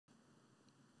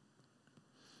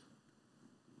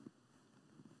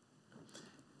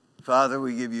Father,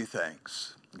 we give you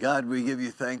thanks. God, we give you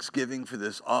thanksgiving for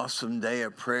this awesome day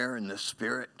of prayer in the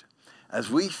Spirit. As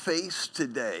we face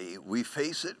today, we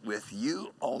face it with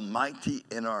you, Almighty,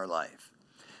 in our life.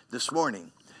 This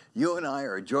morning, you and I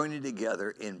are joining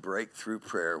together in breakthrough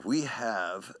prayer. We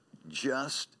have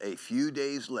just a few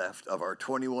days left of our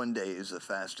 21 days of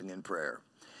fasting and prayer.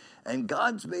 And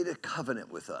God's made a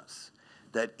covenant with us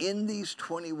that in these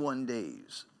 21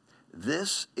 days,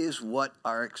 this is what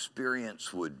our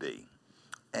experience would be.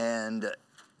 And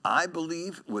I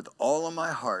believe with all of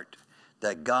my heart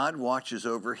that God watches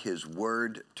over his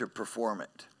word to perform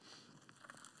it.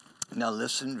 Now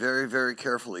listen very, very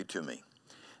carefully to me.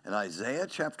 In Isaiah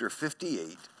chapter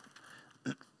 58,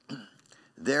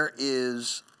 there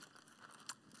is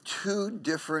two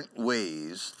different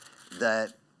ways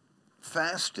that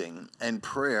fasting and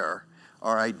prayer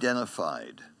are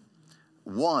identified.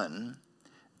 One,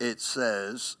 it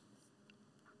says,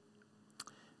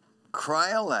 cry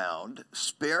aloud,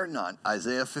 spare not,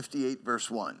 Isaiah 58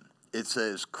 verse 1. It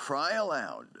says, cry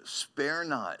aloud, spare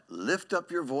not, lift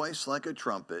up your voice like a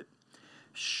trumpet,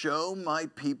 show my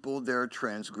people their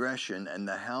transgression and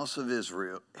the house of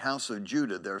Israel, house of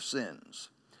Judah their sins.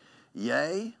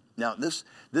 Yea, now this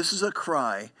is a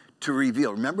cry to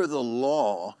reveal. Remember, the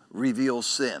law reveals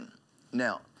sin.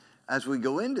 Now, as we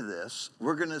go into this,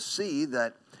 we're going to see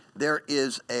that there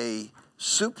is a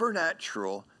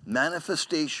supernatural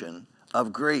manifestation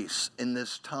of grace in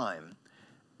this time,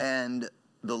 and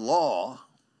the law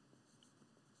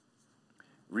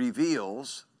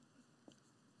reveals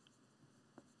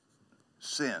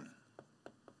sin.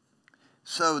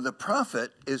 So the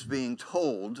prophet is being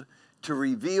told to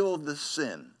reveal the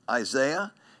sin.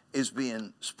 Isaiah is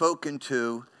being spoken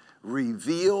to,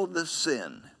 reveal the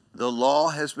sin. The law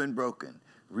has been broken.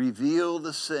 Reveal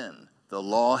the sin. The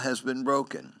law has been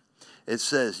broken. It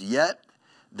says, yet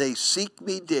they seek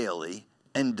me daily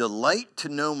and delight to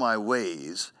know my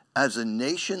ways as a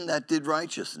nation that did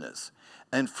righteousness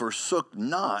and forsook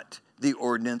not the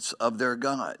ordinance of their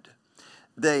God.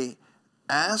 They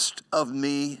asked of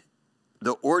me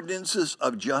the ordinances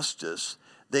of justice.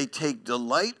 They take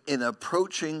delight in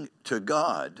approaching to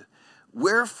God.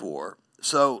 Wherefore,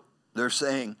 so they're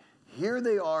saying, here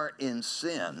they are in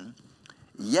sin,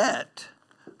 yet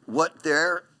what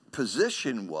their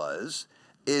position was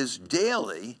is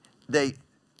daily they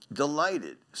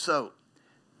delighted. So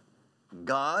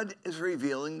God is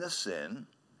revealing the sin.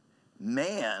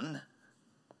 Man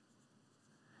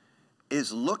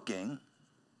is looking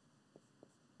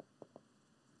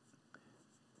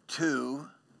to,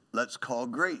 let's call,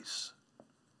 grace.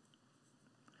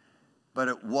 But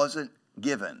it wasn't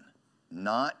given.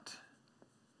 Not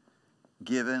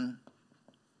given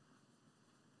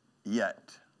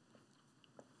yet.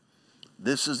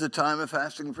 This is the time of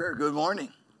fasting and prayer. Good morning.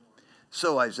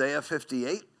 So Isaiah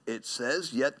 58, it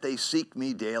says, yet they seek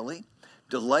me daily,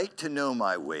 delight to know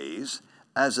my ways,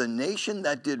 as a nation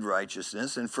that did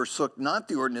righteousness and forsook not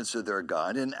the ordinance of their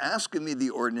God, and asking me the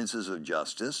ordinances of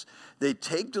justice, they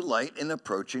take delight in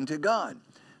approaching to God.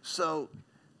 So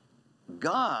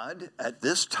God, at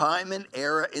this time and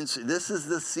era, this is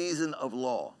the season of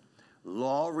law.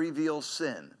 Law reveals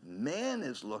sin. Man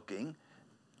is looking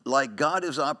like God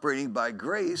is operating by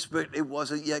grace, but it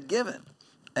wasn't yet given.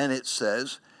 And it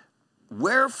says,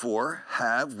 wherefore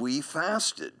have we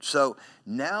fasted? So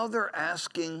now they're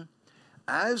asking,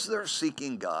 as they're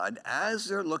seeking God, as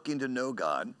they're looking to know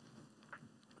God,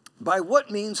 by what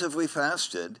means have we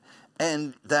fasted,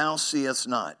 and thou seest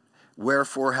not?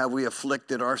 Wherefore have we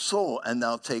afflicted our soul, and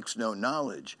thou takest no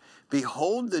knowledge?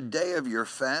 Behold, the day of your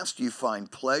fast you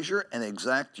find pleasure and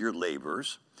exact your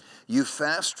labors. You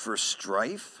fast for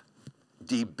strife,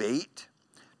 debate,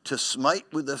 to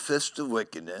smite with the fist of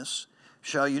wickedness.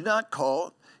 Shall you not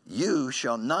call? You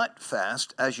shall not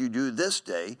fast as you do this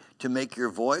day to make your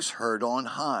voice heard on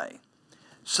high.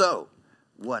 So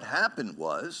what happened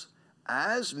was,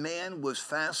 as man was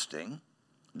fasting,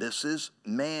 this is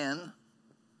man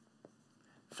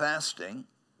fasting,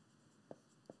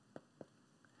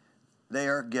 they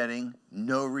are getting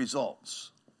no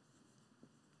results.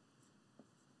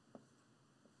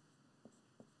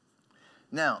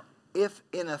 Now, if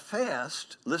in a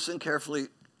fast, listen carefully,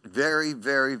 very,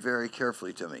 very, very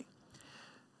carefully to me.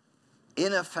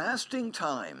 In a fasting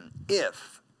time,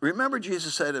 remember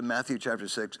Jesus said in Matthew chapter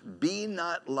 6, be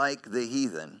not like the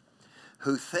heathen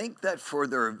who think that for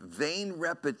their vain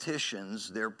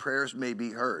repetitions their prayers may be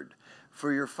heard.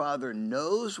 For your Father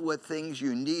knows what things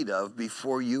you need of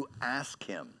before you ask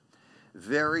him.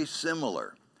 Very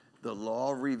similar. The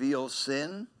law reveals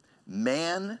sin.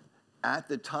 Man, at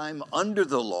the time under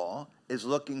the law, is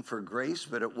looking for grace,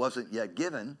 but it wasn't yet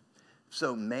given.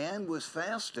 So man was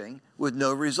fasting with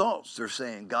no results. They're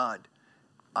saying, God,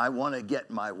 I want to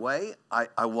get my way.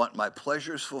 I want my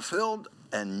pleasures fulfilled,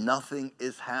 and nothing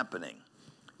is happening.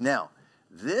 Now,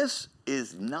 this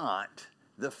is not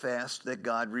the fast that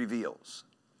God reveals.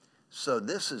 So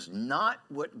this is not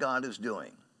what God is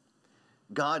doing.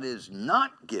 God is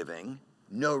not giving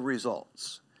no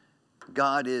results.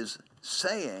 God is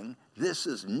saying, this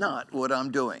is not what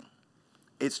I'm doing.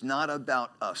 It's not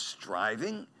about us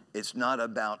striving. It's not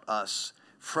about us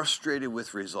frustrated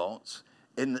with results.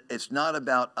 And it's not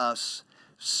about us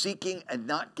seeking and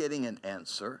not getting an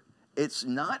answer. It's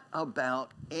not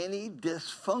about any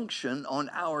dysfunction on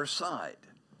our side.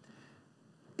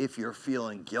 If you're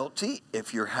feeling guilty,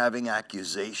 if you're having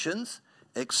accusations,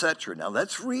 etc. Now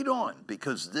let's read on,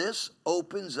 because this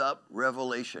opens up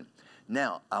revelation.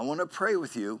 Now, I want to pray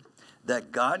with you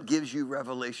that God gives you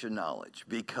revelation knowledge,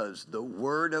 because the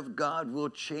Word of God will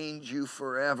change you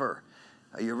forever.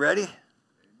 Are you ready?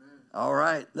 Amen. All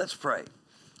right, let's pray.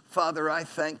 Father, I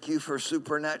thank you for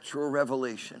supernatural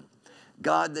revelation.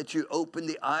 God, that you open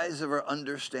the eyes of our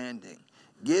understanding.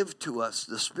 Give to us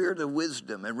the spirit of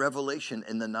wisdom and revelation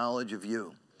in the knowledge of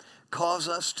you. Cause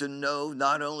us to know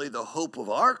not only the hope of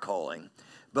our calling,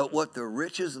 but what the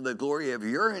riches and the glory of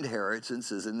your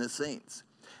inheritance is in the saints,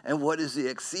 and what is the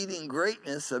exceeding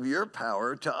greatness of your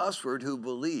power to usward who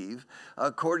believe,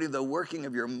 according to the working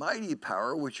of your mighty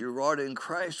power, which you wrought in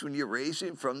Christ when you raised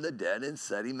him from the dead and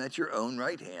set him at your own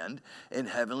right hand in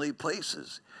heavenly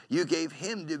places. You gave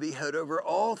him to be head over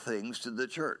all things to the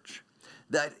church,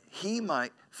 that he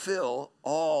might fill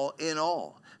all in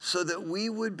all, so that we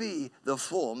would be the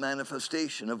full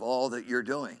manifestation of all that you're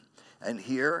doing. And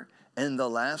here, in the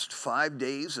last 5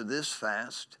 days of this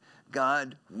fast,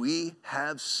 God, we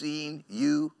have seen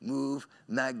you move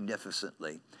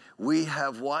magnificently. We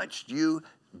have watched you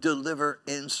deliver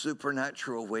in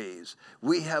supernatural ways.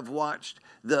 We have watched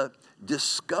the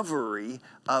discovery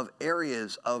of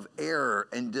areas of error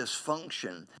and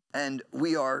dysfunction, and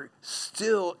we are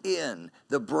still in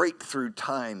the breakthrough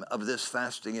time of this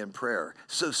fasting and prayer.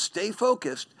 So stay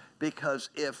focused, because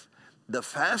if the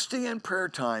fasting and prayer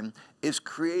time is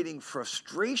creating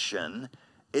frustration,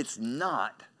 it's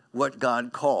not what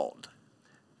God called.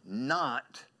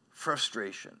 Not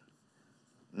frustration.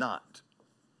 Not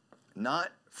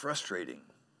frustrating.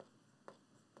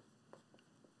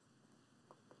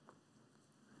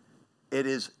 It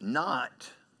is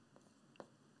not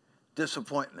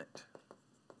disappointment.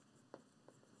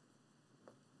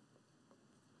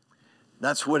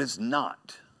 That's what it's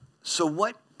not. So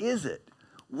what is it?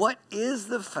 What is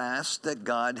the fast that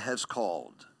God has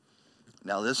called?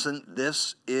 Now listen,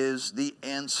 this is the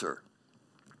answer.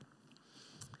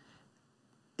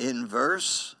 In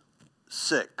verse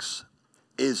 6,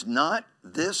 is not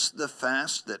this the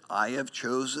fast that I have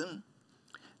chosen?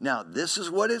 Now, this is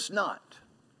what it's not,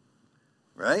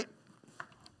 right?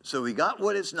 So we got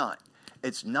what it's not.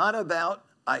 It's not about,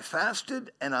 I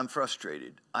fasted and I'm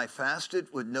frustrated. I fasted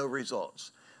with no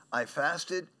results. I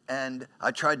fasted and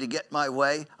I tried to get my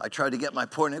way. I tried to get my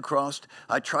point across.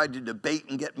 I tried to debate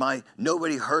and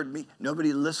nobody heard me.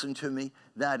 Nobody listened to me.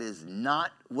 That is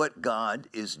not what God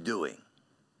is doing.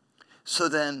 So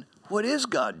then, what is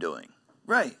God doing?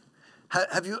 Right.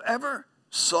 Have you ever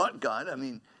sought God? I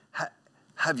mean,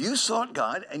 have you sought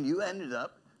God and you ended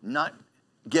up not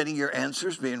getting your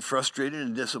answers, being frustrated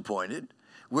and disappointed,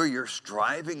 where you're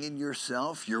striving in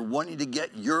yourself, you're wanting to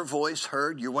get your voice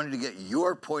heard, you're wanting to get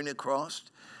your point across?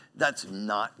 That's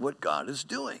not what God is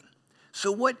doing.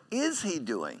 So what is he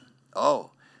doing?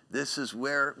 Oh, this is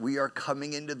where we are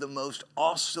coming into the most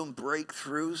awesome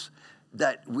breakthroughs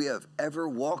that we have ever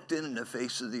walked in the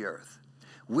face of the earth.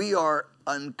 We are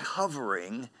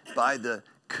uncovering by the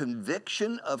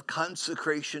conviction of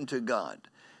consecration to God.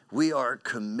 We are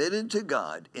committed to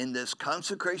God in this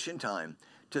consecration time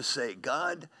to say,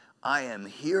 God, I am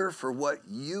here for what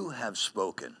you have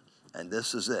spoken. And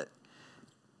this is it.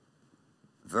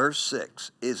 Verse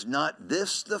 6, is not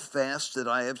this the fast that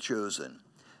I have chosen,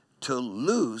 to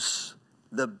loose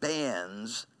the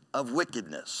bands of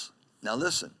wickedness? Now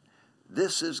listen,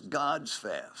 this is God's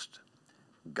fast.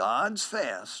 God's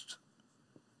fast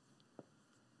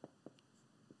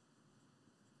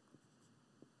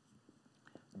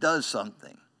does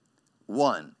something.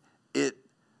 One, it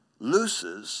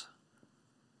looses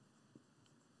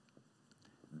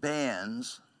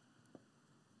bands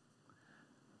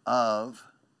of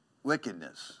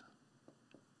wickedness.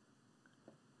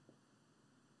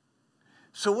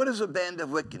 So what is a band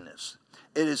of wickedness?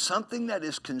 It is something that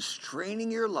is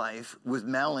constraining your life with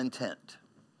malintent.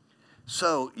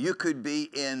 So you could be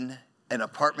in an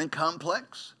apartment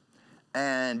complex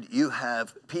and you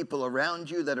have people around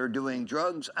you that are doing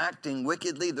drugs, acting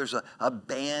wickedly. There's a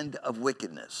band of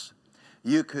wickedness.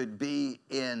 You could be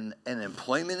in an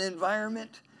employment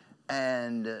environment,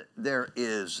 and there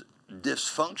is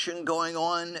dysfunction going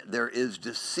on. There is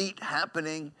deceit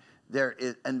happening.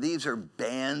 And these are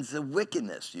bands of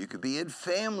wickedness. You could be in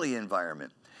family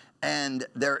environment, and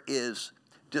there is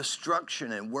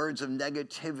destruction and words of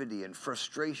negativity and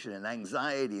frustration and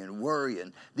anxiety and worry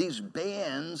and these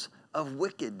bands of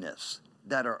wickedness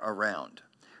that are around.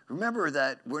 Remember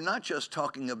that we're not just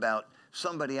talking about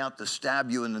somebody out to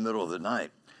stab you in the middle of the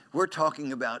night. We're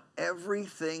talking about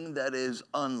everything that is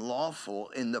unlawful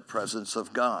in the presence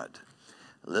of God.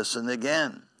 Listen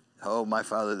again. Oh, my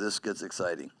Father, this gets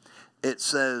exciting. It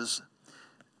says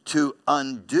to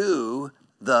undo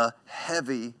the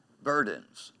heavy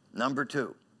burdens. Number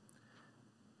 2,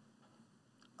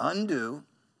 undo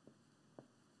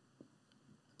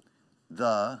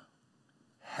the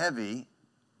heavy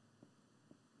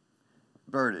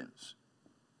burdens.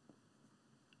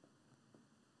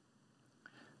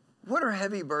 What are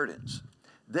heavy burdens?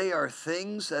 They are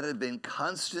things that have been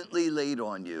constantly laid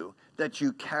on you that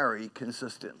you carry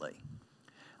consistently.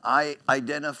 I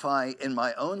identify in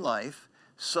my own life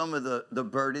some of the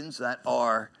burdens that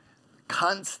are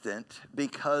constant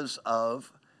because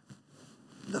of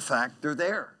the fact they're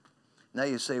there. Now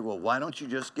you say, well, why don't you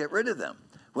just get rid of them?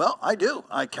 Well, I do.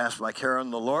 I cast my care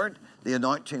on the Lord. The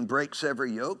anointing breaks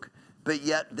every yoke. But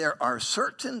yet there are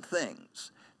certain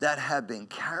things that have been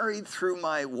carried through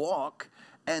my walk,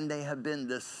 and they have been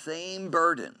the same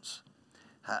burdens.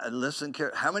 Listen,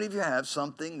 how many of you have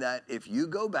something that if you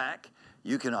go back,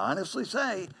 you can honestly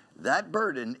say that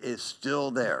burden is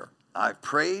still there? I've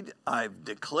prayed, I've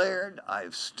declared,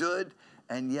 I've stood,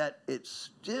 and yet it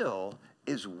still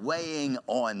is weighing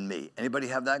on me. Anybody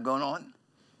have that going on?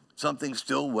 Something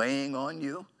still weighing on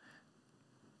you?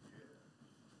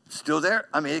 Still there?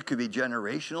 I mean, it could be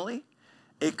generationally.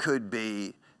 It could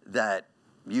be that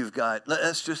you've got,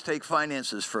 let's just take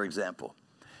finances, for example.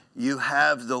 You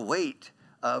have the weight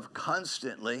of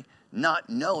constantly not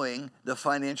knowing the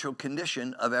financial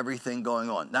condition of everything going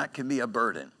on. That can be a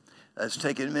burden. Let's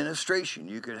take administration.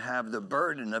 You could have the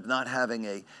burden of not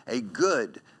having a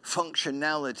good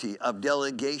functionality of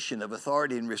delegation of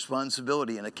authority and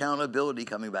responsibility and accountability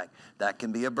coming back. That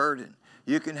can be a burden.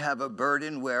 You can have a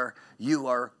burden where you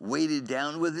are weighted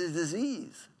down with a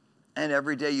disease. And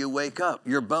every day you wake up,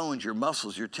 your bones, your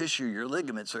muscles, your tissue, your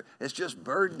ligaments, it's just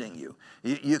burdening you.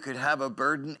 You could have a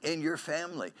burden in your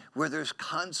family where there's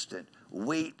constant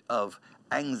weight of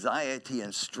anxiety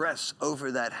and stress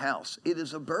over that house. It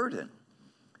is a burden.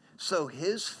 So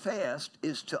his fast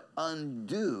is to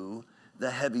undo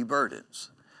the heavy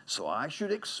burdens. So I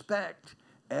should expect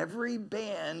every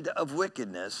band of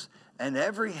wickedness and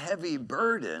every heavy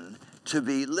burden to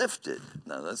be lifted.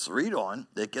 Now let's read on.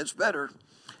 It gets better.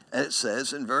 And it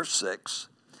says in verse 6,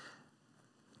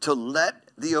 to let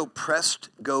the oppressed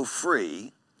go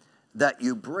free, that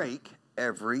you break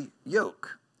every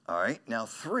yoke. All right, now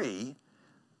 3,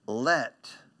 let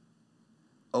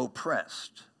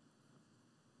oppressed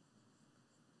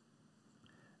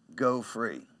go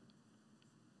free.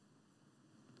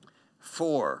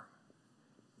 4,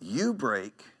 you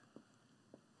break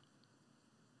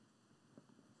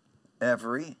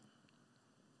every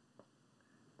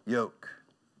yoke.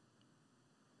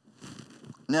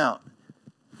 Now,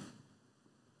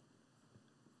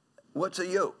 what's a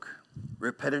yoke?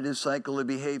 Repetitive cycle of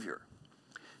behavior.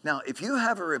 Now, if you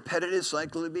have a repetitive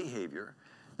cycle of behavior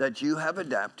that you have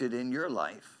adapted in your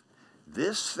life,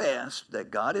 this fast that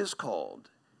God has called,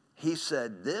 he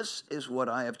said, this is what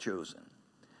I have chosen.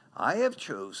 I have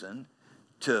chosen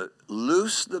to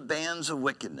loose the bands of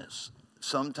wickedness.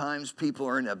 Sometimes people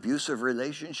are in abusive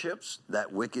relationships.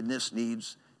 That wickedness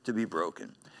needs to be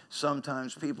broken.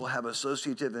 Sometimes people have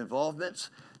associative involvements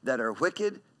that are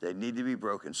wicked. They need to be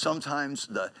broken. Sometimes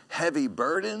the heavy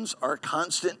burdens are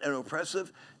constant and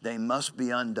oppressive. They must be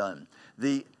undone.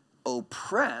 The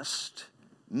oppressed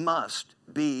must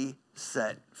be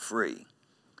set free.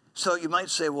 So you might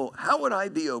say, well, how would I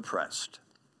be oppressed?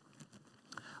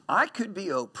 I could be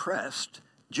oppressed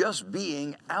just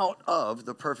being out of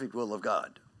the perfect will of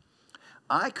God.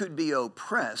 I could be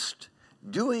oppressed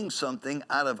doing something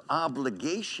out of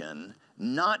obligation,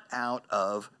 not out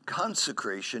of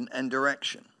consecration and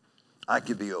direction. I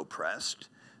could be oppressed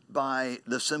by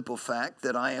the simple fact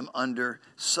that I am under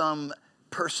some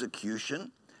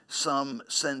persecution, some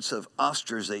sense of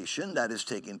ostracization that is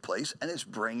taking place, and it's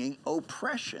bringing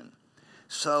oppression.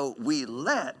 So we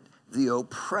let the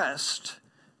oppressed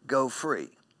go free,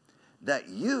 that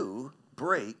you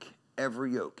break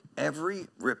every yoke, every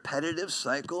repetitive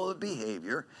cycle of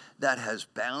behavior that has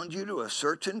bound you to a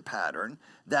certain pattern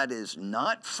that is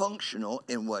not functional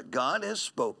in what God has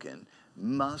spoken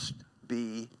must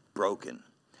be broken.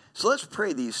 So let's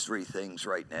pray these three things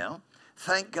right now.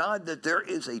 Thank God that there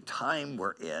is a time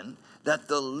we're in that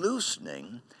the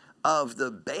loosening of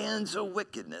the bands of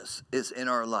wickedness is in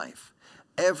our life.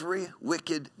 Every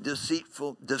wicked,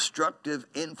 deceitful, destructive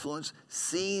influence,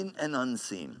 seen and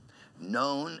unseen,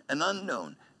 known and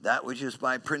unknown, that which is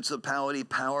by principality,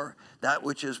 power, that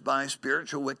which is by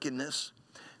spiritual wickedness.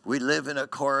 We live in a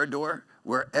corridor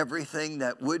where everything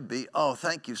that would be, oh,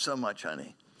 thank you so much,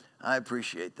 honey. I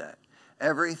appreciate that.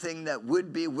 Everything that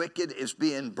would be wicked is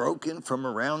being broken from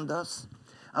around us.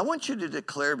 I want you to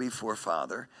declare before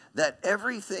Father that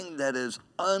everything that is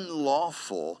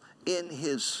unlawful in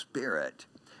his spirit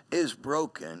is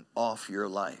broken off your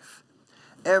life.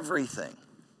 Everything,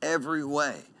 every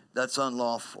way that's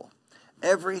unlawful,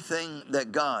 everything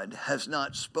that God has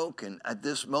not spoken at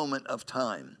this moment of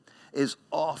time is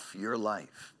off your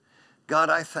life. God,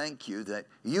 I thank you that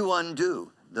you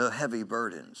undo the heavy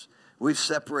burdens. We've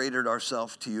separated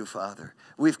ourselves to you, Father.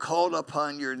 We've called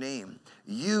upon your name.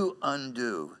 You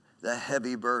undo the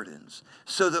heavy burdens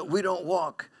so that we don't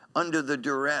walk under the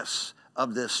duress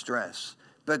of this stress.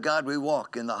 But God, we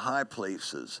walk in the high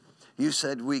places. You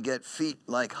said we get feet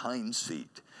like hinds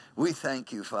feet. We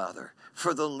thank you, Father,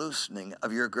 for the loosening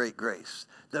of your great grace,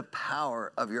 the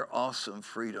power of your awesome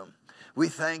freedom. We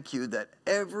thank you that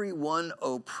everyone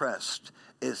oppressed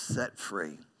is set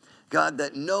free. God,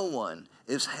 that no one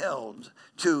is held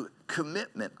to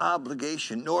commitment,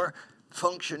 obligation, nor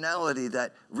functionality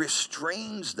that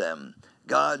restrains them.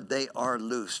 God, they are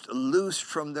loosed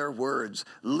from their words,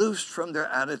 loosed from their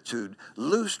attitude,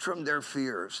 loosed from their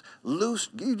fears,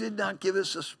 loosed. You did not give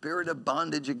us a spirit of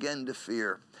bondage again to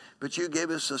fear, but you gave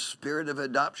us a spirit of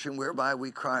adoption whereby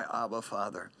we cry, Abba,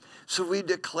 Father. So we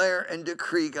declare and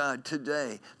decree, God,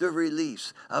 today the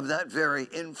release of that very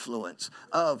influence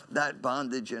of that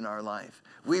bondage in our life.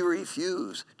 We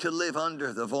refuse to live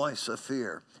under the voice of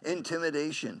fear,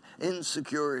 intimidation,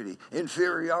 insecurity,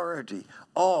 inferiority,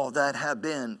 all that have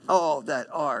been, all that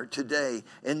are today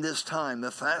in this time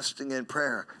of fasting and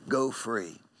prayer, go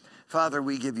free. Father,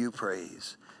 we give you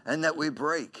praise, and that we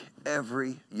break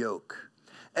every yoke,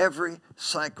 every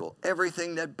cycle,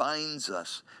 everything that binds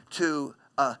us to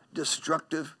a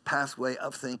destructive pathway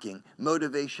of thinking,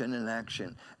 motivation and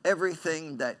action,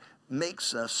 everything that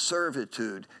makes us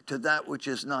servitude to that which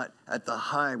is not at the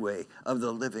highway of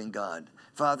the living God.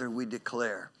 Father, we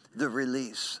declare the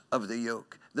release of the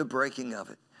yoke, the breaking of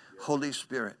it. Holy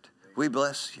Spirit, we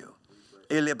bless you.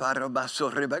 Ele barabaso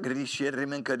rebagrishi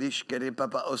remenkadish kere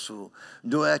papa osu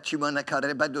doachi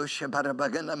manakare badosha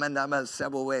barabagana manama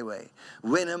sabowewe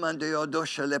wenamando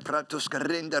dosha le pratos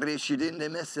karenda reshidinde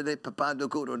mesele papa do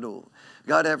kurodo.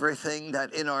 God, everything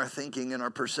that in our thinking, in our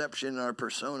perception, in our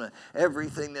persona,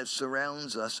 everything that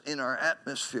surrounds us in our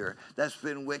atmosphere that's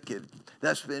been wicked,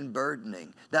 that's been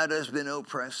burdening, that has been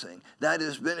oppressing, that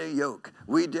has been a yoke,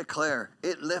 we declare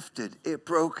it lifted, it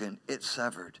broken, it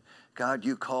severed. God,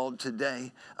 you called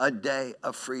today a day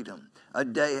of freedom, a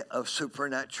day of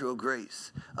supernatural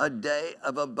grace, a day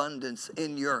of abundance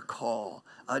in your call,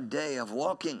 a day of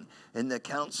walking in the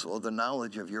counsel of the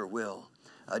knowledge of your will,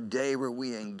 a day where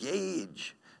we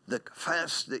engage the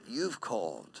fast that you've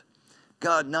called.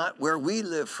 God, not where we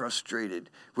live frustrated,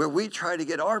 where we try to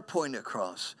get our point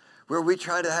across, where we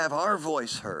try to have our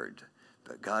voice heard,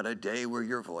 but God, a day where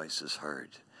your voice is heard,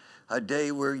 a day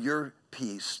where your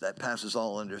peace that passes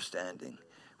all understanding,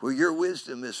 where your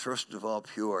wisdom is first of all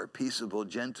pure, peaceable,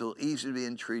 gentle, easy to be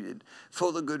entreated,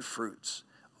 full of good fruits,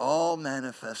 all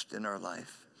manifest in our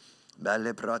life. Oh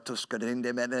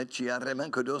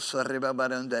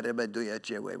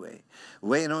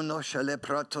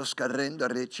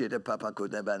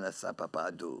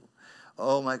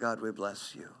my God, we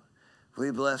bless you.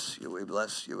 We bless you, we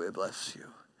bless you, we bless you.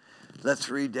 Let's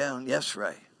read down. Yes,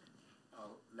 Ray.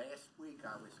 Last week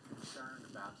I was concerned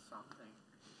about something,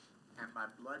 and my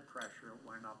blood pressure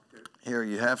went up to... Here,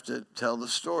 you have to tell the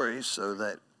story so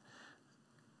that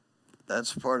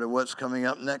that's part of what's coming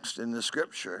up next in the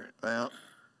scripture. Well,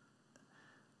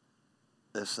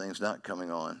 this thing's not coming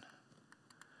on.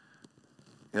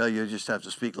 You know, you just have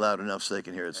to speak loud enough so they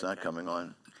can hear it's not coming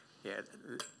on. Yeah,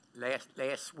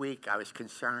 last week I was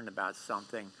concerned about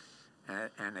something,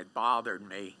 and it bothered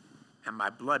me. And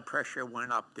my blood pressure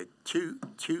went up to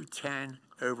 210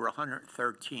 over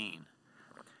 113.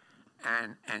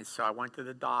 And so I went to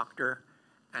the doctor,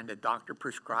 and the doctor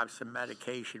prescribed some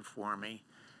medication for me.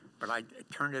 But I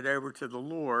turned it over to the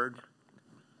Lord,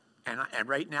 and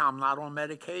right now I'm not on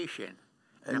medication.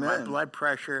 Amen. And my blood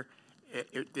pressure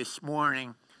this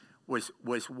morning was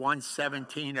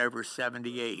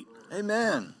 117/78.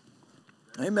 Amen.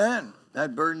 Amen.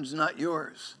 That burden's not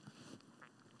yours.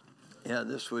 Yeah,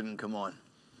 this wouldn't come on.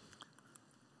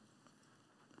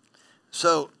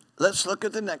 So let's look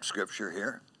at the next scripture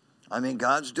here. I mean,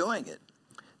 God's doing it.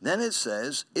 Then it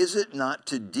says, is it not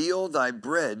to deal thy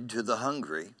bread to the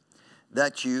hungry,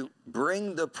 that you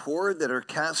bring the poor that are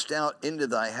cast out into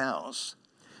thy house,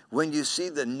 when you see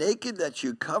the naked that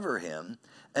you cover him,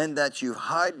 and that you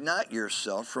hide not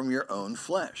yourself from your own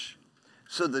flesh?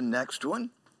 So the next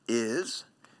one is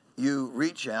you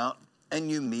reach out and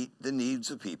you meet the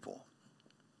needs of people.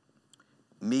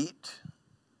 Meet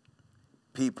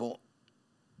people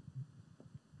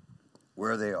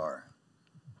where they are.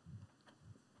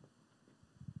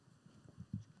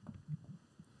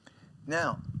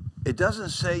 Now, it doesn't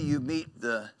say you meet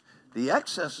the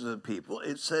excesses of people.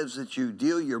 It says that you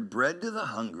deal your bread to the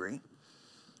hungry.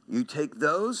 You take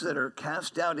those that are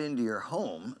cast out into your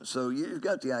home. So you've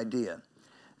got the idea.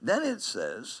 Then it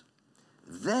says,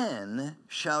 then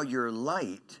shall your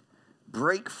light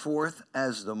break forth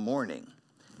as the morning.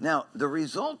 Now, the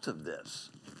result of this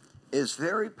is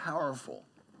very powerful.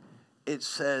 It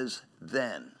says,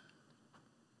 then.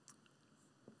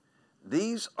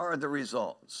 These are the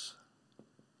results.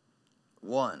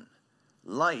 1,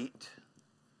 light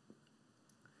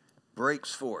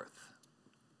breaks forth.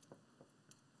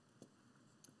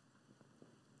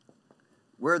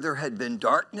 Where there had been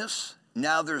darkness,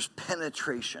 now there's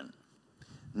penetration.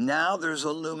 Now there's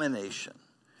illumination.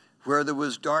 Where there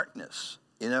was darkness,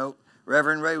 you know,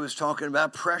 Reverend Ray was talking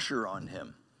about pressure on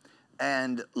him,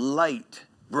 and light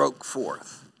broke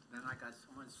forth. Then I got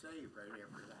someone saved right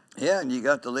after that. Yeah, and you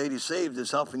got the lady saved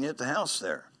that's helping you at the house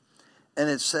there. And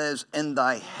it says, and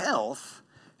thy health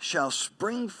shall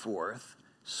spring forth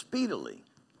speedily.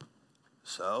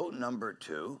 So, number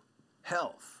 2,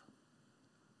 health.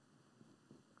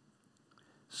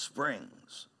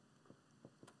 Springs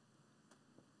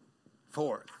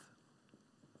forth.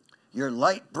 Your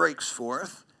light breaks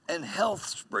forth, and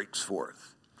health breaks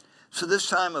forth. So this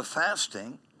time of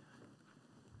fasting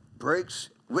breaks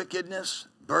wickedness,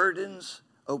 burdens,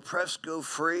 oppressed go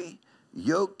free,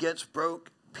 yoke gets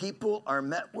broke, people are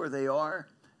met where they are,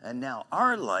 and now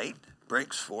our light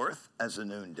breaks forth as a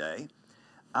noonday.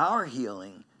 Our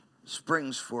healing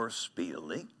springs forth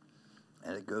speedily.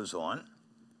 And it goes on.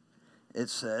 It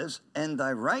says, and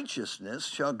thy righteousness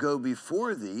shall go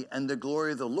before thee, and the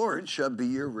glory of the Lord shall be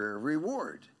your rear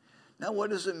reward. Now, what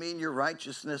does it mean, your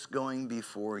righteousness going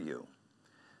before you?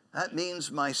 That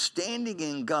means my standing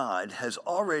in God has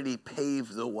already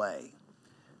paved the way.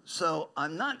 So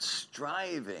I'm not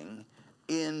striving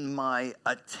in my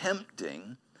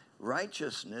attempting.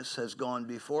 Righteousness has gone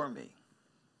before me.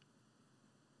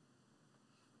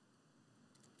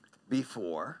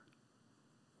 Before.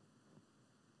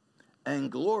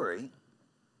 And glory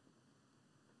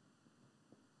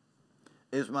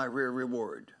is my rear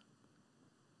reward.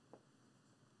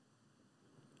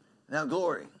 Now,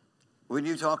 glory, when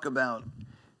you talk about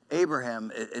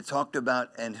Abraham, it talked about,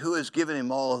 and who has given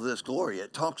him all of this glory?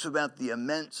 It talks about the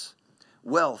immense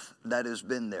wealth that has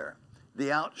been there,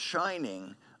 the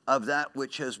outshining of that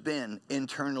which has been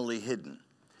internally hidden.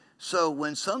 So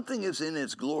when something is in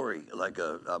its glory, like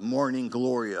a morning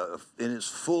glory, in its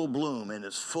full bloom, in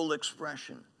its full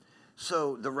expression,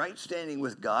 so the right standing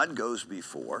with God goes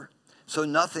before, so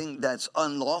nothing that's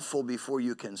unlawful before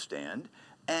you can stand,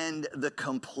 and the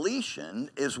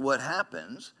completion is what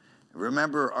happens.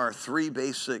 Remember, our 3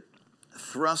 basic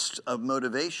thrusts of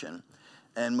motivation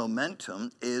and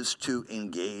momentum is to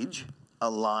engage,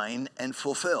 align, and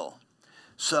fulfill.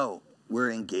 So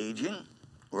we're engaging,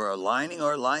 we're aligning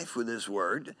our life with His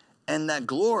Word, and that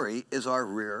glory is our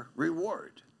rear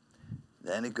reward.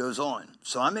 Then it goes on.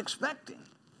 So I'm expecting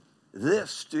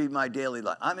this to be my daily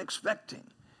life. I'm expecting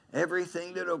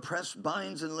everything that oppressed,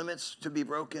 binds, and limits to be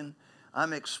broken.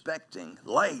 I'm expecting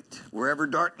light wherever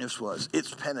darkness was,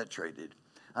 it's penetrated.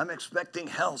 I'm expecting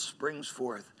health springs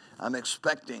forth. I'm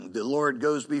expecting the Lord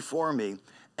goes before me,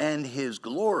 and His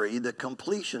glory, the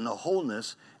completion, the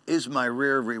wholeness, is my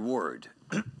rear reward.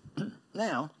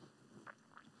 Now,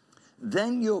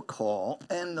 then you'll call,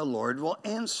 and the Lord will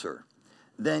answer.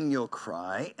 Then you'll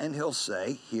cry, and He'll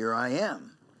say, here I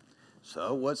am.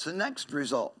 So what's the next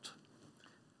result?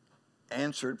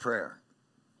 Answered prayer.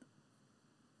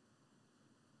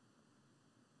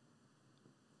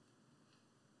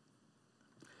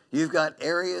 You've got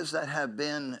areas that have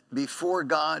been before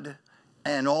God,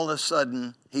 and all of a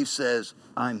sudden, He says,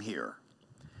 I'm here.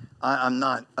 I'm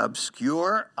not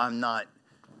obscure. I'm not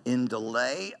in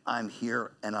delay. I'm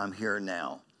here, and I'm here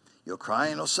now. You'll cry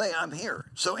and he'll say, I'm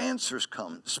here. So answers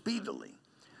come speedily.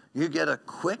 You get a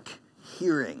quick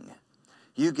hearing.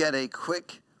 You get a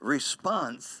quick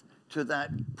response to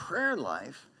that prayer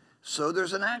life. So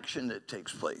there's an action that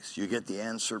takes place. You get the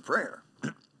answer prayer.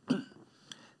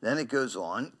 Then it goes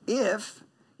on, if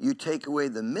you take away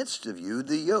the midst of you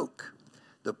the yoke,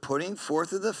 the putting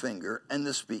forth of the finger, and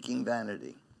the speaking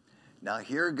vanity. Now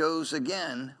here goes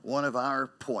again one of our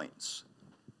points.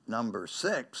 Number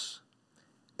 6,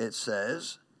 it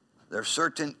says there are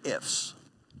certain ifs.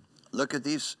 Look at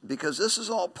these, because this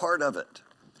is all part of it.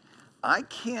 I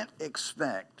can't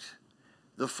expect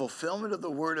the fulfillment of the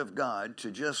Word of God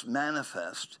to just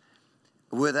manifest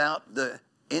without the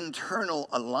internal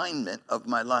alignment of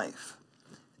my life.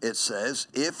 It says,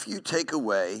 if you take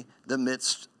away the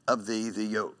midst of thee the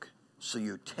yoke. So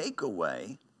you take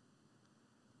away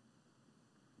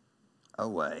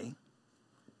the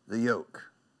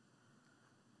yoke.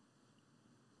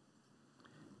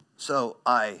 So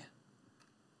I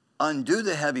undo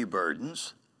the heavy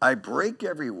burdens. I break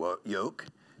every yoke.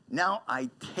 Now I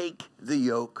take the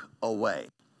yoke away.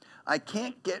 I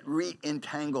can't get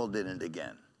re-entangled in it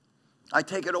again. I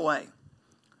take it away.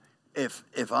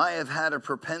 If I have had a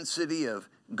propensity of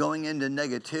going into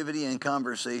negativity in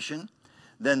conversation,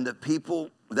 then the people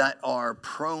that are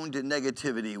prone to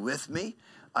negativity with me,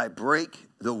 I break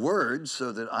the words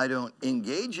so that I don't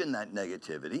engage in that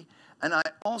negativity. And I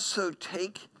also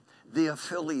take the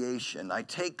affiliation. I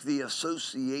take the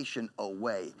association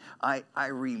away. I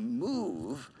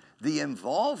remove the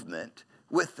involvement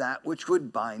with that which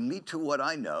would bind me to what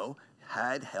I know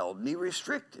had held me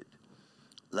restricted.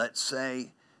 Let's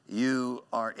say you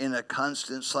are in a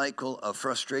constant cycle of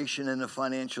frustration in a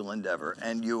financial endeavor,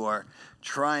 and you are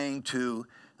trying to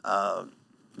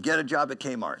get a job at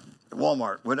Kmart,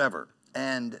 Walmart, whatever.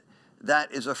 And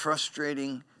that is a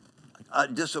frustrating,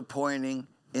 disappointing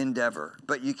endeavor.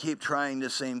 But you keep trying the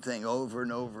same thing over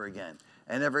and over again.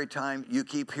 And every time you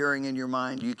keep hearing in your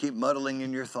mind, you keep muddling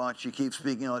in your thoughts, you keep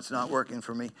speaking, oh, it's not working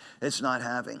for me, it's not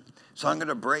having. So I'm going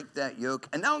to break that yoke,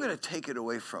 and now I'm going to take it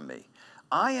away from me.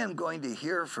 I am going to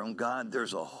hear from God,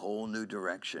 there's a whole new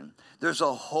direction. There's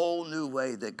a whole new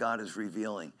way that God is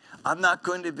revealing. I'm not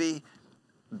going to be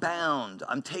bound.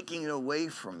 I'm taking it away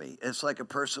from me. It's like a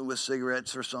person with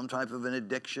cigarettes or some type of an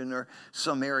addiction or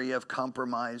some area of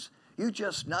compromise. You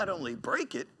just not only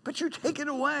break it, but you take it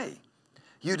away.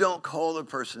 You don't call the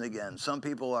person again. Some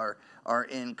people are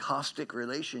in caustic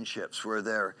relationships where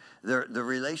the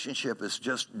relationship is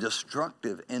just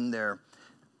destructive in their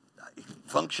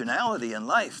functionality in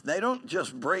life. They don't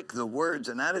just break the words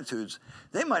and attitudes.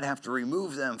 They might have to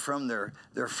remove them from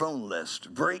their phone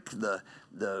list, break the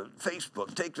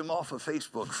Facebook, take them off of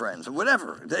Facebook friends, or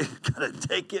whatever. They've got to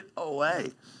take it away.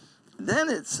 Then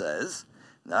it says,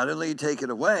 not only you take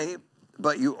it away,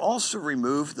 but you also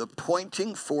remove the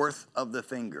pointing forth of the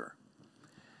finger.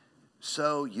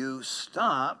 So you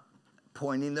stop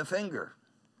pointing the finger.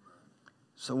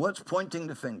 So what's pointing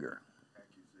the finger?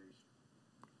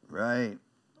 Right.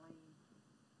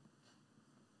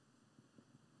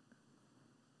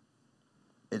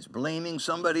 It's blaming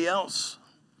somebody else.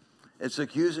 It's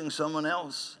accusing someone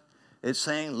else. It's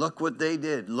saying, look what they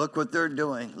did. Look what they're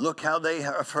doing. Look how they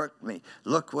affect me.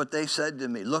 Look what they said to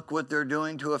me. Look what they're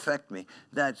doing to affect me.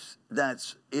 That's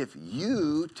if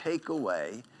you take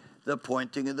away the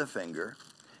pointing of the finger,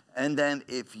 and then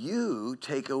if you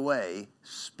take away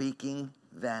speaking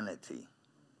vanity.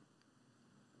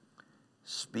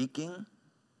 Speaking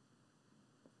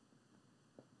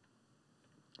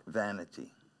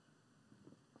vanity.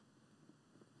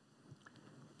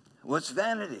 What's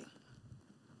vanity?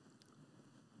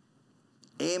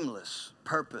 Aimless,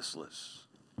 purposeless,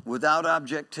 without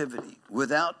objectivity,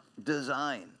 without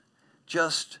design,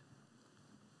 just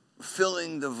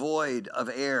filling the void of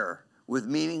air with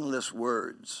meaningless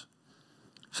words.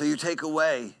 So you take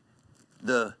away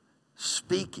the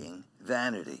speaking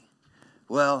vanity.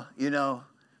 Well, you know,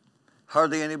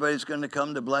 hardly anybody's going to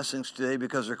come to blessings today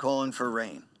because they're calling for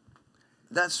rain.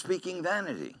 That's speaking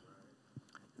vanity.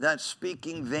 That's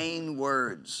speaking vain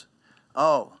words.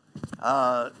 Oh,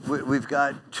 we've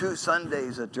got 2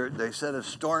 Sundays that they said a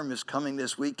storm is coming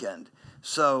this weekend.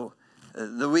 So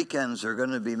the weekends are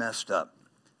going to be messed up.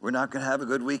 We're not going to have a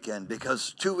good weekend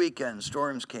because 2 weekends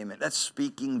storms came in. That's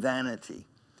speaking vanity.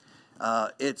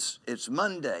 It's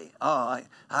Monday. Oh,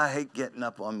 I hate getting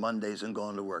up on Mondays and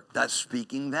going to work. That's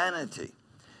speaking vanity.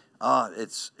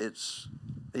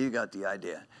 You got the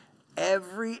idea.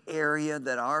 Every area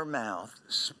that our mouth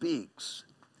speaks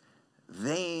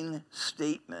vain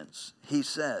statements, he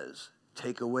says,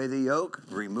 take away the yoke,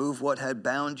 remove what had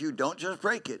bound you. Don't just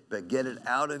break it, but get it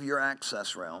out of your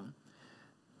access realm.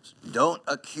 Don't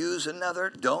accuse another.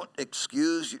 Don't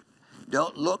excuse.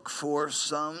 Don't look for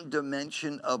some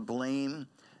dimension of blame,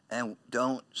 and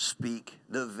don't speak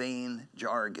the vain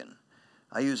jargon.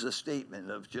 I use a statement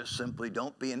of just simply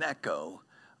don't be an echo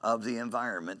of the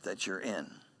environment that you're in.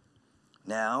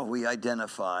 Now we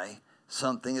identify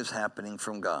something is happening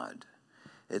from God.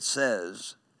 It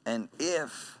says, and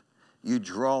if you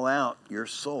draw out your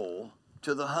soul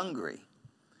to the hungry.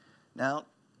 Now,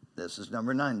 this is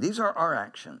number 9. These are our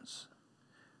actions.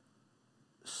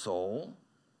 Soul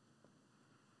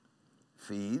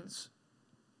feeds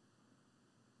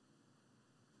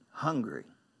hungry.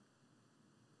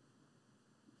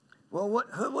 Well,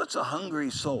 what's a hungry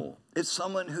soul? It's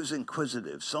someone who's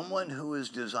inquisitive, someone who is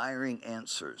desiring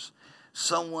answers,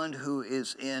 someone who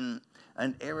is in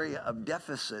an area of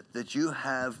deficit that you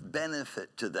have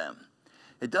benefit to them.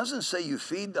 It doesn't say you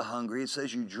feed the hungry, it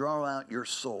says you draw out your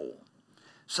soul.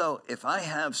 So if I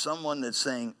have someone that's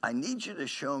saying, I need you to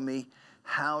show me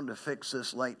how to fix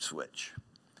this light switch,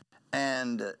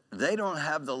 and they don't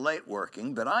have the light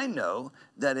working, but I know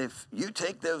that if you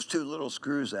take those 2 little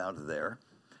screws out of there,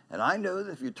 and I know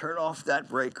that if you turn off that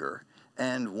breaker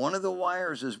and one of the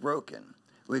wires is broken,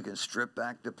 we can strip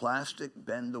back the plastic,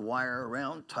 bend the wire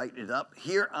around, tighten it up.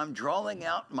 Here I'm drawing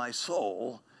out my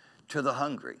soul to the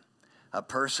hungry. A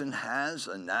person has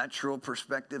a natural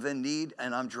perspective and need,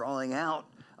 and I'm drawing out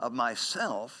of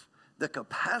myself the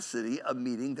capacity of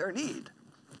meeting their need.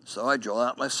 So I draw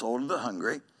out my soul to the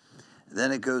hungry.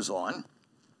 Then it goes on,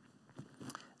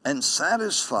 and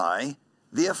satisfy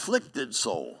the afflicted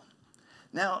soul.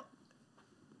 Now,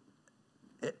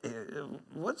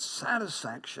 what's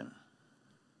satisfaction?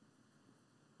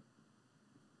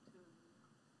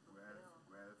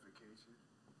 Gratification.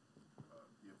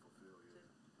 You fulfill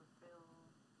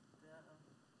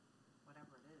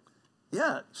whatever it is.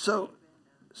 Yeah, so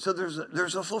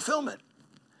there's a fulfillment.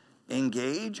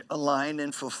 Engage, align,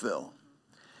 and fulfill.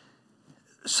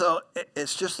 So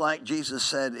it's just like Jesus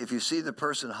said, if you see the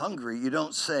person hungry, you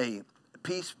don't say,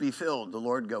 peace be filled, the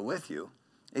Lord go with you.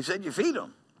 He said you feed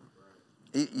them.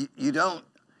 You don't.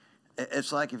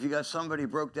 It's like if you got somebody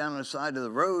broke down on the side of the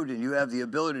road and you have the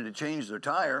ability to change their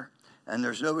tire and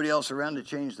there's nobody else around to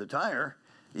change the tire,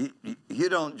 you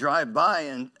don't drive by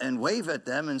and wave at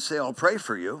them and say, I'll pray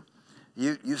for you.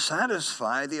 You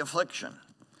satisfy the affliction.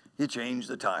 You change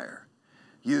the tire.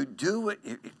 You do what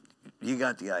you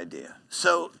got the idea.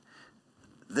 So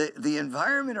the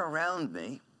environment around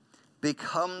me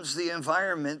becomes the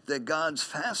environment that God's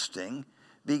fasting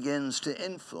begins to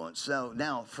influence. So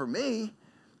now for me,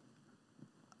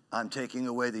 I'm taking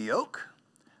away the yoke.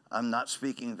 I'm not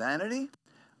speaking vanity.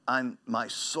 My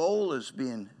soul is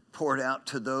being poured out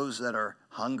to those that are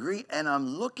hungry, and I'm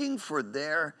looking for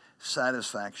their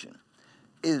satisfaction.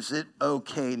 Is it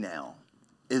okay now?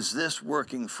 Is this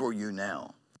working for you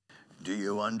now? Do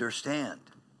you understand?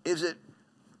 Is it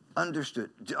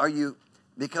understood?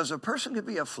 Because a person could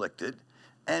be afflicted,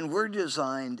 and we're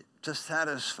designed to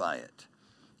satisfy it.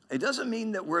 It doesn't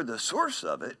mean that we're the source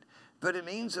of it, but it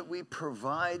means that we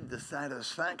provide the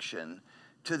satisfaction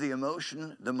to the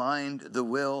emotion, the mind, the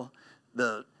will,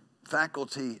 the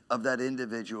faculty of that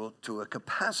individual to a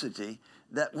capacity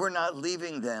that we're not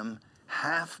leaving them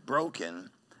half broken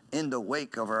in the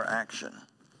wake of our action.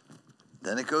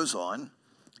 Then it goes on.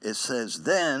 It says,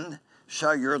 then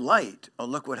shall your light, oh,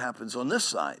 look what happens on this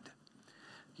side.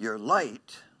 Your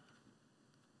light,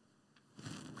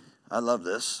 I love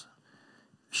this,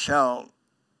 shall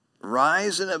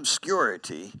rise in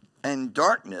obscurity, and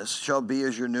darkness shall be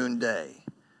as your noonday.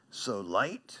 So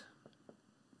light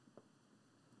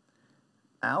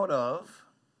out of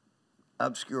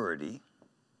obscurity,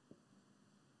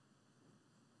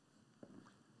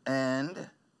 and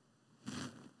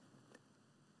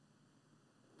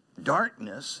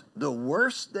darkness, the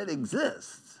worst that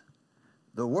exists,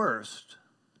 the worst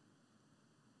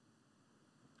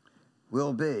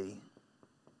will be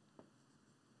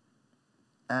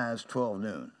as 12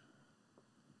 noon.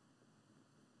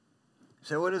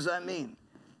 So what does that mean?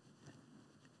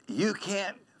 You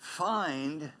can't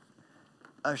find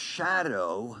a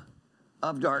shadow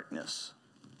of darkness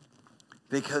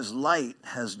because light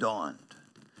has dawned.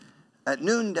 At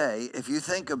noonday, if you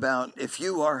think about if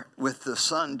you are with the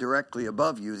sun directly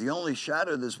above you, the only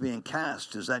shadow that's being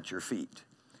cast is at your feet.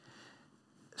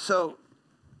 So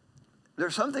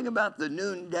there's something about the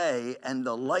noonday and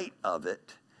the light of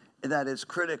it that is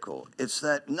critical. It's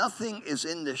that nothing is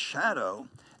in the shadow.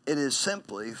 It is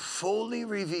simply fully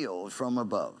revealed from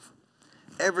above.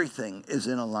 Everything is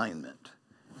in alignment.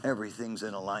 Everything's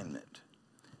in alignment.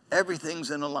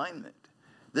 Everything's in alignment.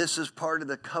 This is part of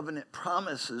the covenant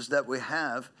promises that we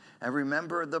have and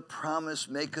remember the promise,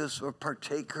 make us a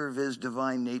partaker of his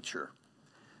divine nature.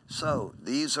 So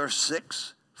these are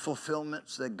 6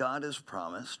 fulfillments that God has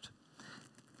promised.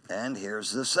 And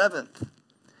here's the 7th.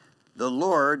 The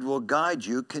Lord will guide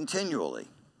you continually.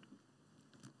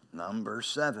 Number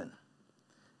 7,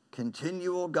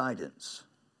 continual guidance.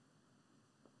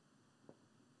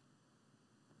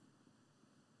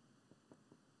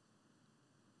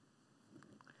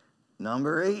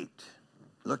 Number 8,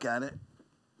 look at it.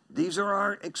 These are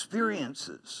our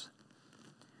experiences.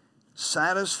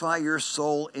 Satisfy your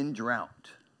soul in drought.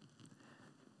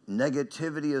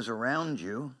 Negativity is around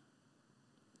you.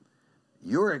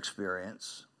 Your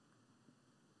experience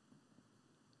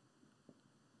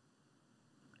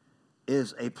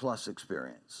is a plus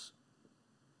experience.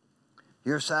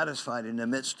 You're satisfied in the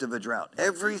midst of a drought.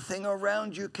 Everything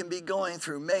around you can be going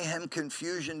through mayhem,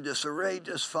 confusion, disarray,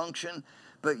 dysfunction,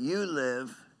 but you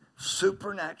live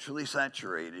supernaturally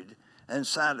saturated and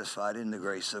satisfied in the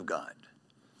grace of God.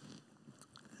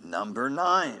 Number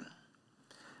 9,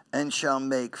 and shall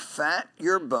make fat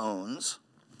your bones.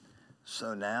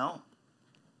 So now,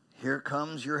 here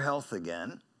comes your health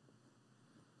again.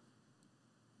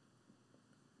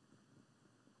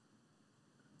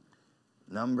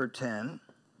 Number 10,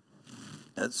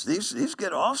 these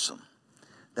get awesome.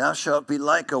 Thou shalt be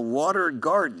like a watered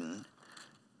garden,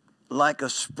 like a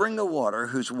spring of water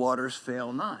whose waters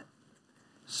fail not.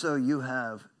 So you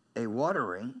have a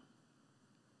watering,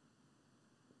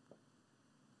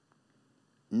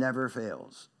 never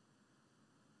fails.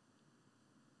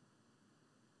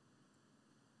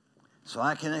 So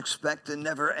I can expect a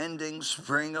never-ending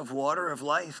spring of water of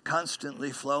life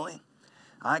constantly flowing.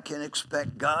 I can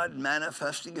expect God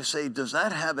manifesting. You say, does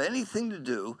that have anything to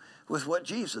do with what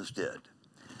Jesus did?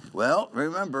 Well,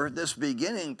 remember, this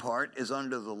beginning part is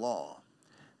under the law.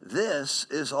 This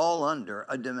is all under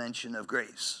a dimension of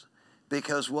grace.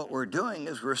 Because what we're doing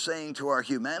is we're saying to our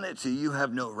humanity, you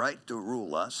have no right to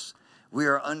rule us. We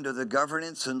are under the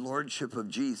governance and lordship of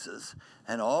Jesus.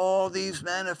 And all these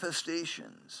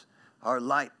manifestations, our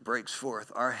light breaks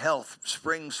forth, our health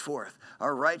springs forth,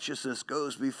 our righteousness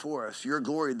goes before us, your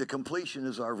glory, the completion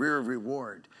is our rear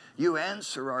reward. You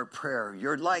answer our prayer,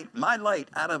 your light, my light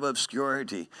out of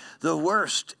obscurity. The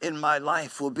worst in my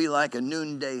life will be like a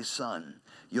noonday sun.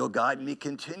 You'll guide me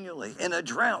continually. In a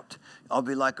drought, I'll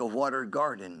be like a watered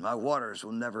garden. My waters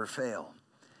will never fail.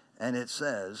 And it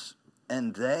says,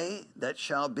 and they that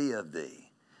shall be of thee.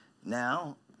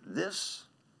 Now, this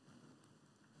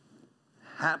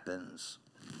happens,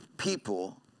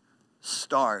 people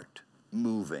start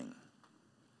moving.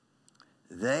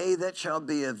 They that shall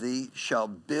be of thee shall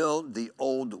build the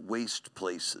old waste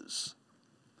places.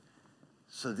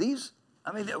 So these,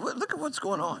 look at what's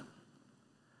going on.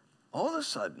 All of a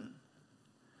sudden,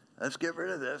 let's get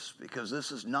rid of this because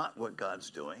this is not what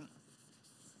God's doing.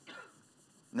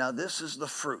 Now this is the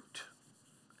fruit.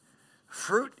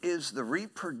 Fruit is the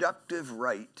reproductive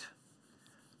right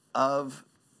of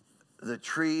the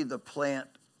tree, the plant.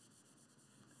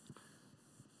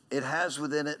 It has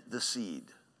within it the seed,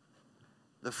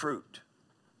 the fruit.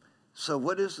 So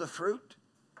what is the fruit?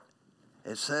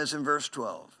 It says in verse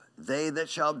 12, they that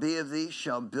shall be of thee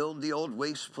shall build the old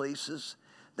waste places.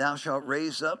 Thou shalt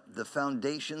raise up the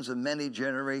foundations of many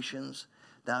generations.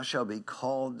 Thou shalt be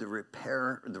called the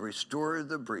repairer, the restorer of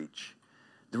the breach,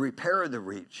 the repairer of the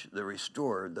breach, the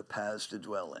restorer of the paths to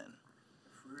dwell in.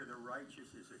 The fruit of the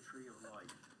righteous is a tree of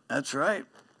life. That's right.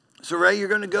 So, Ray, you're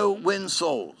going to go win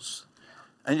souls.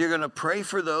 And you're going to pray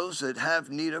for those that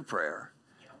have need of prayer.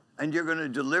 And you're going to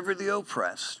deliver the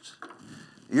oppressed.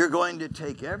 You're going to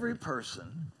take every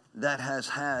person that has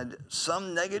had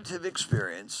some negative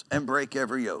experience and break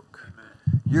every yoke.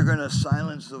 Amen. You're going to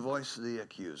silence the voice of the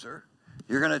accuser.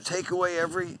 You're going to take away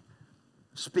every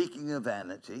speaking of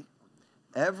vanity.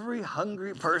 Every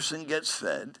hungry person gets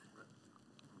fed.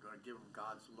 I'm going to give them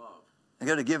God's love. I'm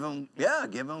going to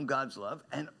give them God's love.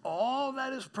 And all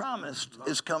that is promised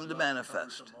is come to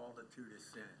manifest.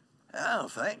 Oh,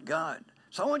 thank God.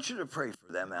 So I want you to pray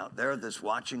for them out there that's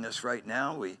watching us right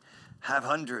now. We have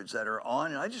hundreds that are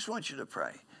on, and I just want you to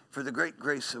pray for the great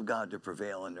grace of God to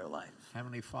prevail in their life.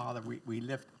 Heavenly Father, we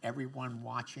lift everyone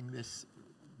watching this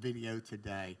video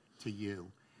today to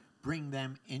you. Bring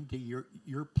them into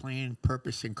your plan,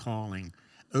 purpose, and calling.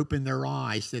 Open their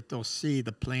eyes that they'll see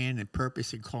the plan and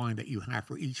purpose and calling that you have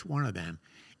for each one of them.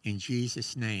 In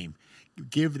Jesus' name.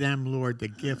 Give them, Lord, the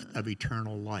gift of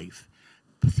eternal life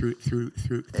through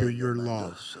your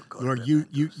love. Lord,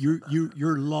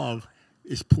 your love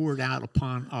is poured out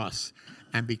upon us.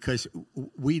 And because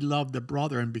we love the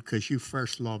brother and because you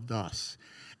first loved us.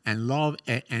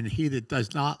 and he that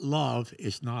does not love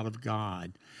is not of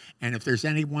God. And if there's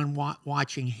anyone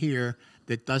watching here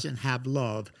that doesn't have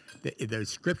love, the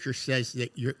scripture says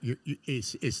that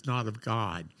it's not of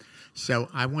God. So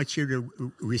I want you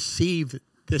to receive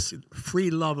this free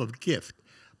love of gift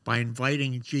by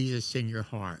inviting Jesus in your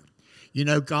heart. You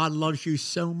know, God loves you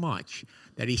so much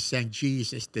that he sent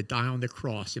Jesus to die on the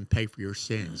cross and pay for your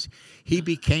sins. He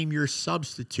became your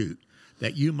substitute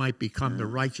that you might become the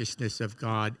righteousness of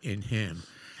God in him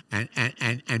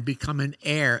and become an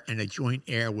heir and a joint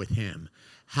heir with him.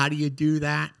 How do you do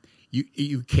that?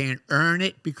 You can't earn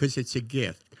it because it's a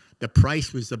gift. The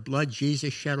price was the blood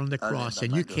Jesus shed on the cross,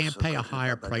 and you can't pay a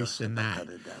higher price than that.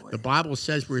 The Bible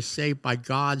says we're saved by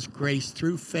God's grace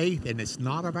through faith, and it's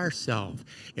not of ourselves.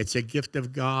 It's a gift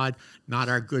of God, not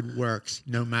our good works,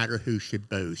 no matter who should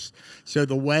boast. So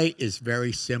the way is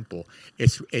very simple.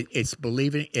 It's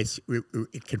believing, it's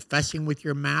confessing with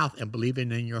your mouth and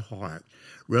believing in your heart.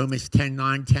 Romans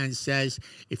 10:9-10 says,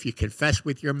 if you confess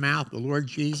with your mouth the Lord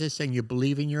Jesus and you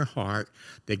believe in your heart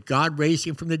that God raised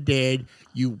him from the dead,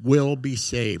 you will be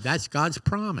saved. That's God's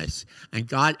promise, and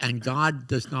God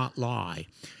does not lie.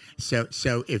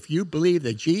 So if you believe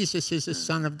that Jesus is the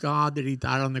Son of God, that he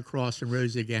died on the cross and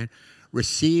rose again,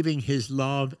 receiving his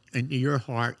love into your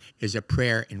heart is a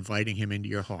prayer inviting him into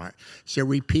your heart. So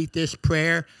repeat this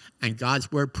prayer, and God's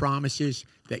word promises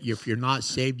that if you're not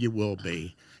saved, you will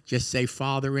be. Just say,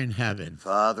 Father in heaven.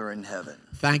 Father in heaven.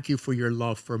 Thank you for your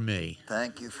love for me.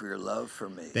 Thank you for your love for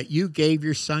me. That you gave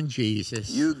your son Jesus.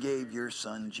 You gave your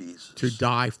son Jesus. To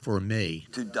die for me.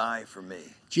 To die for me.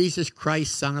 Jesus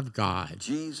Christ, Son of God.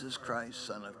 Jesus Christ,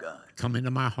 Son of God. Come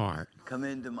into my heart. Come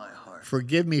into my heart.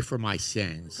 Forgive me for my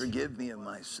sins. Forgive me of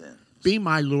my sins. Be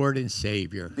my Lord and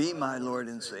Savior. Be my Lord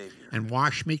and Savior. And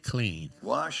wash me clean.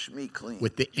 Wash me clean.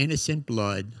 With the innocent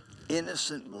blood.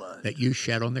 Innocent blood that you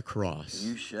shed on the cross.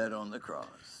 You shed on the cross.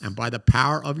 And by the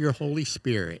power of your Holy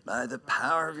Spirit. By the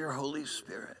power of your Holy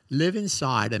Spirit. Live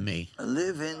inside of me.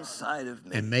 Live inside of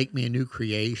me. And make me a new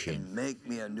creation. And make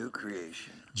me a new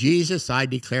creation. Jesus, I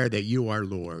declare that you are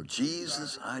Lord.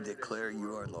 Jesus, I declare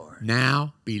you are Lord.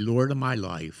 Now be Lord of my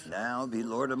life. Now be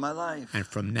Lord of my life. And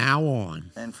from now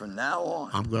on. And from now on.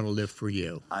 I'm going to live for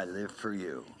you. I live for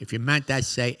you. If you meant that,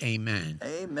 say amen.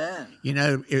 Amen. You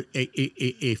know,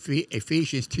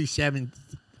 Ephesians 2:7,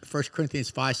 1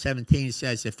 Corinthians 5:17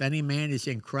 says, if any man is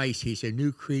in Christ, he's a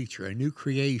new creature, a new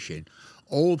creation.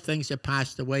 Old things have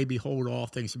passed away. Behold, all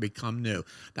things have become new.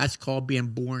 That's called being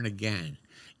born again.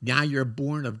 Now you're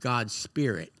born of God's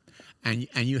Spirit, and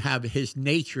you have his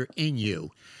nature in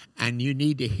you, and you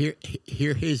need to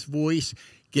hear his voice,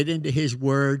 get into his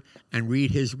word, and read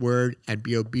his word, and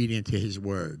be obedient to his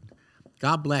word.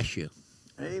 God bless you.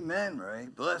 Amen, Ray.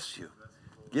 Bless you.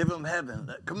 Give him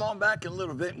heaven. Come on back in a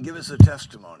little bit and give us a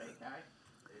testimony.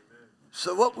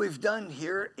 So what we've done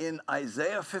here in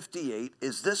Isaiah 58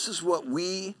 is this is what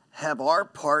we have our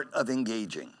part of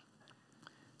engaging.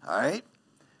 All right?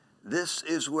 This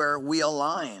is where we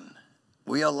align.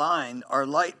 We align, our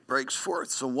light breaks forth.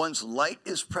 So once light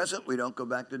is present, we don't go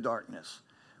back to darkness.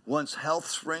 Once health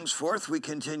springs forth, we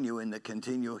continue in the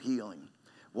continual healing.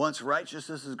 Once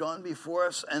righteousness has gone before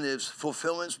us and its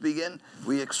fulfillments begin,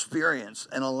 we experience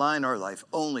and align our life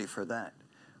only for that.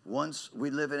 Once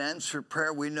we live in answered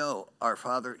prayer, we know, our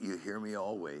Father, you hear me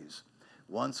always.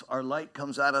 Once our light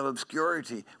comes out of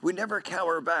obscurity, we never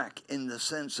cower back in the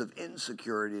sense of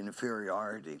insecurity and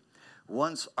inferiority.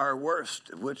 Once our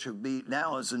worst, which would be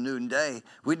now as a noonday,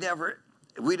 we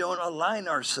don't align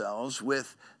ourselves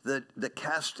with the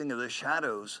casting of the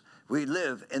shadows. We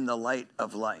live in the light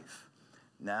of life.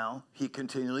 Now, he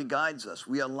continually guides us.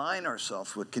 We align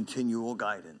ourselves with continual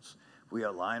guidance. We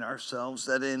align ourselves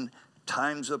that in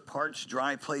times of parched,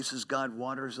 dry places, God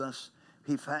waters us.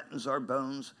 He fattens our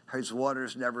bones. His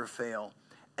waters never fail.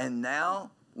 And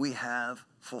now we have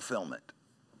fulfillment.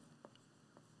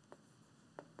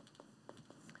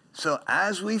 So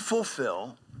as we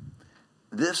fulfill,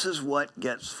 this is what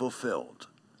gets fulfilled.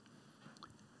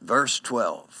 Verse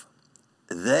 12.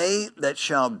 They that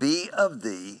shall be of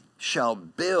thee shall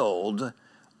build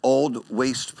old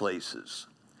waste places.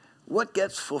 What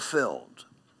gets fulfilled?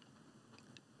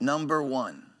 Number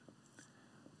one,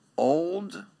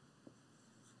 old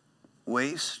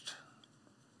waste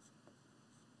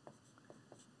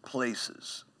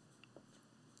places.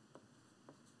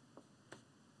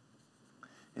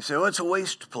 You say, what's a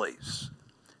waste place?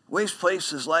 Waste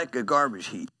place is like a garbage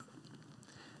heap.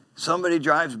 Somebody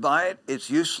drives by it, it's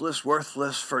useless,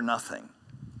 worthless, for nothing.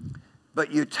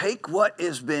 But you take what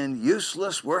has been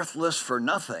useless, worthless, for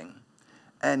nothing,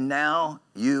 and now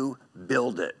you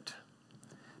build it.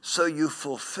 So you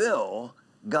fulfill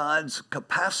God's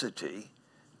capacity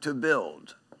to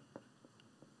build.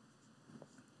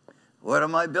 What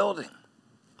am I building?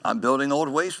 I'm building old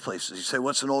waste places. You say,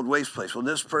 what's an old waste place? Well,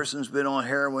 this person's been on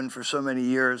heroin for so many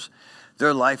years.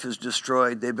 Their life is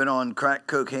destroyed. They've been on crack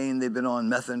cocaine. They've been on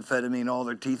methamphetamine. All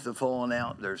their teeth have fallen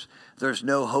out. There's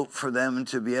no hope for them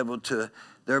to be able to,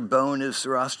 their bone is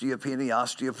through osteopenia,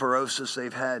 osteoporosis.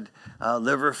 They've had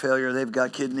liver failure. They've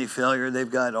got kidney failure. They've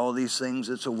got all these things.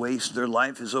 It's a waste. Their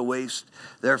life is a waste.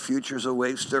 Their future's a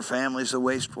waste. Their family's a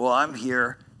waste. Well, I'm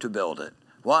here to build it.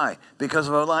 Why? Because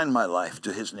I've aligned my life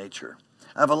to his nature.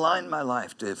 I've aligned my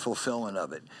life to the fulfillment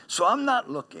of it. So I'm not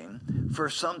looking for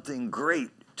something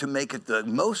great to make it the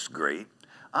most great.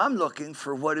 I'm looking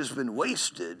for what has been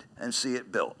wasted and see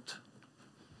it built.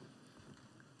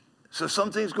 So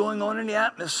something's going on in the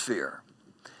atmosphere.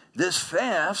 This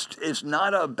fast is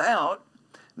not about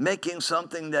making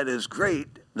something that is great,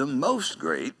 the most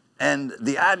great, and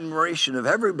the admiration of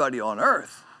everybody on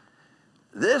earth.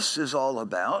 This is all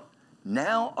about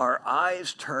now our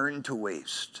eyes turn to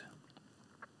waste.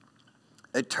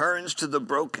 It turns to the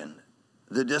broken,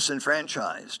 the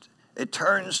disenfranchised. It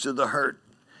turns to the hurt.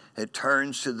 It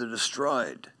turns to the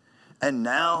destroyed. And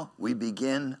now we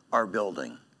begin our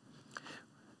building.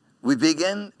 We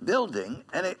begin building,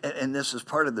 and this is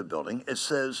part of the building. It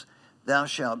says, thou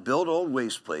shalt build old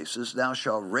waste places. Thou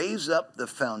shalt raise up the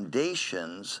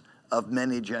foundations of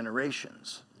many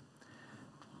generations.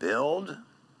 Build.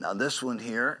 Now this one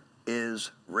here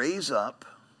is raise up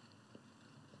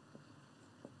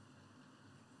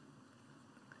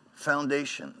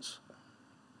foundations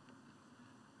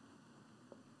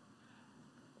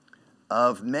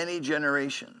of many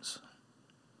generations.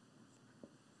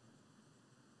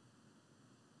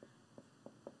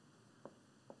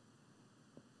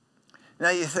 Now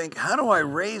you think, how do I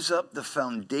raise up the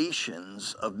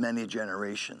foundations of many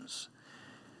generations?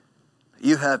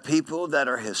 You have people that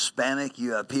are Hispanic,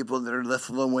 you have people that are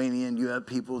Lithuanian, you have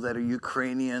people that are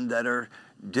Ukrainian, that are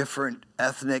different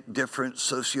ethnic, different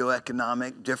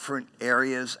socioeconomic, different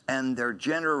areas, and their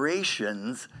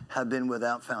generations have been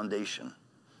without foundation.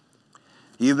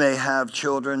 You may have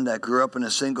children that grew up in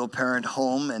a single-parent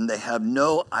home and they have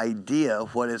no idea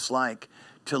what it's like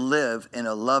to live in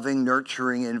a loving,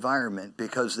 nurturing environment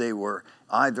because they were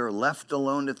either left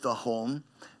alone at the home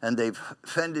and they've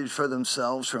fended for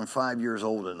themselves from 5 years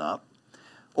old and up,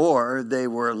 or they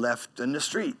were left in the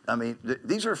street. I mean,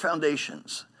 these are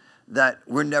foundations that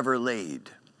were never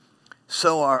laid.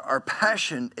 So our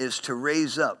passion is to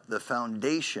raise up the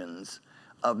foundations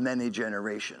of many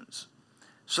generations.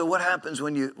 So what happens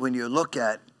when you look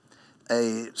at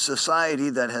a society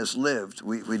that has lived,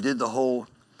 we did the whole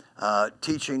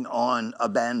teaching on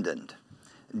abandoned,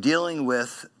 dealing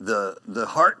with the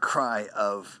heart cry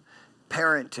of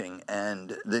parenting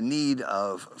and the need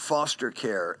of foster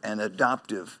care and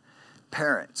adoptive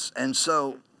parents. And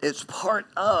so it's part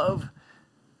of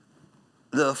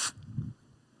the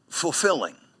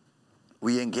fulfilling.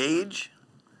 We engage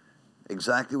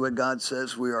exactly what God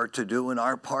says we are to do in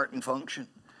our part and function.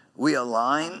 We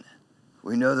align.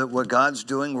 We know that what God's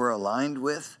doing we're aligned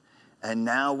with, and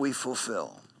now we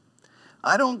fulfill.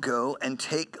 I don't go and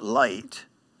take light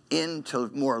into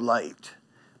more light.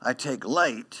 I take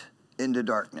light into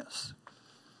darkness.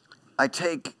 I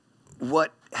take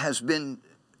what has been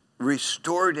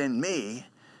restored in me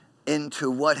into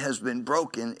what has been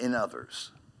broken in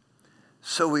others.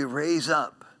 So we raise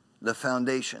up the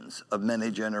foundations of many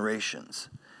generations.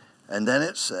 And then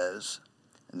it says,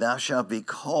 thou shalt be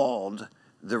called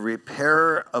the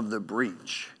repairer of the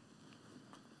breach.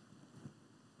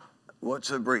 What's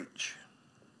a breach?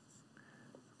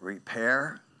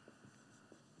 Repair,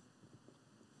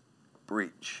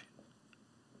 breach.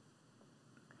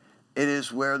 It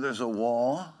is where there's a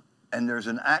wall and there's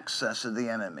an access of the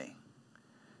enemy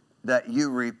that you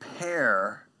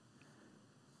repair.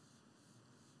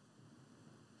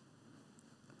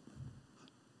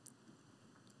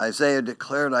 Isaiah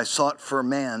declared, I sought for a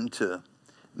man to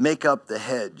make up the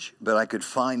hedge, but I could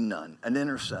find none. An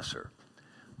intercessor,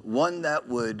 one that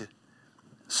would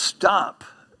stop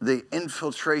the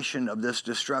infiltration of this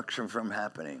destruction from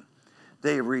happening.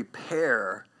 They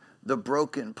repair the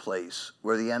broken place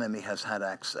where the enemy has had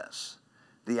access,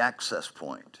 the access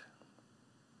point.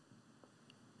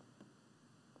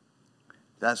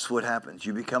 That's what happens.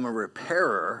 You become a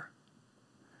repairer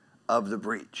of the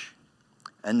breach.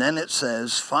 And then it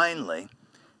says, finally,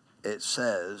 it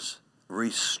says,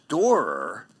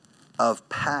 restorer of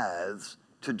paths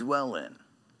to dwell in.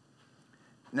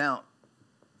 Now,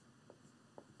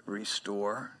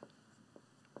 restore,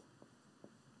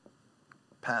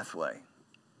 pathway.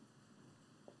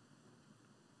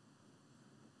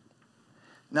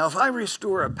 Now, if I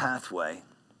restore a pathway,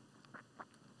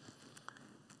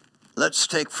 let's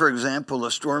take, for example,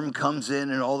 a storm comes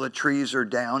in and all the trees are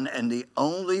down, and the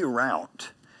only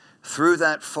route through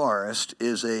that forest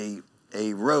is a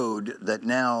road that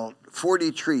now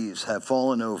 40 trees have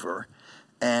fallen over,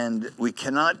 and we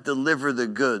cannot deliver the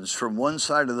goods from one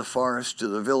side of the forest to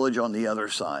the village on the other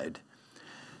side.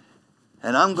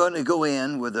 And I'm going to go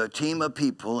in with a team of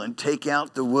people and take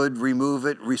out the wood, remove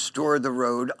it, restore the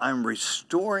road. I'm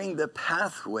restoring the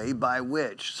pathway by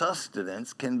which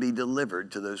sustenance can be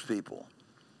delivered to those people.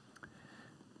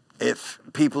 If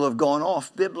people have gone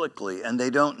off biblically and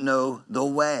they don't know the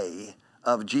way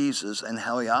of Jesus and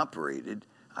how he operated,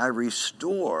 I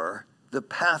restore the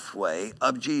pathway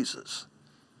of Jesus.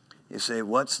 You say,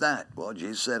 what's that? Well,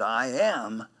 Jesus said, I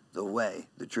am the way,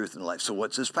 the truth, and the life. So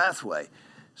what's his pathway?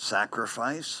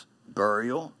 Sacrifice,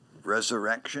 burial,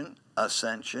 resurrection,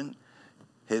 ascension,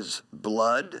 his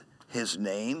blood, his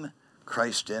name,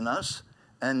 Christ in us,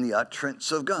 and the utterance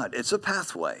of God. It's a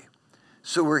pathway.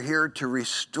 So we're here to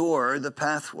restore the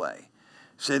pathway.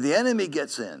 So the enemy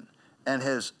gets in and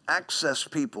has accessed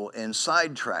people in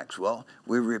side tracks. Well,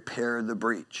 we repair the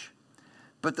breach.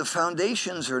 But the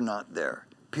foundations are not there.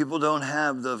 People don't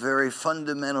have the very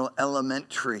fundamental,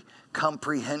 elementary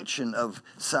comprehension of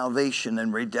salvation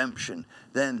and redemption.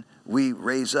 Then we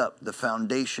raise up the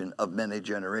foundation of many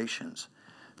generations.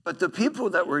 But the people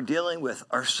that we're dealing with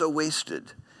are so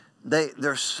wasted.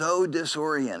 They're so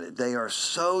disoriented. They are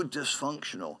so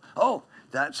dysfunctional. Oh,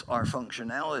 that's our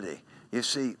functionality. You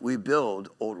see, we build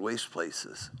old waste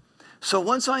places. So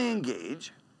once I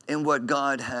engage in what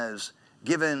God has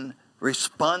given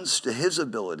response to his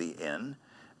ability in,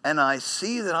 and I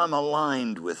see that I'm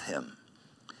aligned with him,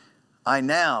 I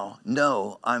now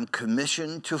know I'm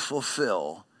commissioned to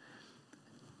fulfill.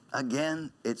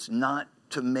 Again, it's not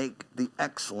to make the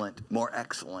excellent more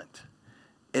excellent.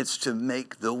 It's to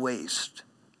make the waste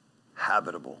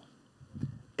habitable.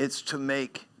 It's to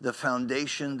make the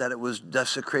foundation that it was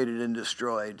desecrated and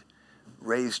destroyed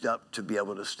raised up to be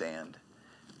able to stand.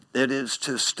 It is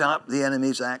to stop the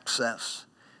enemy's access,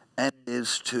 and it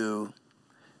is to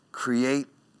create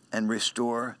and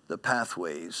restore the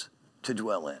pathways to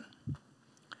dwell in.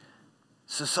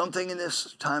 So something in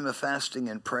this time of fasting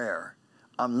and prayer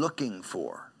I'm looking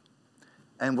for.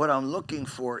 And what I'm looking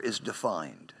for is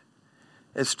defined.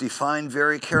 It's defined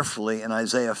very carefully in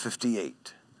Isaiah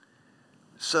 58.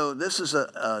 So this is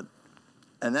an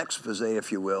expose,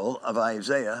 if you will, of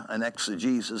Isaiah, an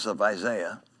exegesis of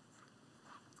Isaiah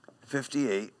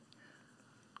 58.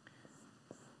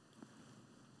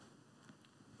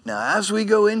 Now, as we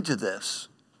go into this,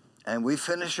 and we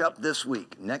finish up this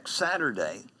week, next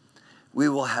Saturday, we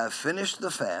will have finished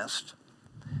the fast.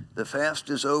 The fast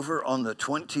is over on the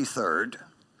 23rd.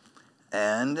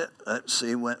 And let's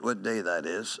see what day that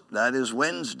is. That is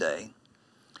Wednesday.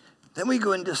 Then we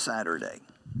go into Saturday.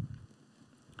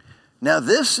 Now,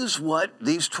 this is what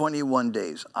these 21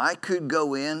 days. I could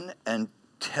go in and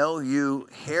tell you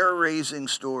hair-raising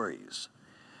stories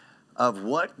of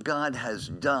what God has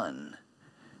done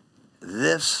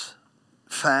this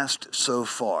fast so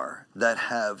far that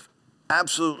have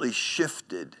absolutely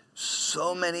shifted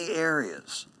so many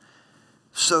areas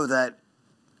so that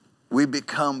we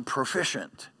become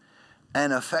proficient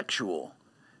and effectual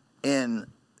in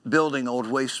building old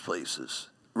waste places,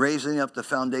 raising up the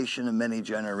foundation of many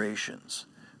generations,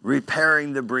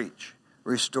 repairing the breach,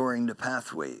 restoring the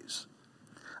pathways,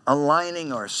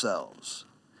 aligning ourselves.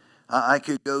 I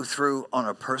could go through on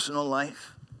a personal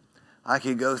life. I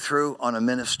could go through on a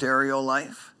ministerial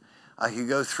life. I could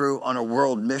go through on a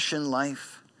world mission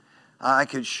life. I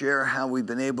could share how we've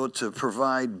been able to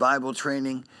provide Bible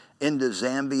training into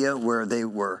Zambia,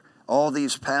 where all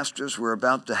these pastors were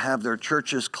about to have their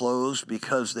churches closed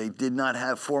because they did not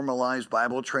have formalized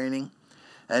Bible training.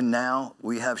 And now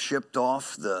we have shipped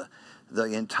off the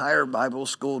entire Bible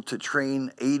school to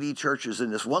train 80 churches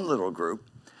in this one little group.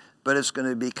 But it's going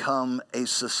to become a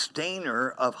sustainer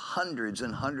of hundreds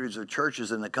and hundreds of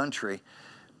churches in the country,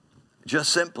 just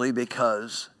simply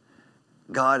because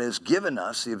God has given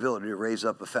us the ability to raise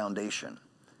up a foundation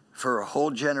for whole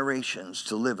generations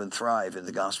to live and thrive in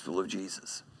the gospel of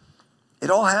Jesus. It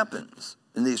all happens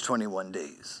in these 21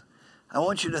 days. I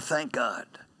want you to thank God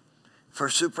for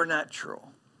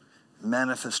supernatural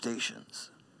manifestations.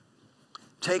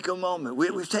 Take a moment.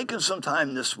 We've taken some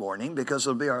time this morning because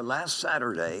it'll be our last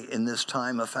Saturday in this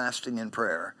time of fasting and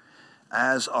prayer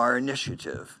as our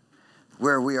initiative,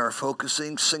 where we are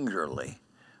focusing singularly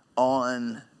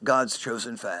on God's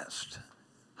chosen fast.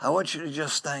 I want you to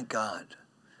just thank God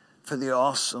for the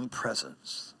awesome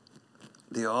presence,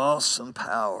 the awesome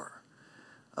power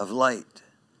of light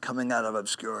coming out of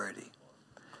obscurity.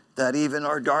 That even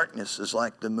our darkness is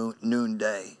like the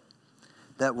noonday.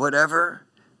 That whatever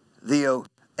the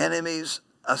enemy's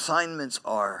assignments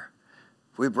are,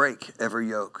 we break every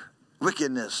yoke.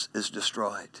 Wickedness is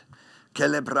destroyed.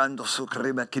 If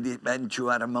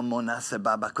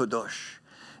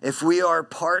we are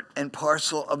part and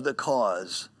parcel of the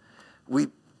cause, we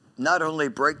not only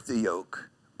break the yoke,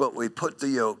 but we put the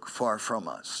yoke far from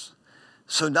us.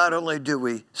 So not only do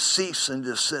we cease and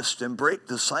desist and break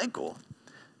the cycle,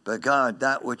 but God,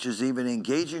 that which is even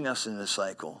engaging us in the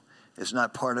cycle is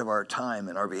not part of our time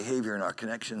and our behavior and our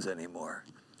connections anymore.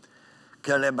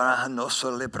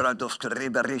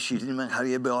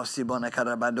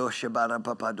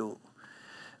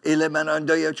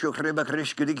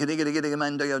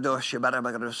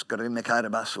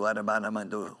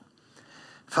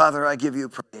 Father, I give you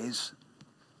praise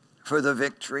for the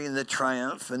victory and the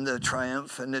triumph and the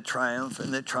triumph and the triumph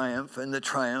and the triumph and the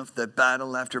triumph, that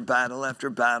battle after battle after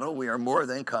battle, we are more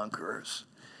than conquerors.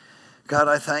 God,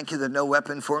 I thank you that no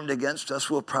weapon formed against us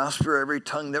will prosper. Every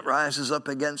tongue that rises up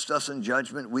against us in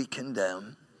judgment we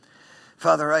condemn.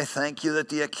 Father, I thank you that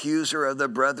the accuser of the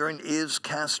brethren is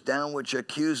cast down, which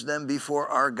accused them before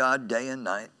our God day and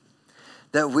night.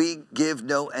 That we give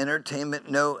no entertainment,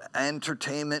 no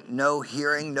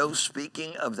hearing, no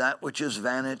speaking of that which is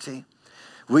vanity.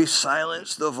 We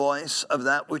silence the voice of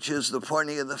that which is the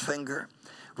pointing of the finger.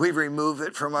 We remove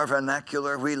it from our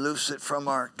vernacular. We loose it from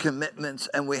our commitments,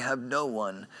 and we have no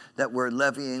one that we're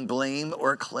levying blame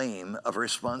or claim of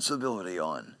responsibility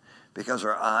on, because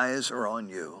our eyes are on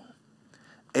you.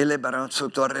 Librondo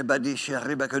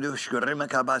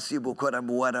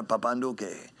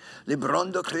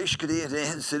krishkri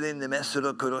rehensilin de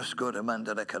mesero kurosko de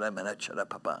mandara karamana chara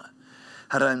papa.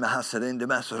 Haran mahasarin de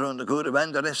masaron de good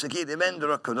bandara saki de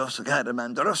mendro kuros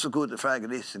karamandro so good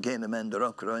fragris again the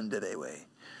mendro kroenderewe.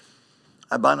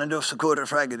 Abanando so good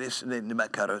fragris in the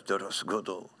macaro toros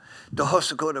godo. The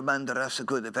hosako de mandara so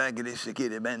good fragris saki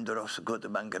de mendro so good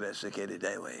mangare saki de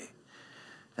dewe.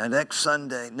 And next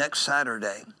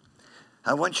Saturday,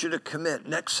 I want you to commit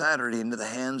next Saturday into the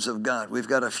hands of God. We've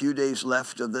got a few days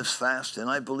left of this fast, and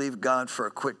I believe God for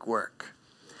a quick work,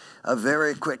 a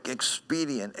very quick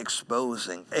expedient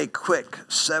exposing, a quick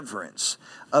severance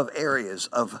of areas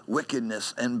of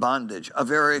wickedness and bondage, a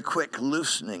very quick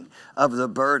loosening of the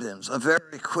burdens, a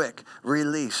very quick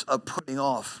release of putting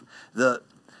off the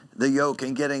yoke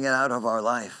and getting it out of our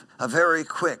life, a very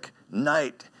quick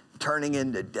night turning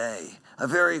into day. A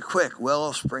very quick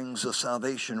well springs of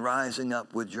salvation rising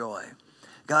up with joy.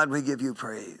 God, we give you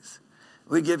praise.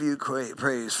 We give you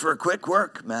praise for a quick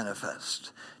work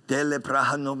manifest. Dele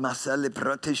prahano masale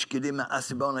pratishkidima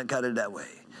asibona karadewe.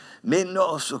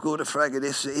 Minno osukura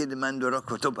fragadisi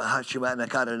idimanduroko topahashivana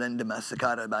karadenda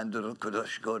masakara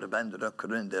bandurokodoshko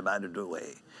bandurokorende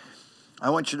banduwe. I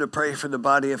want you to pray for the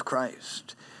body of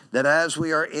Christ, that as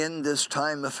we are in this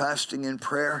time of fasting and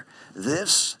prayer,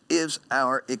 this is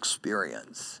our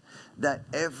experience. That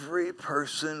every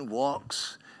person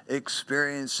walks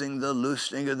experiencing the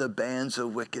loosening of the bands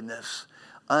of wickedness,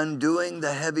 undoing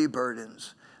the heavy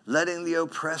burdens, letting the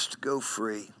oppressed go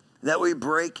free, that we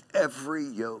break every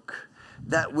yoke,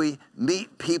 that we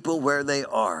meet people where they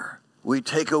are. We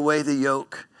take away the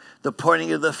yoke, the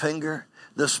pointing of the finger,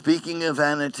 the speaking of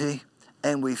vanity,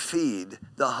 and we feed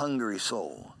the hungry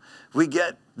soul. We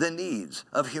get the needs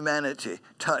of humanity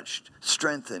touched,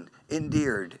 strengthened,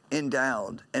 endeared,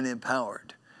 endowed, and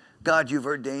empowered. God, you've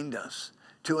ordained us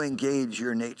to engage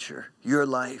your nature, your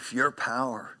life, your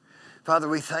power. Father,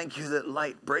 we thank you that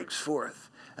light breaks forth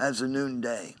as a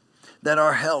noonday, that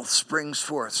our health springs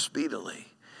forth speedily,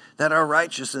 that our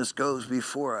righteousness goes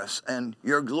before us, and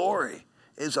your glory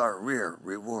is our rear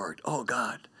reward. Oh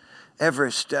God,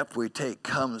 every step we take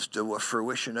comes to a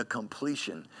fruition, a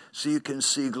completion, so you can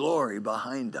see glory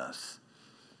behind us.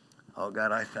 Oh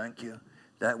God, I thank you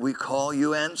that we call,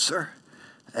 you answer,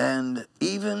 and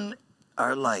even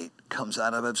our light comes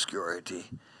out of obscurity,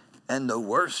 and the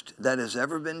worst that has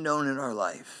ever been known in our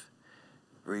life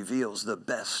reveals the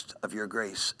best of your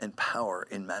grace and power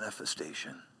in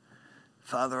manifestation.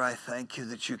 Father, I thank you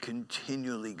that you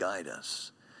continually guide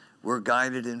us. We're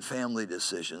guided in family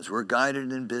decisions. We're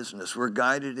guided in business. We're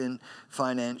guided in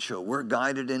financial. We're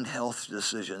guided in health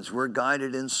decisions. We're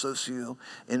guided in socio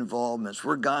involvements.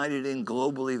 We're guided in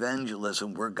global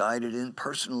evangelism. We're guided in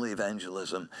personal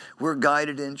evangelism. We're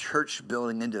guided in church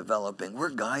building and developing. We're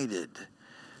guided.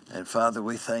 And Father,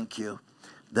 we thank you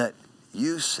that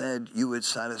you said you would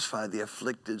satisfy the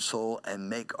afflicted soul and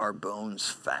make our bones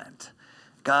fat.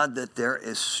 God, that there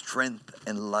is strength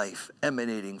and life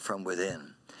emanating from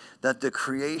within, that the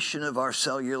creation of our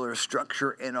cellular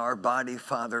structure in our body,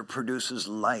 Father, produces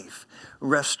life,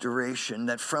 restoration,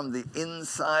 that from the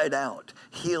inside out,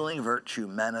 healing virtue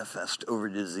manifests over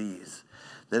disease.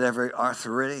 That every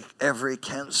arthritic, every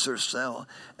cancer cell,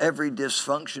 every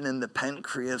dysfunction in the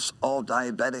pancreas, all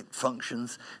diabetic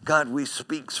functions, God, we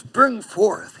speak, bring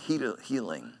forth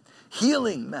healing.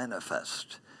 Healing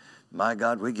manifest. My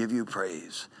God, we give you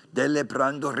praise.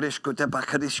 Delebrando risco te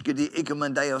bakariski di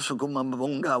ikamandaya sukuma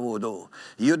bongawodo.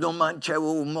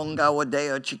 Yudomanchewu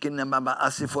mongawadea chicken mama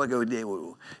asifuego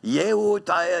deu. Yewu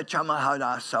taya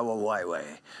chamahada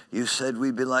sawawaiwe. You said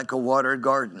we'd be like a watered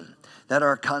garden, that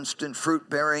our constant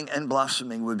fruit-bearing and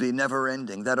blossoming would be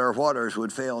never-ending, that our waters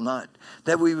would fail not,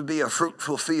 that we would be a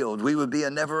fruitful field, we would be a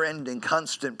never-ending,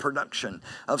 constant production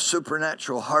of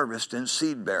supernatural harvest and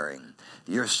seed-bearing.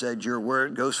 You said your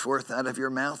word goes forth out of your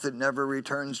mouth, it never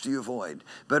returns to you void,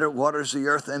 but it waters the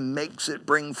earth and makes it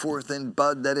bring forth in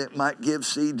bud, that it might give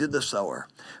seed to the sower,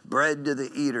 bread to the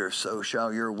eater. So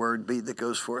shall your word be that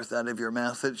goes forth out of your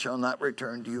mouth, it shall not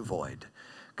return to you void.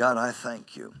 God, I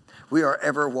thank you. We are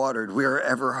ever watered. We are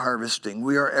ever harvesting.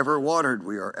 We are ever watered.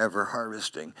 We are ever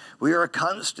harvesting. We are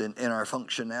constant in our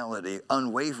functionality,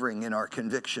 unwavering in our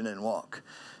conviction and walk.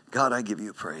 God, I give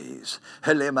you praise.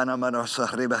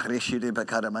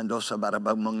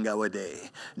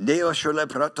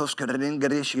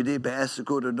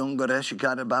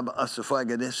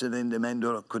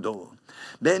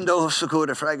 Bendo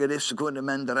sukuda fragade sukuda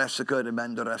mandara sukuda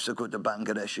bandara sukuda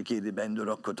bangara shikidi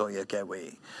bendoro kotoya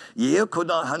kewe. Ye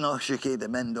kuda hano shikidi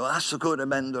bendo asukuda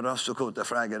bendoro sukuda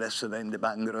fragade sudende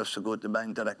bangara sukuda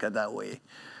bandara kadawe.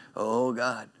 Oh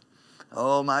God,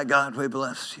 oh my God, we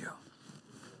bless you.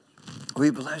 We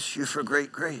bless you for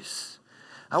great grace.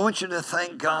 I want you to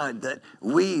thank God that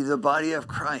we, the body of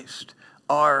Christ,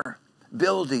 are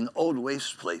building old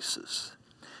waste places.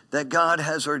 That God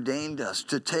has ordained us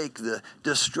to take the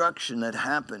destruction that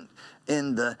happened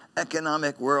in the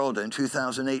economic world in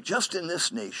 2008, just in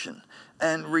this nation,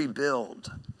 and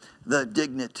rebuild the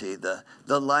dignity, the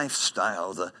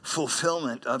lifestyle, the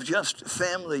fulfillment of just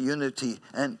family unity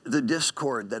and the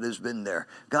discord that has been there.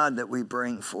 God, that we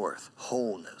bring forth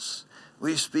wholeness.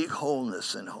 We speak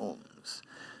wholeness in homes,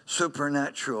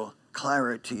 supernatural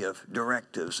clarity of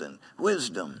directives and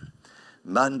wisdom.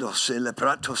 Mando se le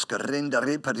pratos carrenda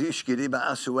reparishki riba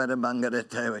asuera bangare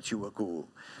tewachiwaku.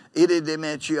 Ide de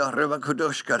mechia reba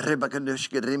kudoshka reba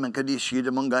kadoshka rima kadishi de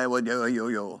mongai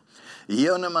wadio yo.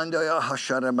 Yona mandoya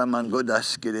hasharaba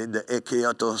mangodaski de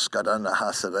ekiatos karana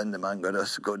hasaran de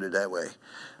mangodas go to that way.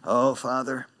 Oh,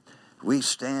 Father, we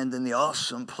stand in the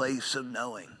awesome place of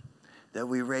knowing that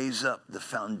we raise up the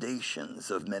foundations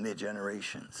of many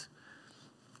generations.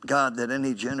 God, that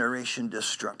any generation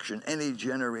destruction, any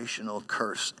generational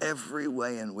curse, every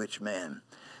way in which man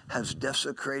has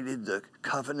desecrated the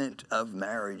covenant of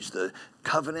marriage, the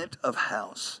covenant of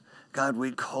house, God,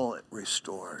 we call it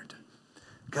restored.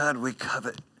 God, we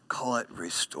call it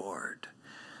restored.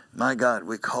 My God,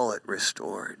 we call it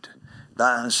restored.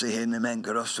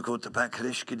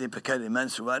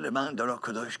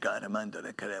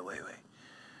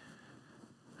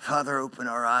 Father, open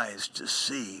our eyes to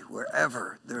see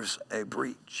wherever there's a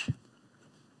breach,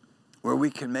 where we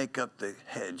can make up the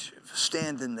hedge,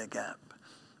 stand in the gap,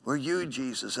 where you,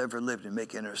 Jesus, ever lived and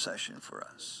make intercession for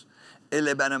us.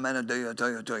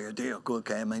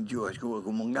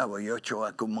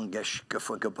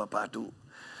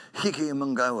 Hiki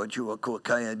mungawa jua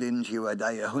kuakaya din jiwa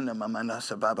daya huna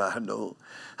mamanasa baba hado.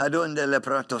 Hadunde le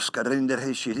pratos karinde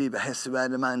heshiriba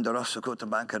hesvada mandorosu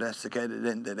kutabankaresa kede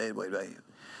dende de way.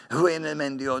 Huene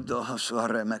mendio do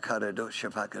hasuare makarado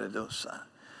shapakaradosa.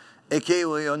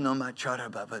 Ekewo no machara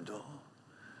babado.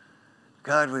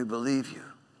 God, we believe you,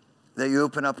 that you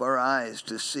open up our eyes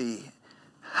to see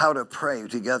how to pray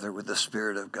together with the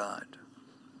Spirit of God.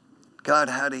 God,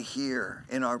 how to hear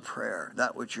in our prayer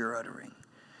that which you're uttering.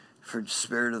 For the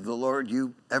Spirit of the Lord,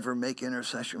 you ever make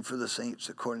intercession for the saints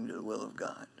according to the will of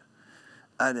God.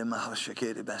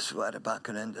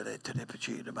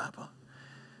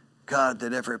 God,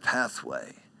 that every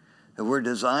pathway that we're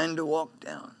designed to walk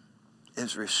down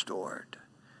is restored,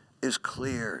 is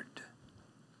cleared,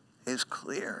 is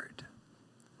cleared.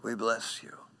 We bless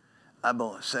you.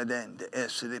 Abo sadende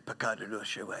esiri pakado do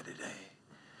shewade.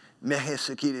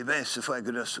 Mehesekiri vesifai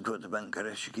gudosukota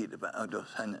bankareshikita ba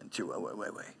ados hanan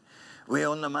chiwawewe. We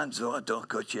on the manzo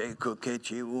adokoche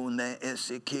kokechi une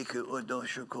esikiku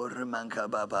odoshukor manka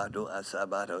babado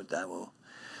asabado dawo.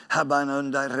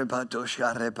 Habanonda repato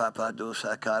share papado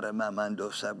sakara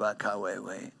mamando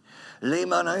sabakawewe.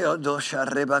 Limanayo dosha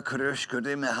reba kurush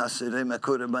kurime hasirime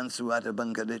kuraban suata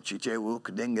bankadichi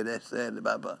chewuk dingede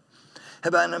baba.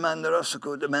 Hebana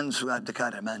mandarosuku the mensuat the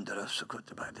karamandarosuku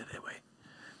the badidewe.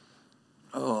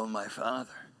 Oh, my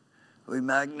Father, we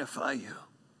magnify you.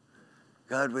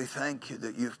 God, we thank you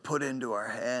that you've put into our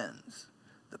hands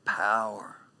the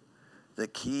power, the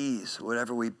keys.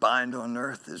 Whatever we bind on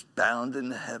earth is bound in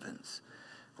the heavens.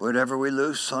 Whatever we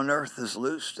loose on earth is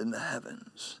loosed in the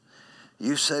heavens.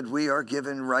 You said we are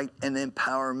given right and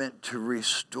empowerment to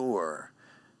restore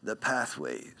the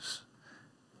pathways.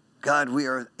 God, we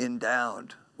are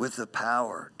endowed with the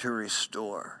power to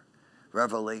restore.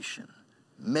 Revelation.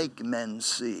 Make men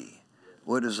see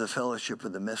what is the fellowship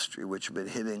of the mystery which has been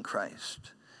hid in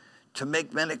Christ. To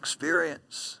make men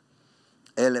experience.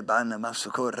 Oh,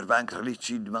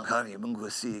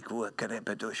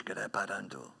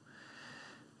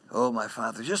 my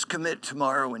Father, just commit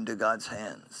tomorrow into God's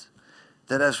hands.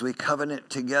 That as we covenant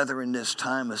together in this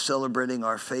time of celebrating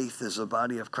our faith as a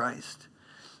body of Christ,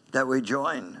 that we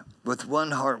join with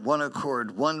one heart, one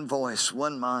accord, one voice,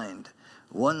 one mind,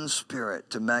 one spirit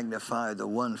to magnify the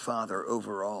one Father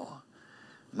over all.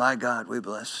 My God, we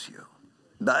bless you.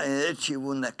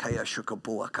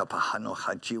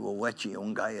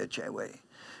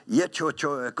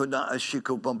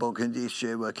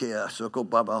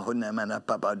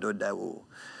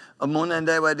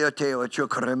 Amunandewa de Teo,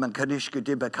 Chokorema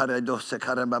Kadishki Bakara dos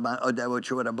Karababa, Odawa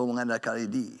Chura Bungana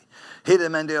Karidi.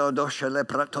 Hidemande Odosha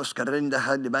Lepratos Karinda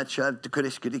had the Batchat to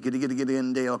Kuriski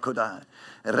in de Okoda.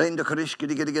 Renda Kuriski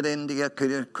in the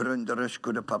Kurundrush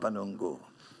Kuda Papanungo.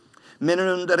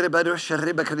 Minun the Rebadosha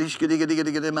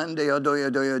Rebakariski Mande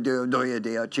Odoya de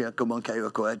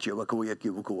Chiacomoncayo Coachi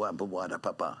Wakuya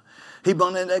Papa. He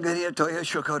bonanagaria Toya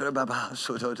Shokora Baba,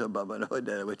 Sotota Baba,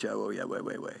 which I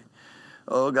way.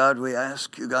 Oh, God, we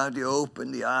ask you, God, to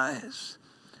open the eyes,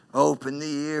 open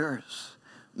the ears,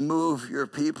 move your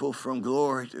people from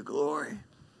glory to glory.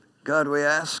 God, we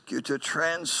ask you to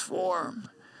transform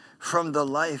from the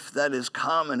life that is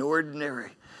common,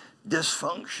 ordinary,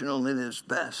 dysfunctional in its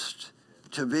best,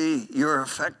 to be your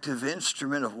effective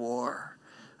instrument of war,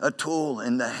 a tool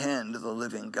in the hand of the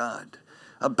living God,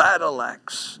 a battle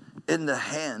axe in the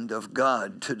hand of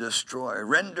God to destroy,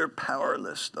 render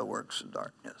powerless the works of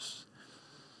darkness.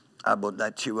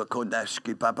 Abodachiwa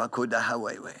Kodashki Papa Koda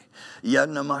Hawaii.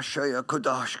 Yanamashaya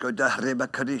Kodashko da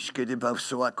Rebakarishki de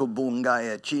Basuako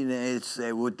Bungaya Chine Se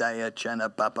Udaya Chana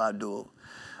Papadu.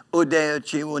 Udaya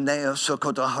Chiwunea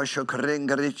Sokota Hosho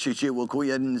Kringarichi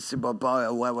Wukuyan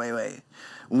Sibabaya Wawe.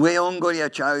 Weongoya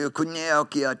Chayo Kunea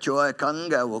Kia Choa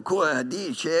Kanga Wukua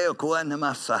Di Che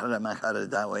Kuanamasara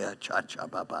Maharadawaya Chacha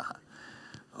Papa.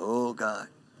 Oh God.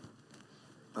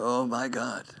 Oh my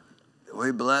God.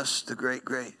 We bless the great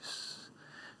grace.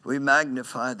 We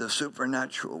magnify the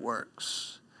supernatural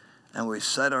works. And we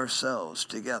set ourselves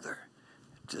together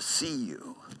to see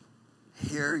you,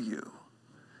 hear you,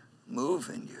 move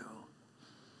in you.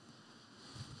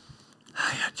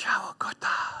 Ayachawa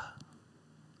kota.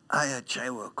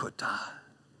 Ayachawa kota.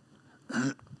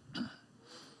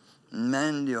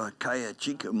 Mandio kaya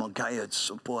chika mokaya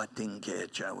supporting kaya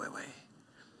chawewe.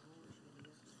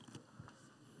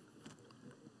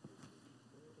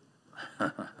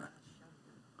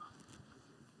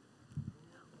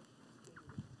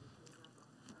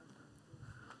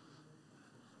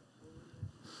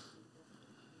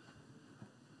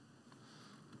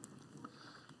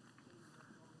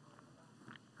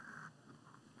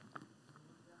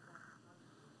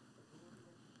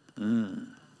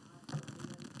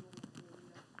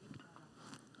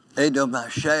 Edo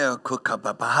mashaya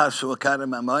kukapapahasu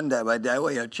karamamonda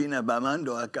badawa yachina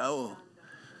bamando akao.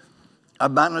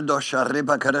 Abanado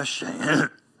shariba karashe.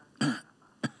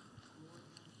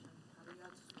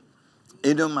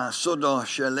 Edo masodo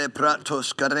shele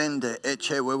pratos karende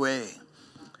echewewe.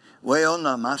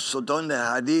 Weona masodonde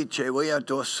hadiche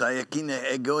weato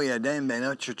sayakine egoya dembe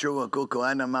no chuchua kuko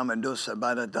ana mamadosa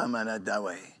bada damana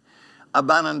dawe.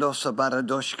 Abanandosa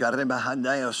baradosh kareba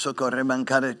hadaya soko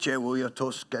rebankare chewu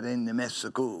yotos karende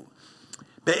mesuku.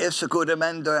 Pe esuku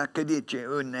remando akadiche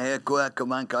une ekua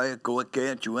kumanka ekua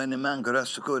kechu ene mangara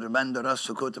suku remando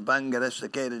rasuku to bangara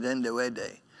sekere dende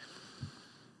wede.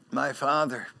 My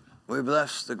Father, we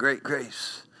bless the great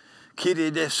grace.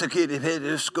 Kiri de sakiri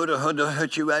pede skuda hodo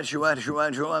hachu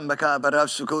ashuan bakabara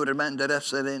suku remando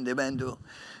reserende bendo.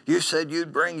 You said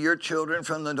you'd bring your children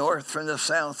from the north, from the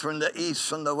south, from the east,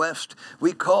 from the west.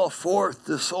 We call forth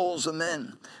the souls of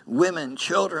men, women,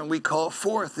 children. We call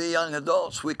forth the young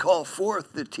adults. We call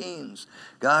forth the teens.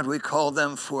 God, we call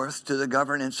them forth to the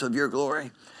governance of your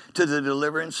glory, to the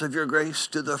deliverance of your grace,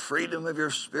 to the freedom of your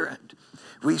Spirit.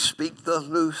 We speak the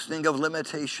loosening of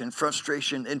limitation,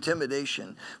 frustration,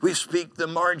 intimidation. We speak the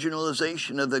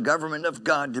marginalization of the government of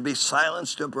God to be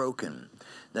silenced and broken.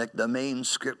 That the main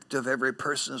script of every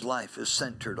person's life is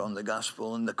centered on the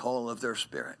gospel and the call of their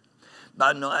spirit.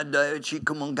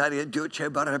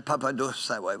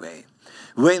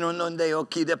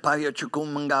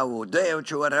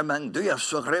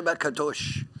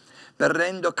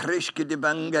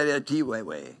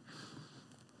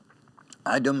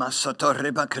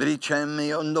 Adumasatoreba kricemi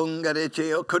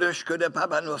ondongarecheo kudoshkode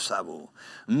papanosabu.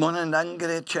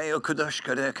 Monandangarecheo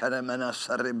kudoshkode karamana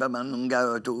sareba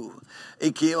manungautu.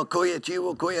 Ikio koya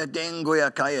chiwo koya dengo ya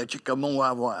kaya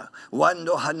chikamuawa.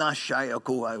 Wando hanashaya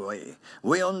kuawe.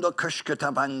 Weondo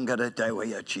kushkata bangarete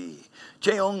wayachi.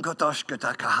 Cheon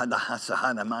kotoshkata kahada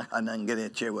hasahana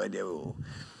mahanangarechewa deu.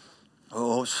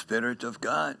 Oh, Spirit of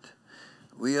God.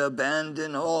 We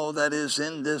abandon all that is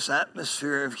in this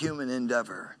atmosphere of human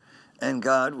endeavor. And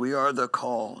God, we are the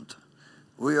called.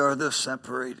 We are the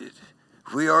separated.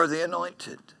 We are the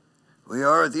anointed. We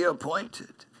are the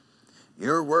appointed.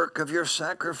 Your work of your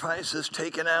sacrifice has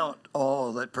taken out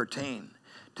all that pertain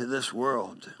to this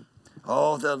world.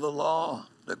 All the law,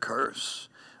 the curse,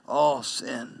 all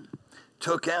sin.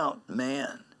 Took out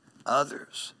man,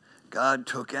 others. God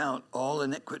took out all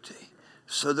iniquity,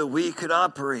 so that we could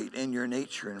operate in your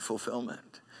nature and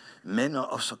fulfillment.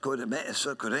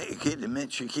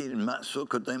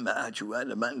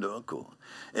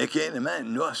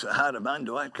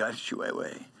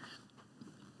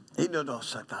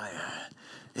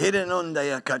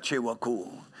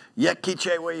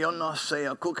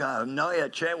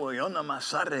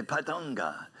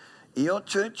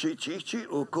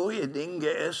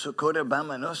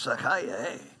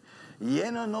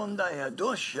 Yena nonda ya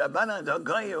dosha bana da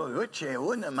gayo uche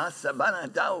una masa bana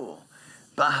dao.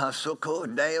 Baha soko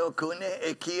deo kune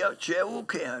ekio che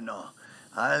ukeano.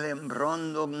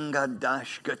 Alembrondo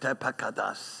ngadash kete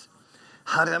pakadas.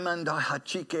 Haramanda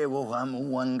hachike wohamu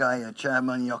wangaya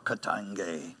chaman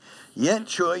yokatange.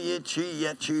 Yecho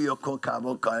yechi yoko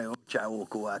kabo kayo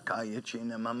chauku akaya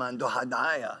china mamando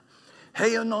hadaya.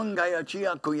 Heyo nongaya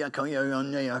chia kuya koya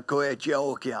yonya koe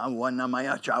chioki awana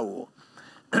maya chau.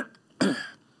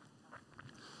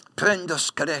 Prendo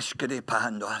skreshkri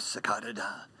pahando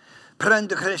hasakarada.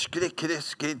 Prendo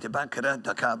kreshkri de bakara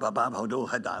da kaba babado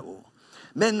hadawu.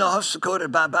 Menno hasukore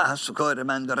baba hasukore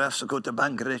mandara sukuta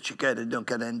bankre chikere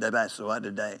dunkarenda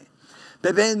baso day.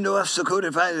 Bebendo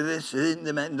hasukore virus in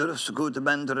the mandara sukuta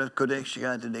bandara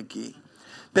kodeshikata de ki.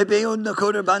 Bebe on the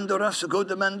kore bandara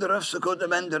sukuta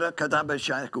mandara kadaba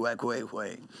shaku.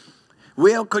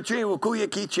 Weo kochewo kuya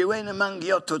kichiwena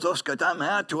mangioto toskatama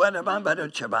hatu ana bambado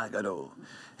chabagado.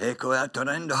 Eko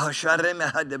atorendo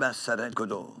hoshareme hadebasare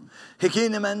kodo.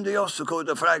 Hikine mendo yosuko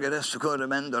the fragare suko the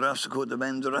mendora suko the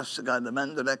mendora suka the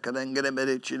mendora karengere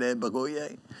berichile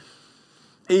bagoye.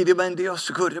 Edi mendo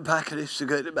yosuko the pakare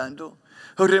suko the bando.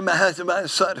 Urima hatama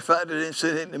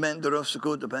sarfare in the mendora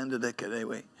suko the bando de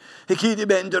karewe. Hikidi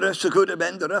bendora suko the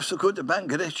bendora suko the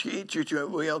bangarechi chichu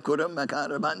weo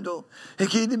makara bando.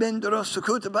 Hikidi bendora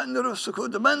suko the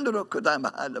bandoro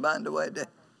kodama had the bando wede.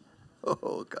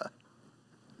 Oh God.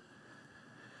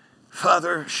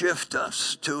 Father, shift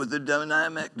us to the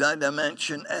dynamic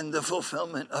dimension and the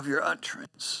fulfillment of your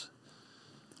utterance.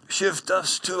 Shift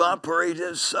us to operate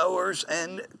as sowers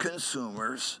and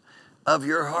consumers of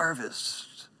your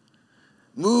harvest.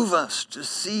 Move us to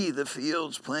see the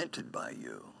fields planted by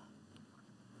you.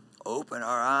 Open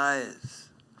our eyes,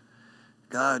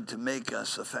 God, to make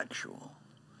us effectual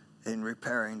in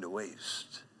repairing the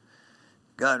waste.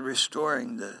 God,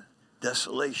 restoring the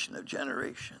desolation of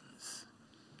generations.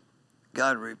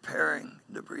 God, repairing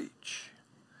the breach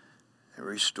and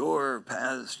restore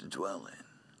paths to dwell in.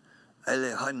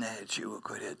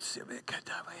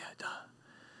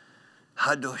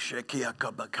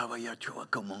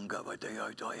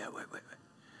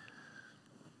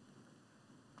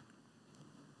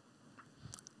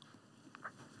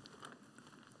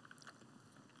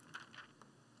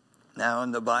 Now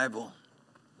in the Bible,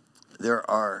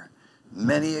 there are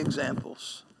many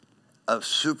examples of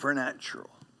supernatural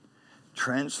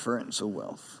transference of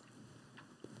wealth.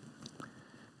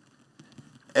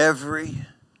 Every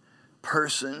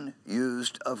person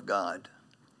used of God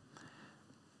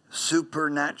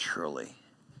supernaturally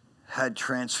had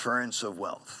transference of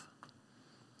wealth.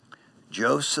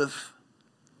 Joseph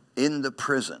in the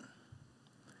prison,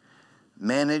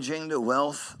 managing the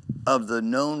wealth of the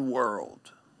known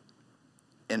world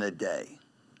in a day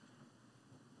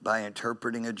by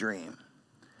interpreting a dream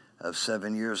of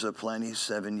 7 years of plenty,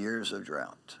 7 years of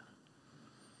drought.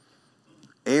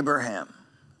 Abraham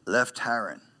left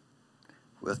Haran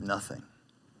with nothing.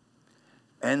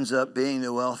 Ends up being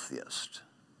the wealthiest.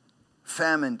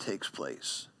 Famine takes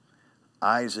place.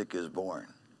 Isaac is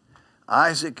born.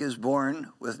 Isaac is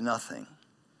born with nothing.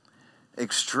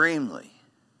 Extremely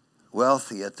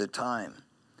wealthy at the time.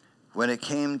 When it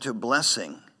came to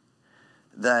blessing,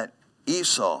 that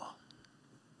Esau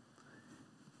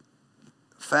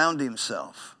found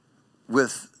himself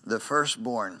with the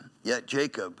firstborn, yet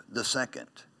Jacob the second,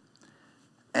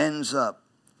 ends up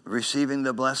receiving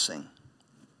the blessing,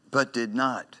 but did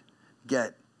not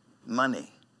get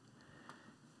money.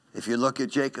 If you look at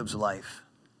Jacob's life,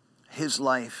 his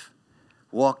life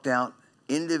walked out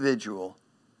individual,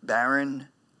 barren,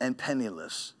 and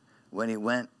penniless when he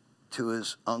went to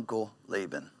his uncle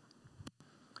Laban.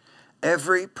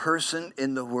 Every person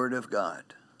in the Word of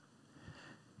God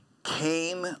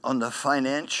came on the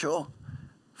financial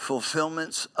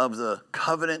fulfillments of the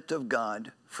covenant of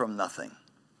God from nothing.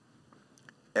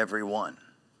 Everyone.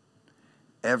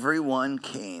 Everyone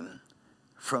came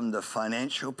from the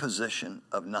financial position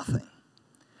of nothing.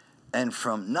 And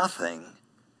from nothing,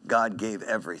 God gave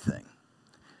everything.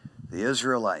 The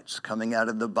Israelites coming out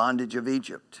of the bondage of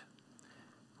Egypt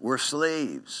were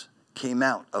slaves, came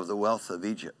out of the wealth of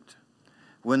Egypt.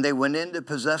 When they went in to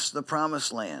possess the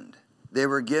promised land, they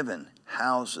were given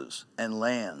houses and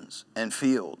lands and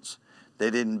fields.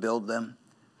 They didn't build them.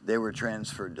 They were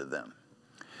transferred to them.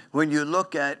 When you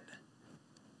look at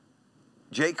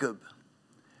Jacob,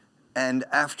 and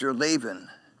after Laban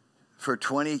for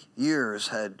 20 years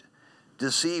had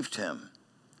deceived him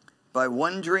by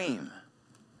one dream,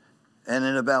 and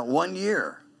in about 1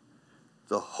 year,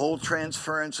 the whole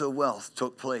transference of wealth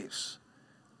took place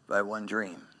by one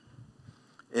dream.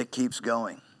 It keeps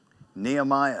going.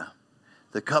 Nehemiah,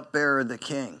 the cupbearer of the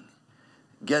king,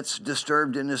 gets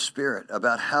disturbed in his spirit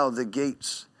about how the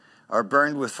gates are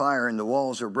burned with fire and the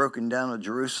walls are broken down of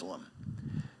Jerusalem.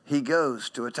 He goes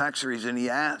to Artaxerxes and he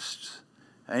asks,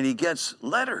 and he gets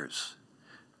letters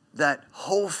that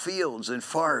whole fields and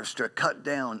forests are cut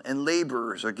down and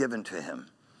laborers are given to him.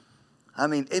 I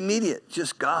mean, immediate,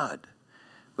 just God.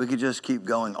 We could just keep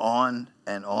going on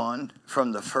and on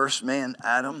from the first man,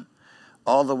 Adam,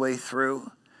 all the way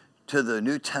through to the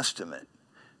New Testament,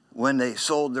 when they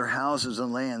sold their houses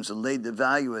and lands and laid the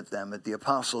value at them at the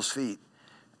apostles' feet.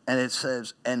 And it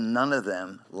says, and none of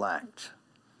them lacked.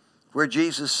 Where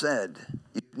Jesus said,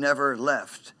 you've never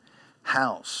left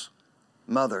house,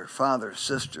 mother, father,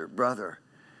 sister, brother,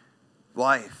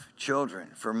 wife, children,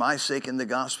 for my sake in the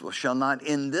gospel, shall not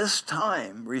in this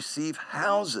time receive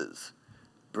houses,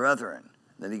 brethren.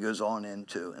 Then he goes on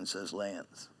into and says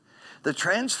lands. The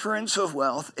transference of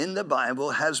wealth in the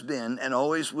Bible has been and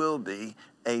always will be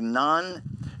a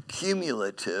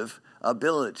non-cumulative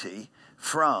ability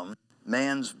from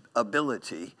man's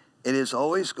ability. It is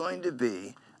always going to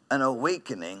be an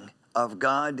awakening of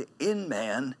God in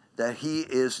man that he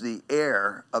is the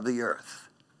heir of the earth.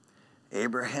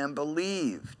 Abraham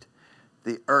believed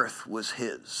the earth was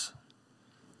his.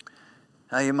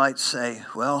 Now you might say,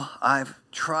 well, I've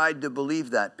tried to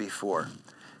believe that before.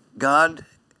 God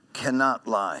cannot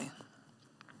lie.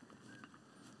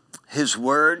 His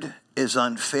word is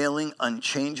unfailing,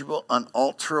 unchangeable,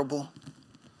 unalterable.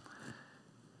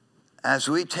 As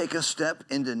we take a step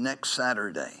into next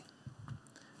Saturday,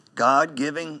 God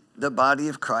giving the body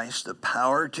of Christ the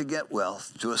power to get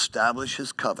wealth, to establish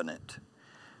his covenant,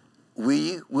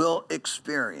 we will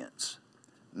experience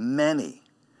many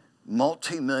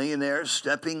multimillionaires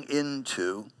stepping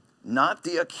into not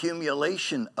the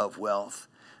accumulation of wealth,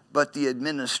 but the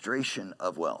administration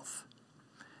of wealth,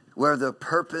 where the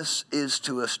purpose is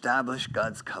to establish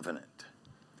God's covenant.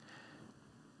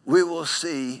 We will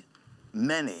see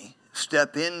many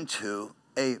step into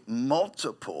a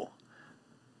multiple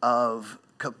of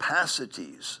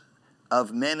capacities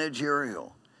of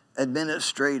managerial,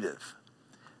 administrative,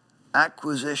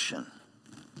 acquisition,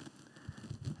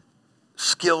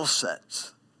 skill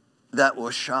sets that will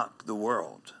shock the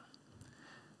world.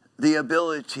 The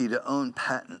ability to own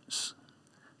patents,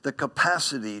 the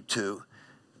capacity to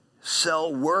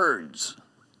sell words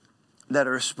that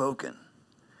are spoken,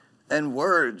 and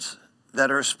words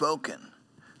that are spoken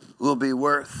will be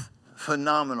worth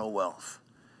phenomenal wealth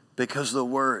because the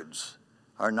words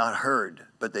are not heard,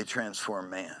 but they transform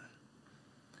man.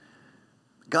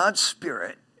 God's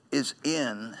Spirit is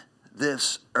in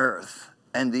this earth,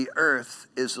 and the earth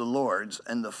is the Lord's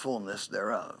and the fullness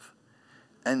thereof,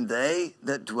 and they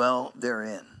that dwell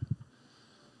therein.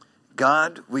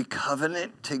 God, we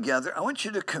covenant together. I want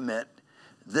you to commit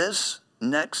this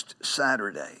next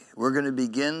Saturday. We're going to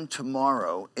begin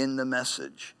tomorrow in the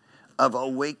message of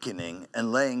awakening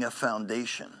and laying a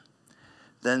foundation,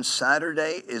 then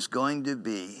Saturday is going to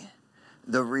be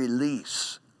the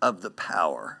release of the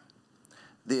power,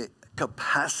 the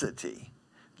capacity,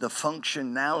 the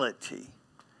functionality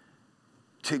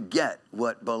to get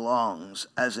what belongs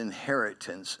as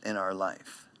inheritance in our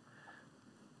life.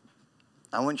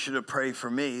 I want you to pray for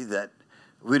me that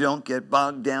we don't get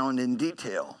bogged down in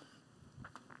detail,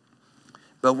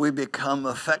 but we become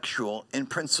effectual in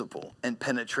principle and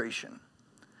penetration.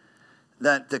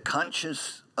 That the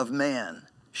conscience of man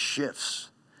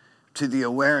shifts to the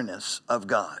awareness of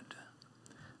God.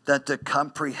 That the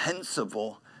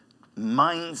comprehensible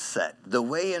mindset, the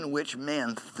way in which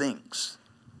man thinks,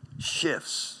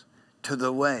 shifts to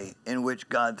the way in which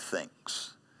God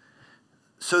thinks.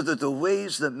 So that the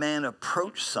ways that man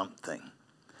approach something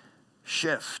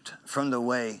shift from the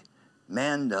way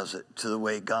man does it to the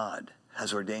way God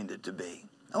has ordained it to be.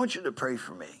 I want you to pray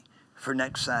for me for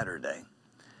next Saturday,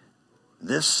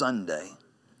 this Sunday,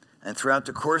 and throughout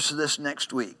the course of this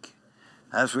next week,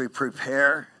 as we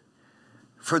prepare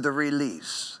for the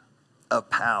release of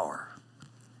power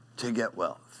to get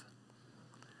wealth.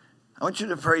 I want you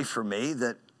to pray for me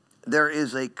that there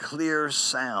is a clear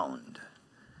sound.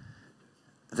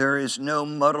 There is no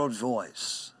muddled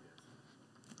voice.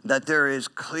 That there is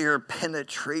clear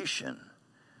penetration.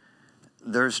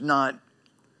 There's not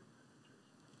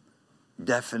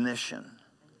definition,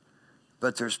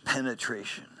 but there's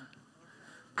penetration.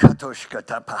 God,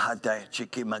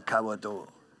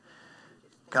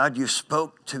 you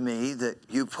spoke to me that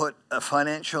you put a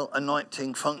financial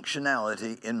anointing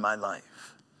functionality in my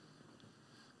life.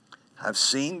 I've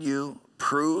seen you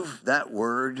prove that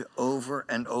word over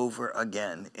and over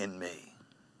again in me.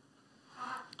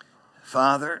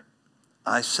 Father,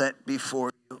 I set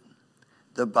before you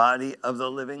the body of the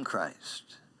living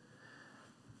Christ,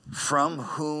 from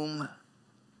whom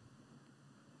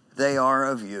they are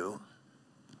of you.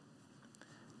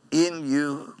 In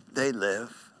you they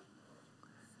live,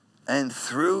 and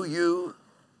through you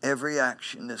every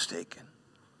action is taken.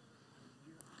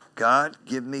 God,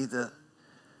 give me the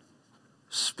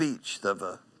speech of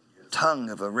a tongue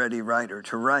of a ready writer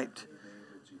to write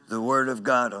the word of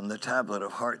God on the tablet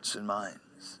of hearts and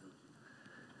minds.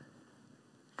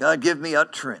 God, give me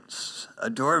utterance, a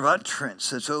door of utterance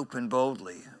that's open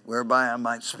boldly, whereby I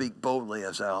might speak boldly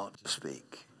as I ought to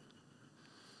speak.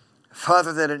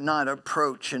 Father, that it not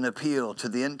approach and appeal to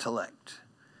the intellect,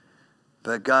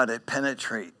 but God, it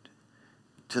penetrate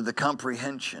to the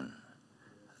comprehension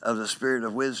of the spirit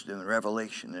of wisdom and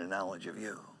revelation and knowledge of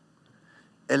you.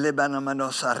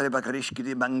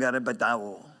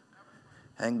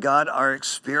 And God, our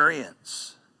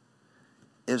experience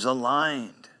is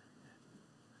aligned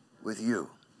with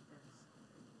you.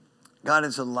 God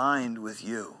is aligned with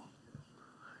you.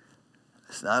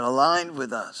 It's not aligned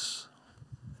with us.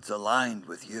 It's aligned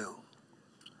with you.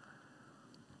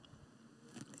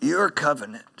 Your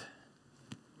covenant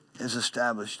is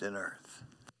established in earth.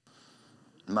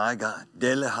 My God.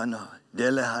 Delehano,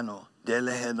 delehano,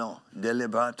 deleheno,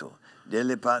 delebrato,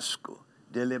 delepasco,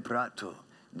 deleprato,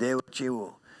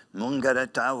 dewachivo,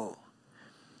 mungaratao.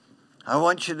 I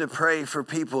want you to pray for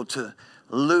people to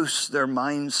loose their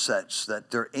mindsets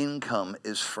that their income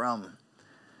is from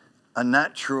a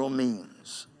natural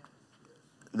means,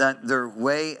 that their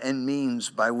way and means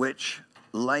by which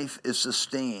life is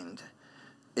sustained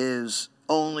is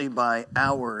only by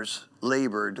hours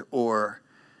labored or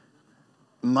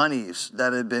monies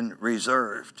that have been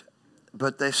reserved.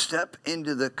 But they step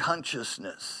into the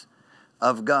consciousness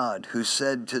of God, who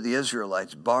said to the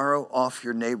Israelites, borrow off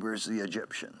your neighbors, the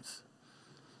Egyptians.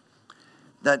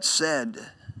 That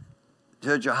said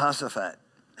to Jehoshaphat,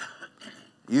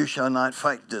 you shall not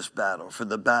fight this battle, for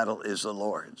the battle is the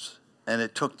Lord's. And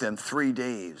it took them 3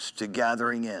 days to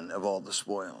gathering in of all the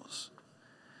spoils.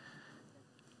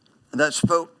 That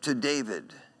spoke to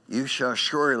David, you shall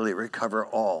surely recover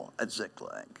all at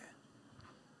Ziklag.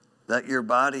 That your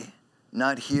body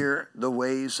not hear the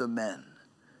ways of men,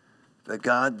 but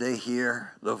God, they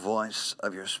hear the voice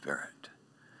of your spirit.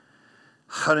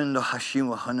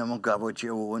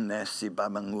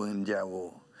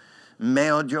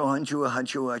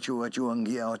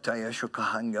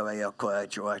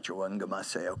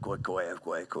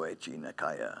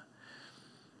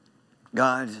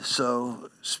 God, so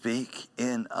speak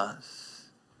in us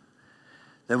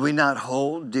that we not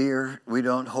hold dear, we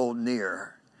don't hold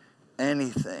near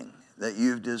anything that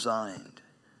you've designed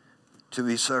to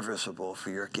be serviceable for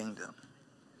your kingdom.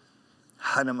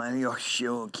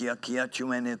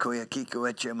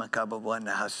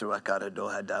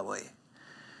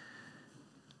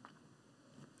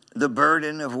 the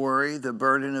burden of worry, the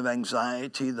burden of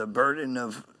anxiety, the burden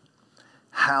of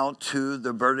how to,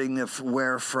 the burden of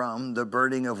where from, the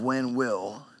burden of when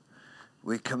will,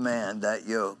 we command that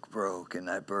yoke broke and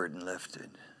that burden lifted.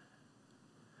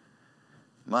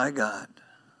 My God,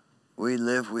 we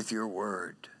live with your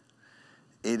word.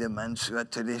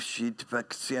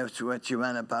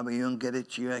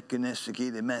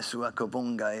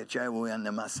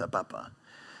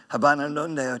 Habana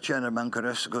donde ochana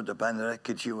bancaras go to bandra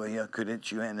kichiwa ya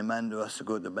kurichu and mando us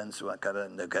go to bensua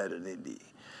karanda garadi.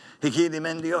 Hiki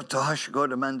mendio to hush go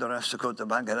to mandoras go to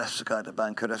bankarasaka to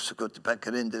bankaras go to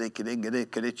bakarindre kiringre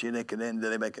kirichi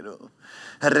kirendre bekero.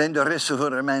 Rendo resu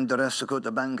mandoras go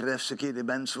to bankresaki the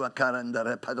bensua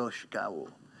karanda repadoshkao.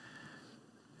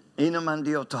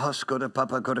 Inamandio to hush go to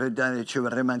papa corridani chu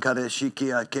remankare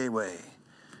shiki akewe.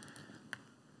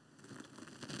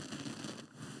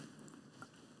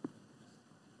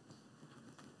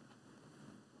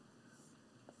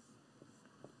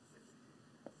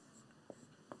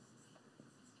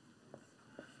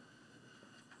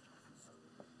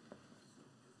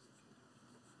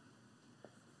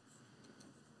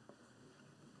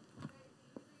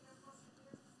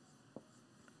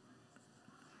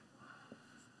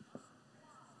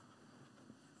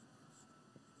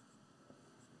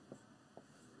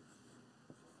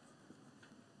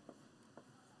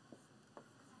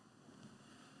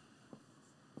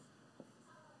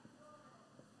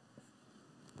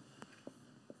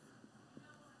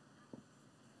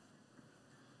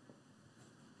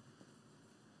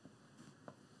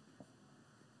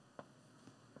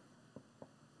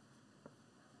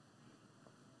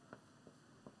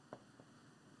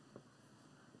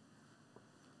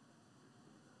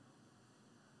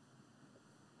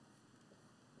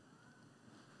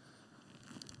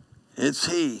 It's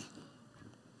He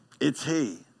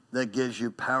that gives you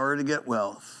power to get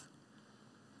wealth,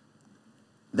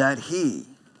 that He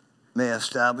may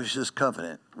establish His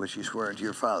covenant, which He swore to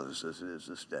your fathers as it is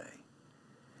this day.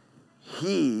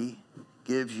 He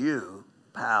gives you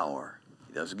power.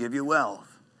 He doesn't give you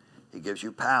wealth. He gives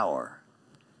you power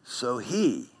so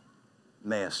He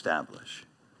may establish.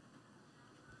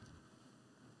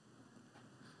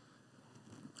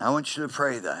 I want you to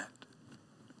pray that.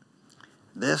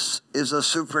 This is a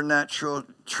supernatural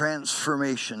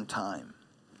transformation time.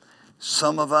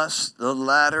 Some of us, the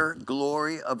latter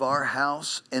glory of our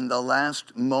house in the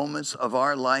last moments of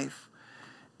our life,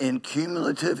 in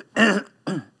cumulative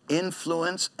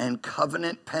influence and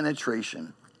covenant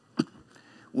penetration,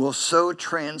 will so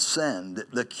transcend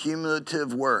the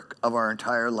cumulative work of our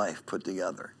entire life put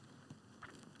together.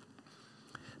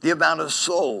 The amount of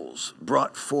souls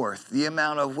brought forth, the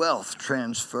amount of wealth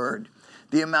transferred,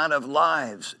 the amount of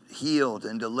lives healed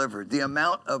and delivered, the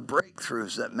amount of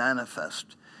breakthroughs that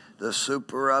manifest, the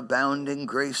superabounding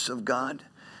grace of God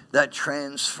that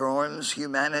transforms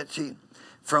humanity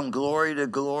from glory to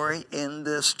glory in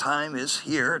this time is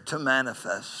here to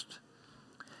manifest.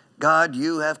 God,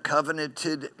 you have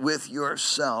covenanted with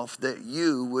yourself that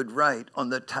you would write on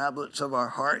the tablets of our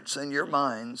hearts and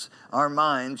our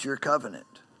minds, your covenant.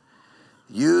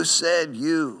 You said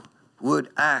you would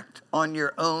act on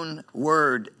your own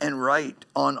word and write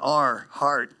on our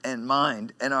heart and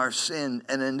mind, and our sin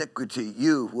and iniquity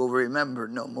you will remember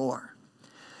no more.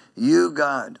 You,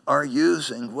 God, are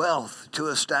using wealth to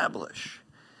establish.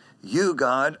 You,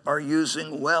 God, are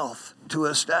using wealth to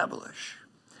establish.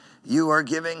 You are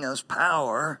giving us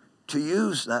power to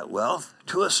use that wealth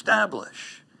to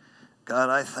establish. God,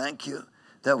 I thank you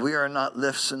that we are not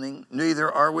listening,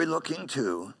 neither are we looking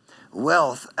to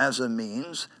wealth as a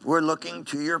means. We're looking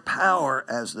to your power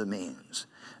as the means,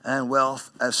 and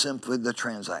wealth as simply the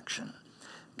transaction.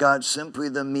 God, simply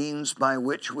the means by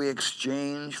which we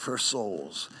exchange for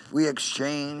souls. We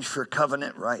exchange for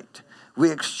covenant right.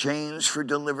 We exchange for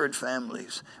delivered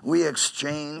families. We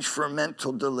exchange for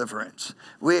mental deliverance.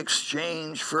 We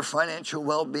exchange for financial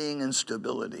well-being and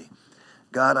stability.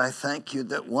 God, I thank you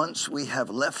that once we have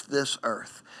left this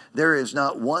earth, there is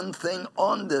not one thing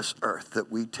on this earth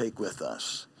that we take with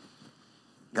us.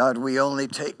 God, we only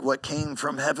take what came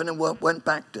from heaven and what went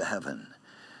back to heaven.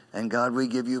 And God, we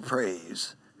give you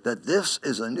praise that this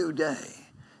is a new day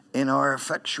in our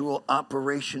effectual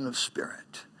operation of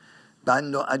spirit.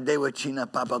 Bando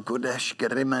adewachina papa kodesh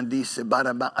ke remandise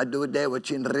baraba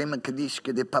adodewachin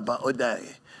remakadishke de papa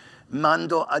oday.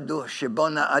 Mando ado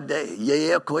shibona ade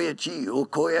yeye koyachi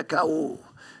ukoya kau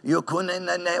yokune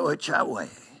nanewa chawe.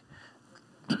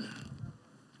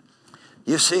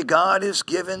 You see, God is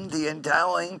given the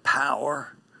endowing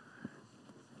power.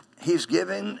 He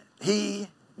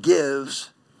gives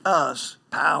us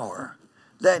power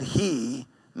that he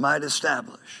might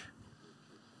establish.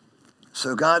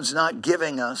 So God's not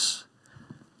giving us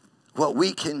what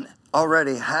we can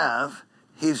already have.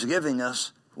 He's giving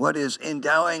us what is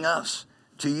endowing us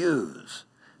to use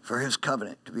for his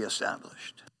covenant to be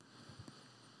established.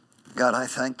 God, I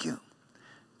thank you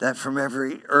that from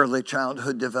every early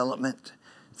childhood development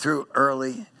through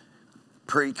early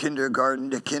pre-kindergarten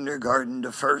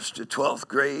to first to 12th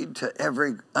grade to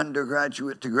every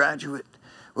undergraduate to graduate,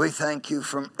 we thank you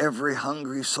from every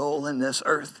hungry soul in this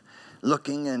earth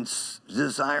looking and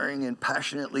desiring and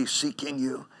passionately seeking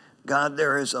you. God,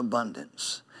 there is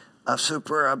abundance, a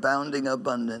superabounding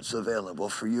abundance available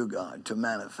for you, God, to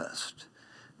manifest.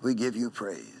 We give you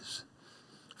praise.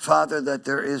 Father, that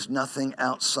there is nothing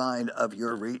outside of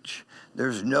your reach.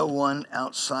 There's no one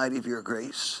outside of your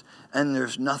grace, and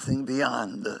there's nothing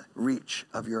beyond the reach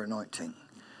of your anointing.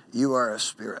 You are a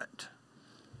spirit.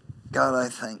 God, I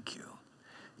thank you.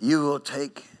 You will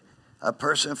take a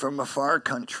person from a far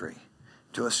country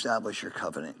to establish your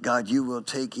covenant. God, you will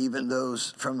take even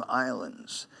those from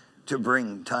islands to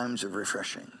bring times of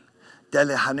refreshing.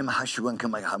 Father,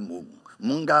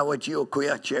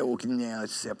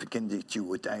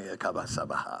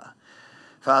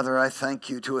 I thank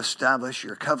you to establish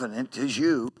your covenant as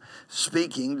you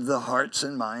speaking to the hearts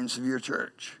and minds of your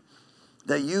church.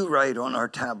 That you write on our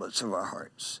tablets of our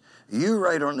hearts. You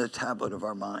write on the tablet of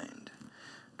our mind.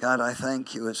 God, I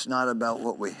thank you. It's not about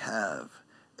what we have.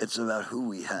 It's about who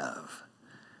we have.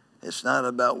 It's not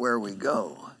about where we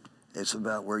go. It's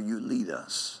about where you lead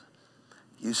us.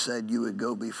 You said you would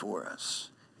go before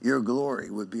us. Your glory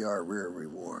would be our real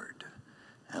reward.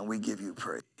 And we give you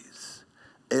praise.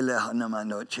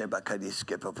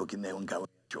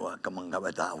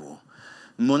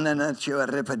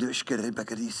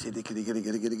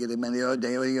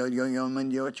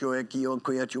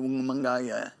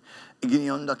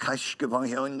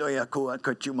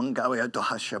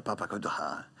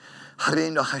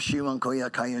 Harindo hashiman koya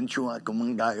kayan chua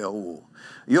kumangayo.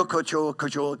 Yoko cho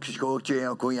kocho kishko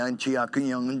koyan chia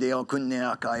kunyang deo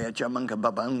kunya kaya chamanga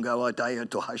babanga wataya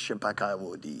to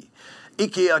hashapakawodi.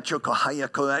 Ikia choko haya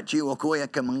koachi wokoya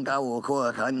kamangawo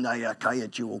koa kandaya kaya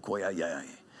chiwokoya yai.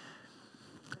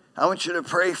 I want you to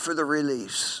pray for the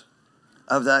release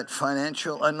of that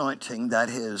financial anointing that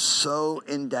has so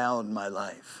endowed my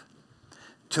life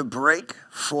to break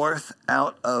forth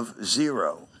out of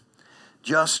zero.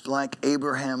 Just like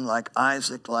Abraham, like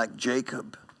Isaac, like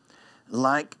Jacob,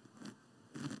 my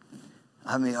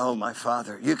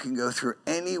Father, you can go through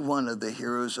any one of the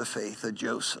heroes of faith of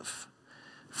Joseph,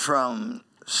 from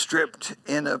stripped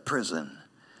in a prison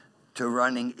to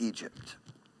running Egypt.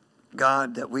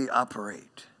 God, that we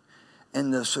operate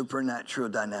in the supernatural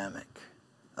dynamic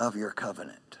of your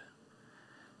covenant.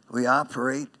 We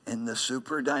operate in the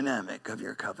super dynamic of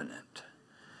your covenant.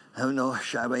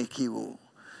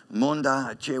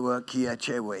 Monda chewa kia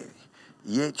chewe.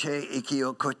 Yeche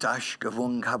ikio kotash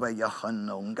kavung kaba yahan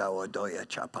ngawa doya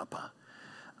chapapa.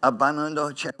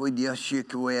 Abanando chewe dia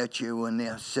shikwe chewe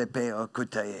ne sepe o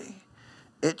kutaye.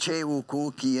 Eche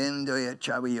wuku kiendo ya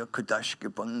chawi yo kotash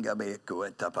kapunga be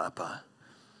kueta papa.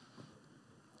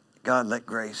 God, let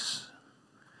grace,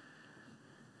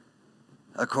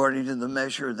 according to the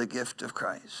measure of the gift of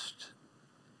Christ,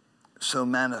 so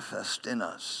manifest in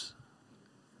us,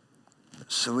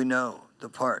 so we know the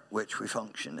part which we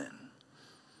function in.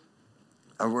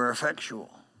 Or we're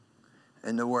effectual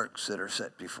in the works that are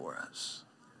set before us.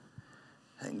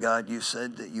 And God, you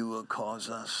said that you will cause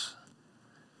us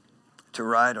to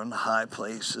ride on the high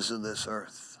places of this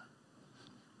earth.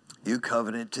 You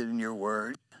covenanted in your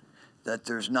word that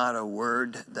there's not a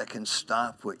word that can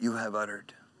stop what you have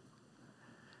uttered.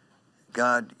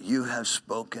 God, you have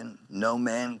spoken. No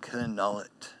man can annul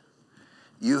it.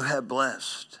 You have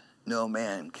blessed. No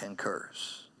man can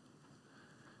curse.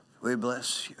 We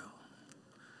bless you.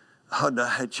 Hoda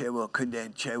hachewa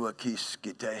kude chewa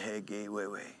kiskite hege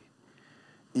wewe.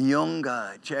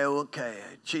 Yonga chewa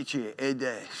kaya chichi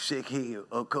ede siki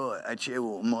oko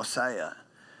achewa mosaya.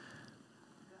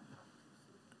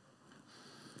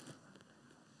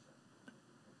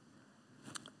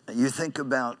 You think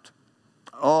about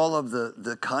all of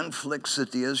the conflicts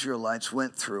that the Israelites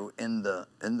went through in the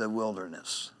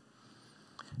wilderness.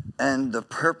 And the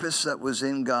purpose that was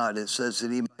in God, it says that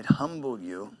he might humble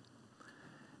you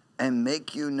and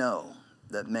make you know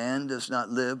that man does not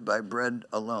live by bread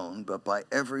alone, but by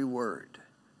every word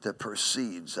that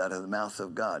proceeds out of the mouth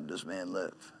of God does man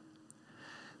live.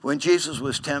 When Jesus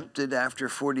was tempted after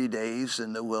 40 days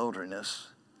in the wilderness,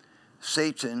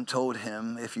 Satan told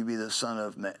him, if you be the Son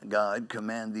of God,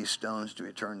 command these stones to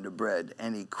be turned to bread.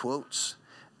 And he quotes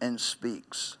and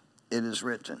speaks, it is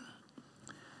written.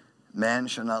 Man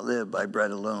shall not live by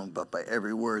bread alone, but by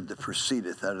every word that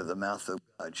proceedeth out of the mouth of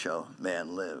God shall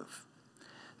man live.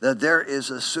 That there is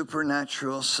a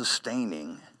supernatural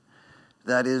sustaining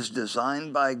that is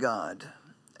designed by God,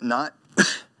 not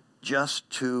just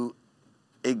to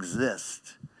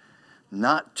exist,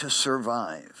 not to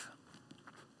survive.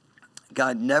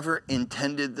 God never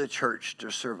intended the church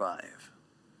to survive.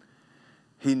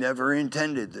 He never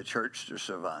intended the church to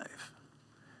survive.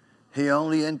 He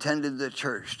only intended the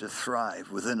church to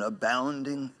thrive with an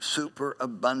abounding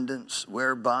superabundance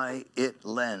whereby it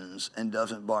lends and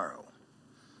doesn't borrow.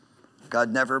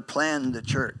 God never planned the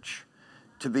church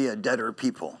to be a debtor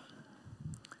people.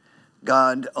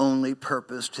 God only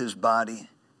purposed his body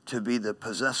to be the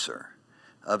possessor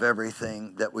of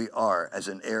everything that we are as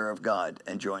an heir of God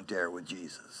and joint heir with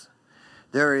Jesus.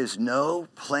 There is no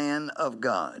plan of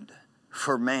God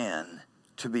for man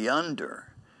to be under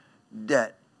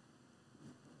debt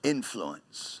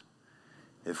influence.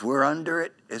 If we're under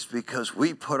it, it's because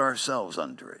we put ourselves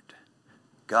under it.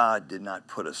 God did not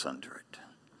put us under it.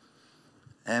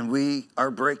 And we are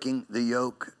breaking the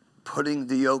yoke, putting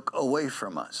the yoke away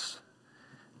from us,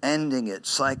 ending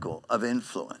its cycle of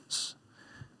influence,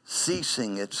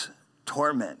 ceasing its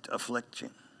torment, affliction.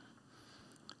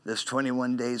 This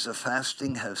 21 days of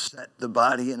fasting has set the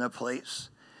body in a place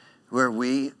where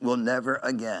we will never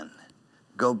again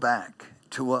go back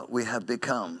to what we have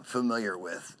become familiar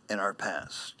with in our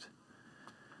past.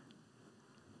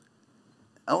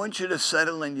 I want you to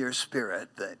settle in your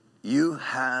spirit that you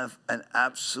have an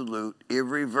absolute,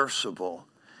 irreversible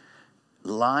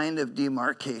line of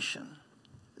demarcation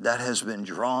that has been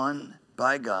drawn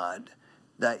by God,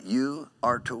 that you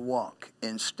are to walk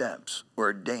in steps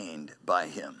ordained by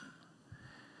him,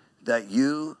 that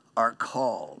you are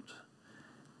called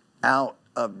out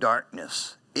of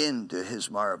darkness into his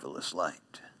marvelous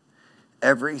light.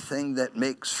 Everything that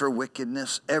makes for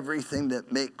wickedness, everything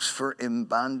that makes for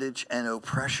bondage and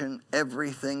oppression,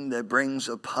 everything that brings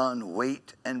upon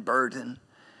weight and burden,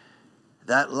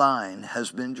 that line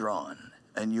has been drawn,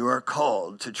 and you are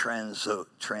called to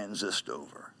transist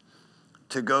over,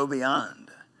 to go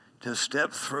beyond, to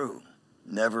step through,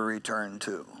 never return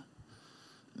to.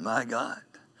 My God.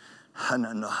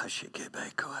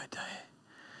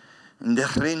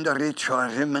 Ndechrinda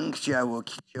rimangchiawo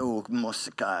kicho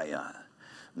moskaya.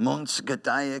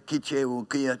 Monsgataya kichewo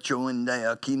kia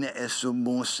choendaya kine esu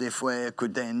mose fue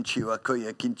kudenchiwa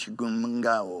koya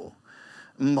kinchigumangao.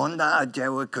 Monda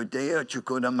ajawa kodea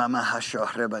chukoda mama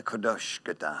hashohreba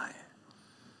kodoshkatai.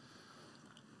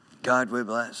 God, we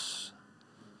bless.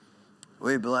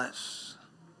 We bless.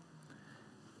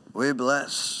 We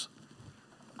bless.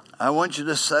 I want you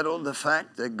to settle the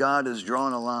fact that God has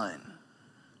drawn a line.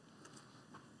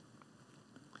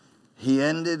 He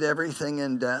ended everything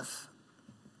in death.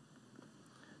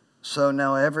 So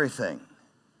now everything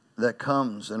that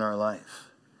comes in our life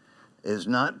is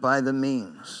not by the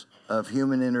means of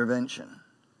human intervention.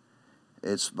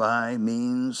 It's by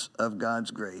means of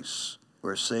God's grace.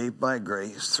 We're saved by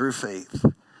grace through faith,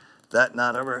 that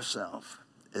not of ourselves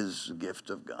is the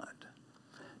gift of God,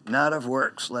 not of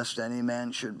works, lest any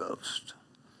man should boast.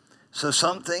 So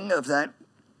something of that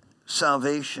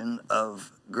salvation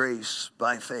of grace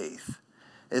by faith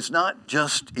is not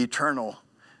just eternal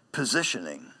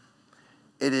positioning,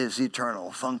 it is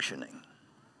eternal functioning.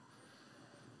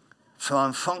 So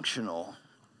I'm functional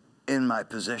in my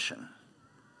position.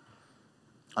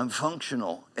 I'm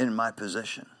functional in my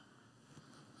position.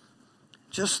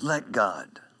 Just let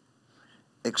God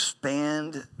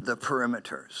expand the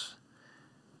perimeters,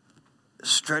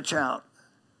 stretch out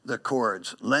the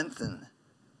cords, lengthen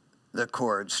the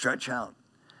cords, stretch out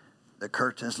the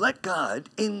curtains. Let God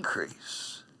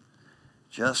increase,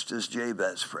 just as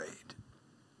Jabez prayed.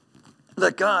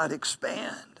 Let God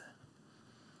expand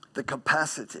the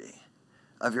capacity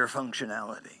of your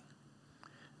functionality.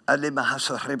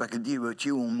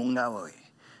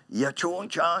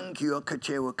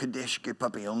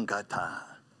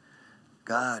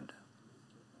 God,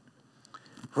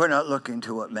 we're not looking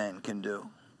to what man can do.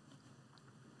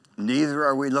 Neither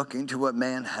are we looking to what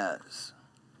man has.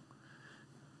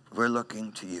 We're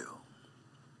looking to you.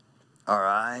 Our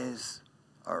eyes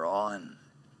are on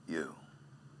you.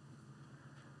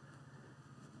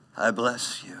 I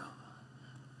bless you.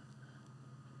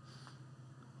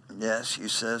 Yes, he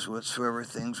says, whatsoever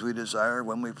things we desire,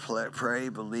 when we pray,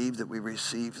 believe that we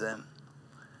receive them.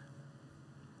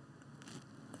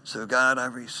 So God, I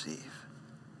receive.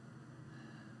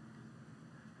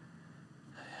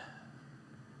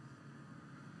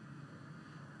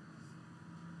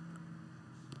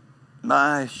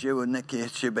 I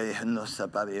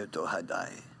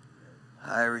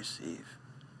receive.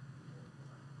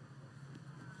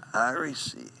 I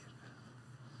receive.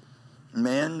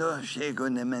 Mendo shego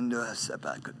nemendo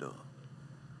hasabakado.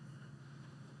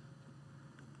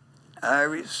 I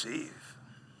receive.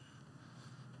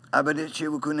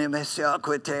 Abadichiwu kunemesya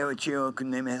kweteo chiwo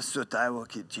kunemeso taiwo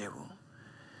kichiwu.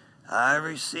 I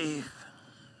receive.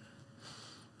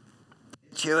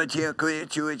 Chiwo chiwo kuye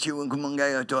chiwo chiwo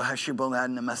kumungayo to hashibonga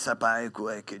namasapai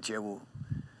kuwe kichiwu.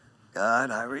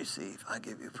 God, I receive. I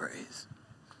give you praise.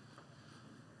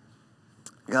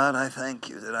 God, I thank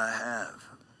you that I have.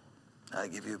 I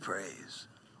give you praise.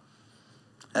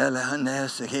 Yes.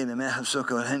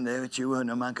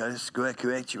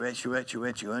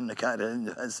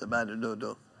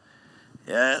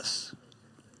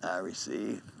 I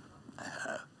receive. I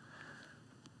have.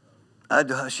 I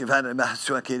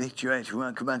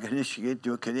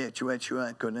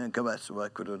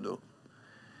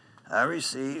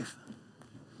receive.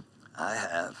 I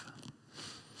have.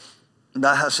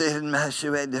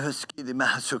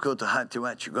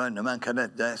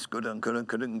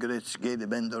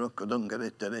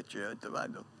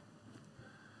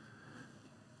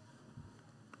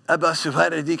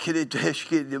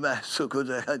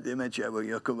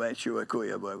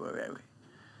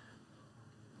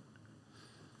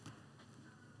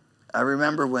 I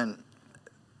remember when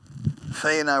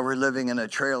Faye and I were living in a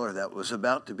trailer that was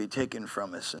about to be taken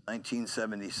from us in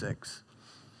 1976.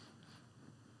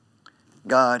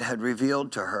 God had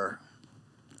revealed to her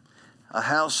a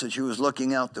house that she was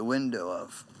looking out the window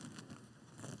of,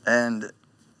 and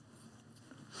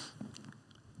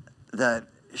that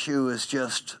she was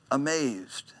just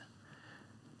amazed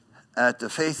at the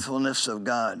faithfulness of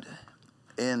God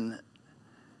in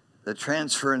the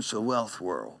transference of wealth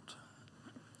world.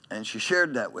 And she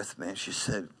shared that with me, and she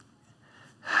said,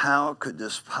 how could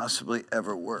this possibly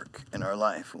ever work in our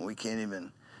life when we can't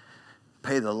even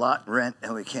pay the lot rent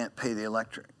and we can't pay the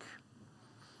electric?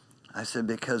 I said,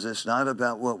 because it's not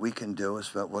about what we can do,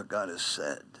 it's about what God has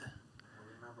said. I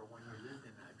remember when you lived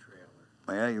in that trailer.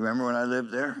 Oh, yeah, you remember when I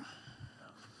lived there?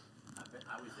 I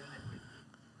was in it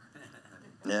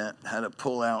with you. Yeah, had to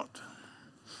pull out.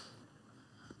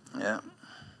 Yeah.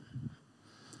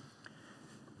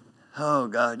 Oh,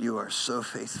 God, you are so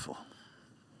faithful.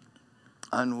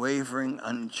 Unwavering,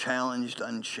 unchallenged,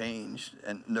 unchanged,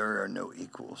 and there are no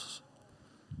equals.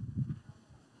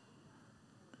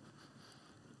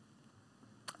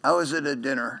 I was at a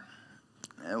dinner,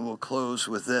 and we'll close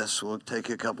with this. We'll take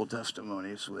a couple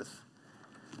testimonies with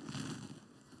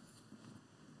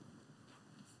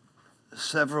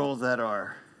several that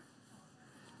are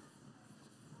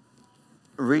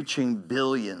reaching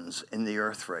billions in the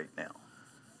earth right now.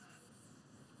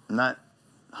 Not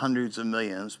hundreds of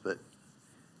millions, but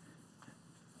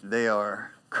they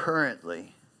are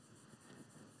currently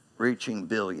reaching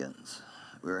billions.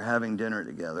 We were having dinner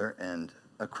together, and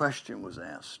a question was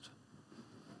asked.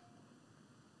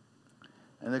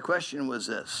 And the question was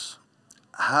this: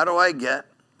 how do I get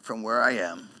from where I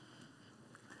am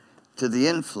to the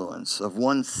influence of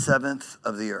 1/7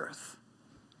 of the earth?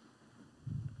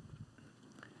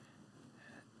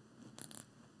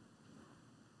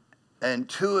 And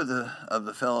two of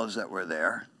the fellows that were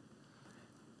there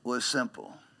was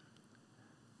simple.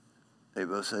 They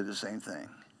both said the same thing.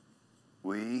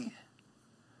 We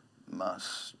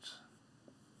must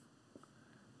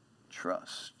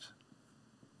trust.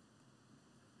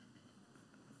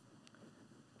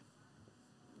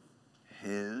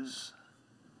 His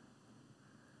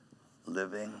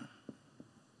living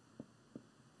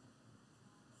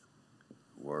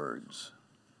words.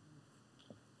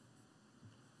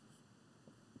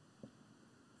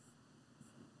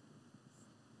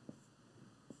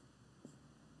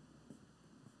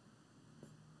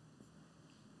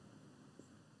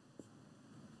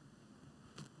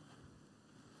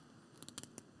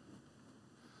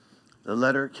 The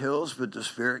letter kills, but the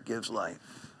Spirit gives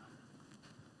life.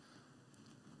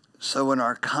 So in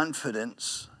our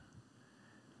confidence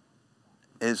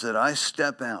is that I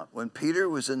step out. When Peter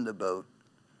was in the boat,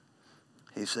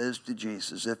 he says to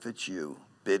Jesus, if it's you,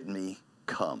 bid me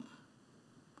come.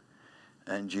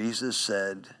 And Jesus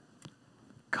said,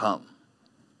 come.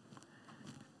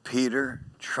 Peter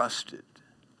trusted,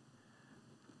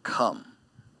 come.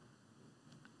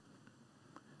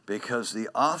 Because the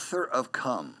author of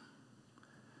come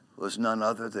was none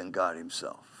other than God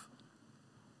himself.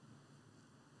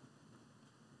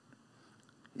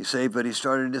 You say, but he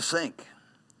started to sink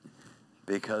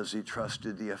because he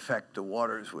trusted the effect the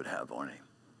waters would have on him.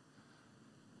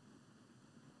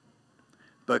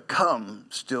 But come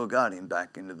still got him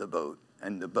back into the boat,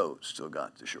 and the boat still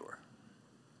got to shore.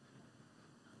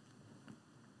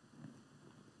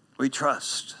 We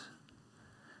trust.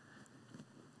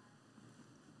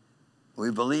 We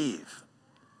believe.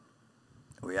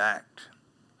 We act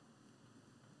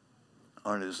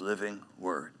on his living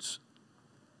words.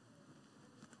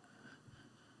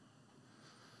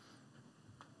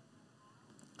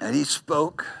 And he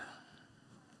spoke,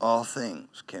 all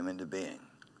things came into being.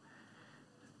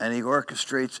 And he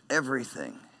orchestrates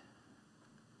everything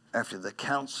after the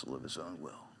counsel of his own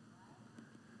will.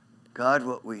 God,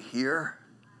 what we hear,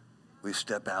 we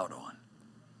step out on.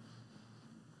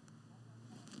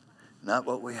 Not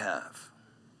what we have,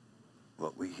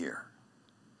 what we hear.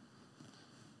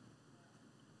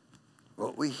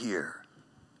 What we hear,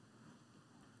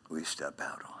 we step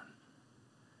out on.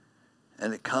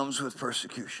 And it comes with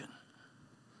persecution.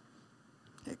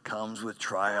 It comes with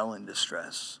trial and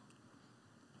distress.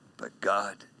 But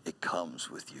God, it comes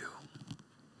with you.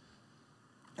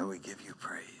 And we give you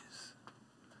praise.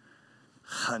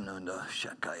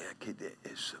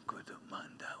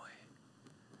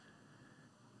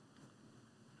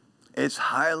 It's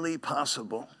highly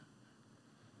possible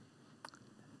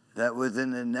that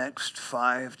within the next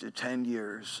 5 to 10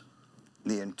 years,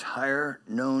 the entire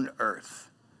known earth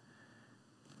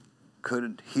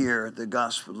could hear the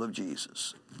gospel of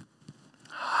Jesus.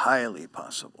 Highly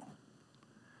possible.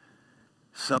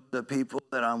 Some of the people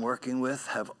that I'm working with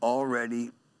have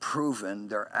already proven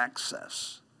their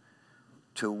access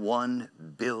to 1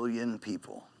 billion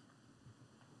people.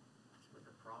 That's what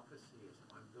the prophecy is,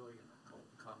 1 billion will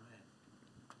come in.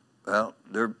 Well,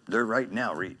 they're right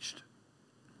now reached.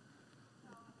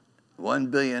 1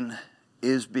 billion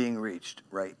is being reached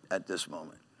right at this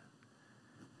moment.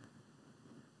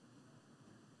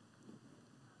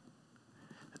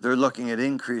 They're looking at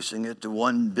increasing it to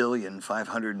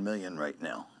 1,500,000,000 right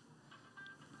now.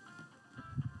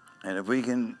 And if we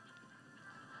can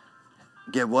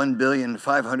get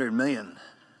 1,500,000,000,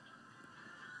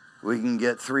 we can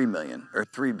get 3 million or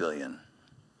 3 billion,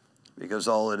 because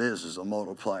all it is a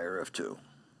multiplier of 2.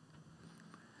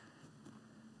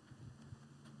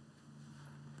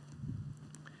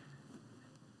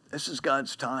 This is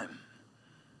God's time.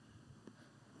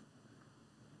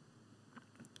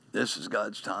 This is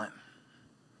God's time.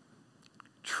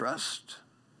 Trust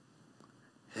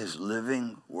his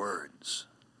living words.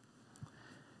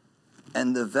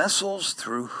 And the vessels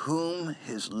through whom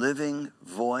his living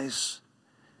voice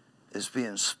is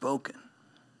being spoken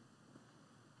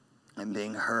and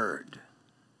being heard.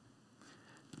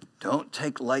 Don't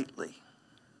take lightly.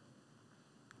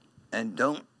 And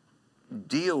don't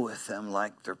deal with them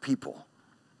like they're people.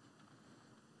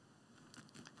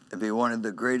 It'd be one of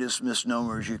the greatest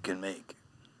misnomers you can make.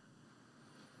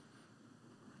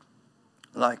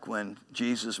 Like when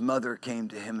Jesus' mother came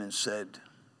to him and said,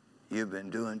 "You've been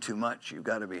doing too much, you've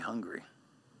got to be hungry."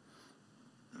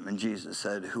 And Jesus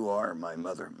said, "Who are my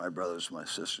mother, my brothers, my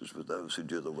sisters, but those who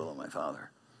do the will of my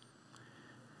Father?"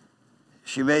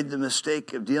 She made the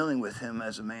mistake of dealing with him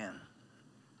as a man.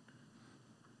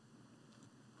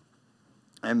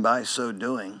 And by so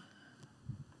doing,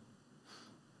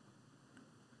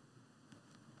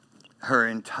 her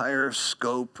entire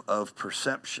scope of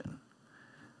perception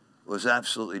was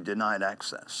absolutely denied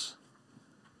access.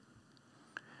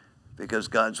 Because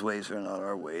God's ways are not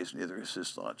our ways, neither is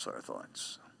his thoughts our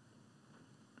thoughts.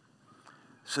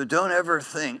 So don't ever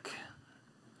think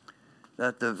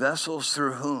that the vessels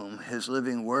through whom his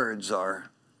living words are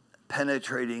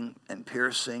penetrating and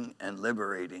piercing and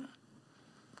liberating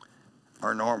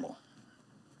are normal.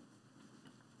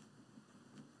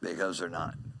 Because they're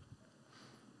not.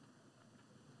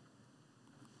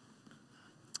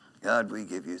 God, we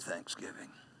give you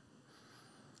thanksgiving.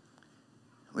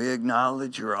 We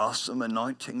acknowledge your awesome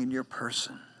anointing in your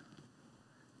person,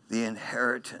 the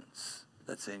inheritance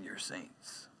that's in your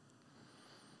saints.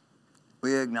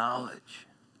 We acknowledge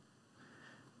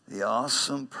the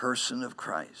awesome person of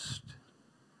Christ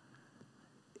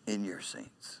in your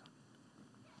saints.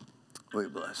 We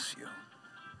bless you.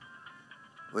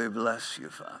 We bless you,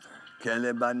 Father.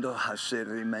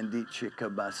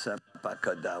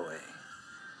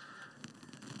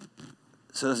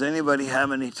 So does anybody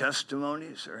have any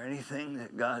testimonies or anything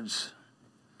that God's...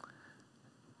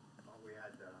 Well, we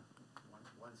had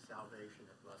one salvation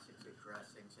at Blessings and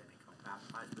Dressings, and he got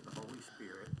baptized with the Holy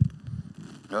Spirit.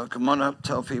 Well, come on up,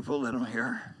 tell people, let them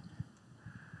hear.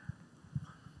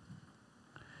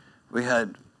 We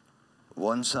had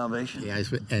one salvation? Yeah,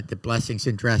 it's at the Blessings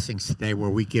and Dressings today, where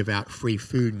we give out free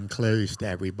food and clothes to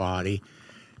everybody.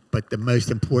 But the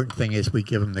most important thing is we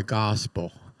give them the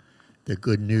gospel, the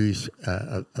good news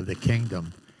of the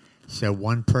kingdom. So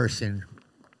one person,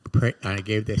 I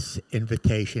gave this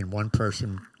invitation, one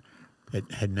person that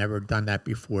had never done that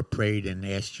before prayed and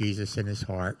asked Jesus in his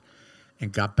heart.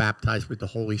 and got baptized with the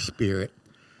Holy Spirit.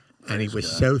 And he Praise was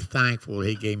God. so thankful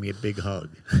he gave me a big hug.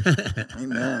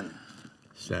 Amen.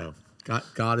 So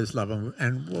God is love,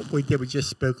 and what we did, we just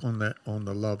spoke on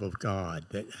the love of God,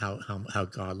 that how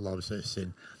God loves us,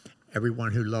 and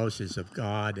everyone who loves is of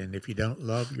God, and if you don't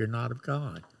love, you're not of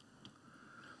God.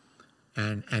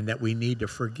 And that we need to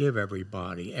forgive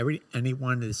everybody,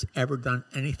 anyone that's ever done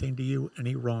anything to you,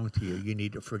 any wrong to you, you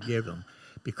need to forgive them,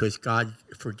 because God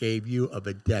forgave you of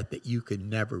a debt that you could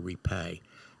never repay.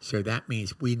 So that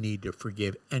means we need to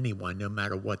forgive anyone, no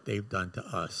matter what they've done to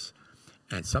us.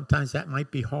 And sometimes that might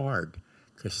be hard,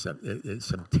 because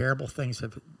some terrible things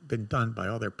have been done by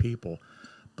other people.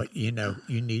 But you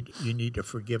need to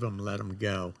forgive them, let them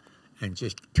go, and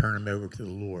just turn them over to the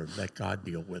Lord. Let God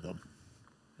deal with them.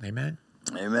 Amen.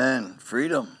 Amen.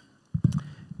 Freedom.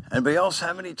 Anybody else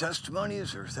have any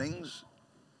testimonies or things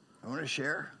I want to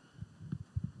share?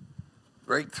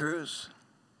 Breakthroughs?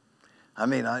 I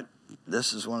mean,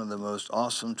 this is one of the most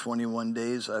awesome 21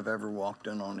 days I've ever walked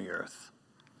in on the earth.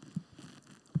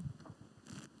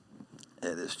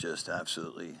 It is just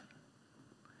absolutely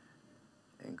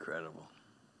incredible.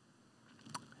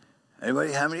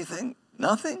 Anybody have anything?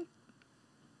 Nothing?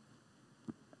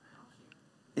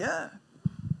 Yeah.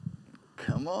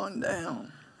 Come on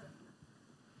down.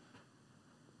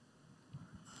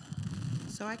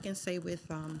 So I can say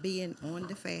with being on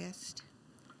the fast,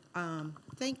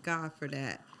 thank God for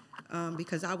that,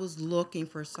 because I was looking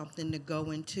for something to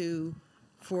go into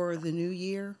for the new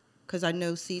year, because I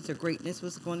know Seeds of Greatness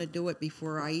was going to do it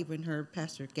before I even heard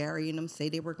Pastor Gary and them say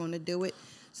they were going to do it.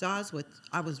 So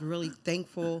I was really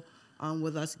thankful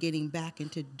with us getting back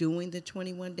into doing the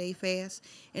 21-day fast,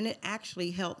 and it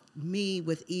actually helped me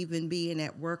with even being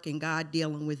at work and God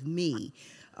dealing with me,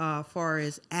 far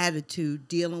as attitude,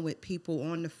 dealing with people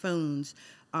on the phones,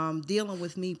 dealing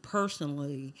with me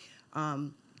personally,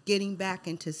 getting back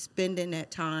into spending that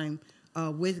time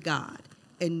with God,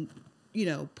 and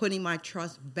putting my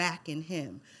trust back in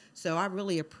Him. So I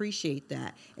really appreciate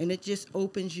that, and it just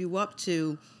opens you up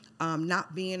to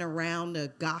not being around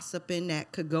the gossiping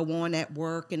that could go on at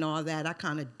work and all that. I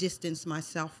kind of distance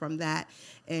myself from that.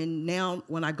 And now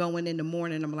when I go in the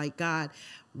morning, I'm like, God,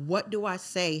 what do I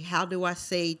say? How do I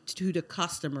say to the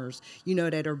customers,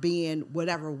 that are being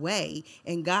whatever way?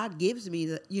 And God gives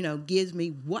me gives me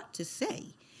what to say.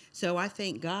 So I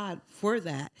thank God for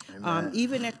that.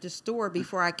 Even at the store,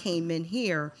 before I came in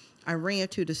here, I ran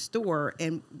to the store,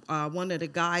 and one of the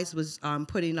guys was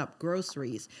putting up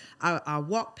groceries. I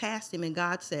walked past him, and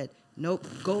God said, nope,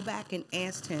 go back and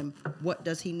ask him, what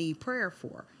does he need prayer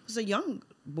for? He was a young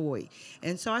boy.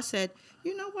 And so I said,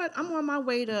 you know what? I'm on my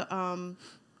way to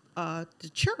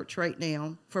church right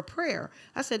now for prayer.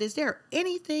 I said, is there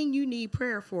anything you need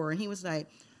prayer for? And he was like,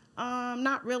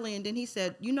 not really. And then he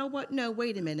said, you know what? No,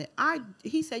 wait a minute.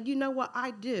 He said, you know what I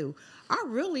do? I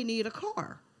really need a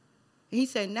car. And he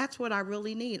said, and that's what I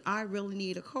really need. I really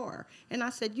need a car. And I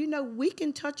said, we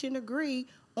can touch and agree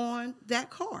on that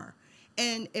car.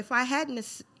 And if I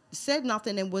hadn't said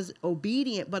nothing and was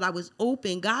obedient, but I was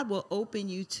open, God will open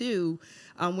you too.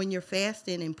 When you're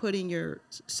fasting and putting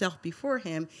yourself before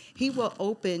Him, He will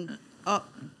open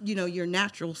up, your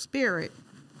natural spirit,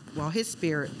 His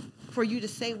spirit, for you to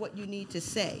say what you need to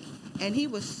say. And He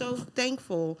was so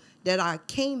thankful that I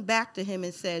came back to Him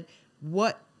and said,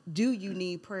 what do you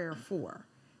need prayer for?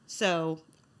 So,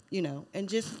 and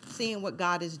just seeing what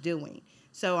God is doing.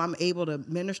 So I'm able to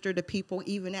minister to people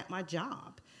even at my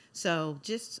job. So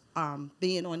just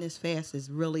being on this fast has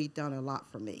really done a lot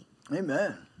for me.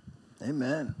 Amen.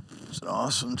 Amen. It's an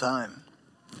awesome time.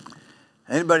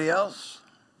 Anybody else?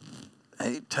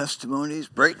 Any testimonies,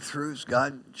 breakthroughs,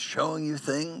 God showing you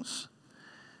things,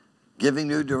 giving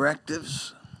new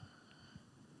directives?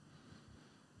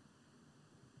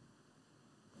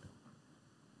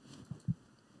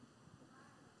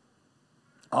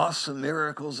 Awesome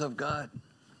miracles of God.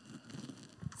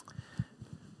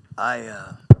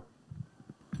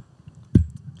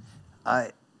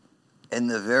 In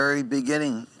the very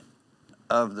beginning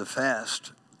of the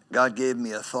fast, God gave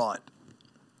me a thought,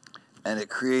 and it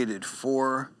created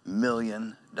 $4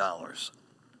 million.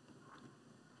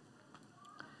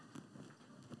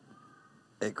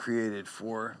 It created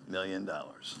 $4 million.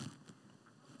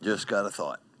 Just got a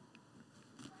thought.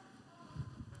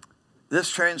 This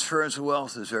transference of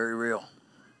wealth is very real.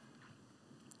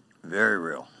 Very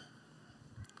real.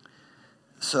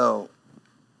 So,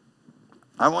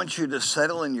 I want you to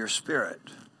settle in your spirit.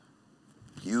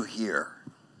 You hear.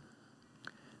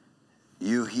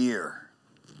 You hear.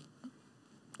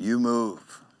 You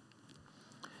move.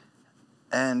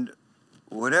 And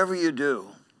whatever you do,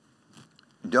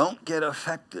 don't get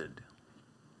affected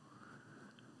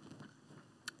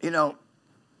You know,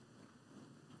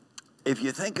 if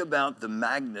you think about the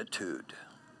magnitude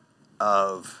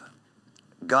of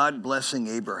God blessing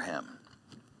Abraham,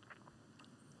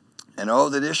 and oh,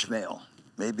 that Ishmael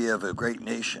may be of a great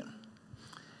nation,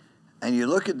 and you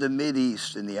look at the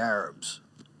Mideast and the Arabs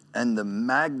and the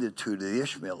magnitude of the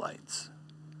Ishmaelites,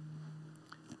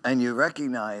 and you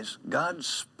recognize God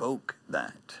spoke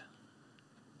that.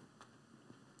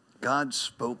 God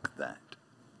spoke that.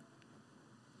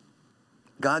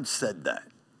 God said that.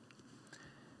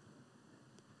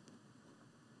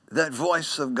 That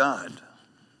voice of God.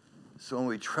 So when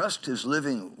we trust his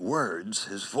living words,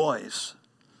 his voice,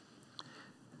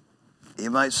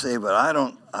 you might say, but I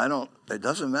don't, it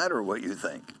doesn't matter what you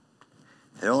think.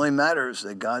 It only matters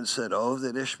that God said, oh,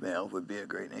 that Ishmael would be a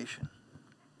great nation.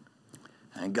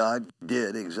 And God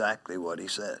did exactly what he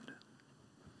said.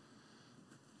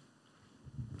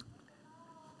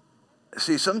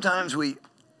 See, sometimes we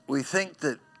think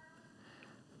that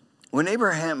when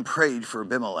Abraham prayed for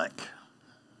Abimelech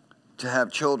to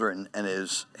have children and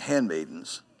his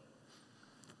handmaidens,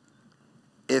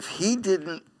 if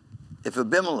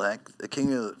Abimelech, the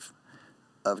king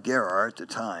of Gerar at the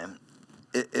time,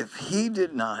 if he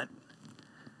did not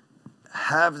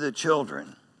have the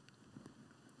children,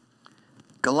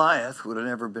 Goliath would have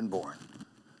never been born.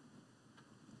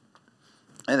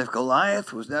 And if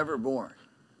Goliath was never born,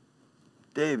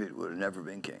 David would have never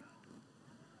been king.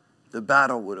 The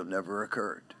battle would have never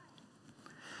occurred.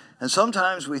 And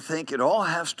sometimes we think it all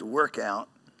has to work out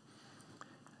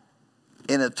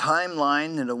in a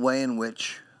timeline, in a way in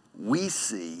which we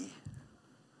see,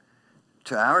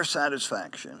 to our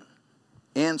satisfaction,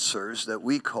 answers that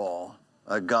we call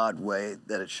a God way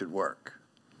that it should work.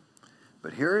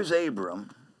 But here is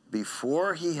Abram,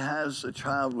 before he has a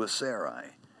child with Sarai,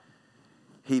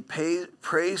 he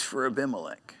prays for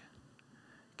Abimelech,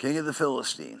 king of the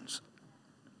Philistines,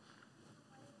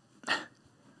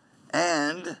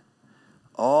 and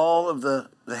all of the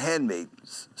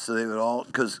handmaidens, so they would all,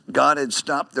 because God had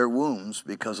stopped their wombs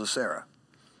because of Sarah.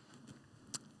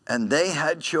 And they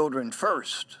had children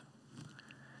first,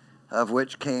 of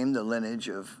which came the lineage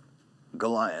of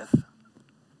Goliath.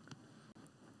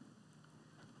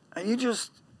 And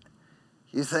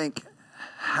you think,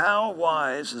 how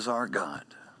wise is our God?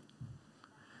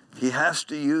 He has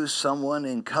to use someone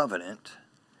in covenant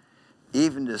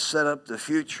even to set up the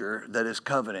future that his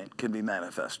covenant can be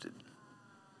manifested.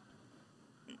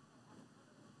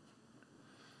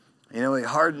 You know, he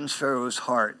hardens Pharaoh's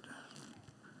heart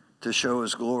to show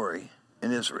his glory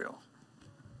in Israel.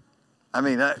 I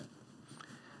mean,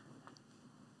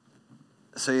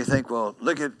 so you think, well,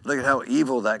 look at how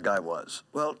evil that guy was.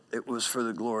 Well, it was for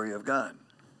the glory of God.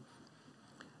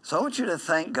 So I want you to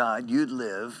thank God you'd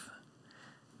live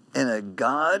in a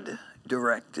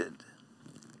God-directed,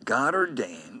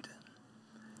 God-ordained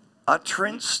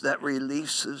utterance that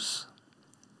releases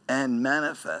and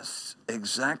manifests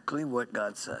exactly what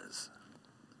God says.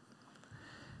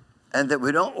 And that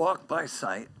we don't walk by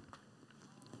sight.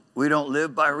 We don't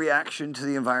live by reaction to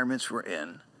the environments we're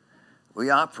in. We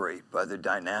operate by the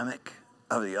dynamic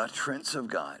of the utterance of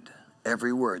God.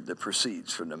 Every word that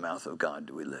proceeds from the mouth of God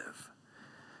do we live.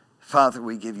 Father,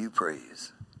 we give you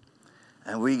praise.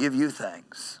 And we give you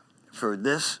thanks. For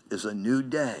this is a new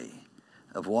day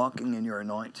of walking in your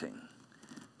anointing,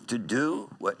 to do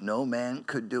what no man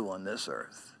could do on this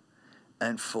earth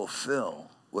and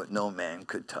fulfill what no man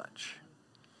could touch.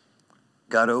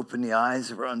 God, open the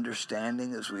eyes of our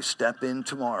understanding as we step in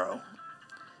tomorrow.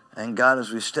 And God,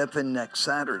 as we step in next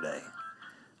Saturday,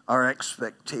 our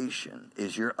expectation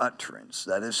is your utterance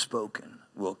that is spoken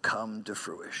will come to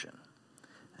fruition.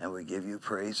 And we give you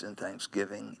praise and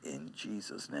thanksgiving in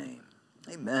Jesus' name.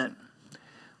 Amen.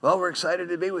 Well, we're excited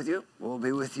to be with you. We'll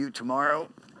be with you tomorrow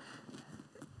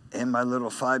in my little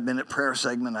 5-minute prayer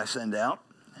segment I send out.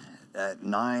 At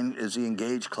 9 is the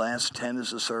Engage class, 10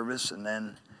 is the service, and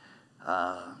then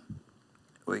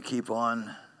we keep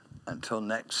on until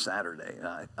next Saturday.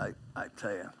 I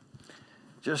tell you,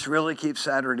 just really keep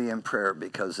Saturday in prayer,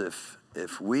 because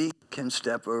if we can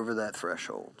step over that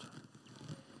threshold,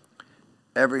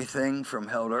 everything from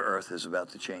hell to earth is about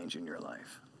to change in your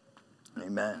life.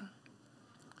 Amen.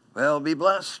 Well, be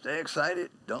blessed. Stay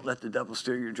excited. Don't let the devil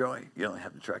steal your joy. You only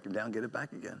have to track him down, get it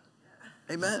back again.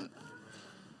 Amen.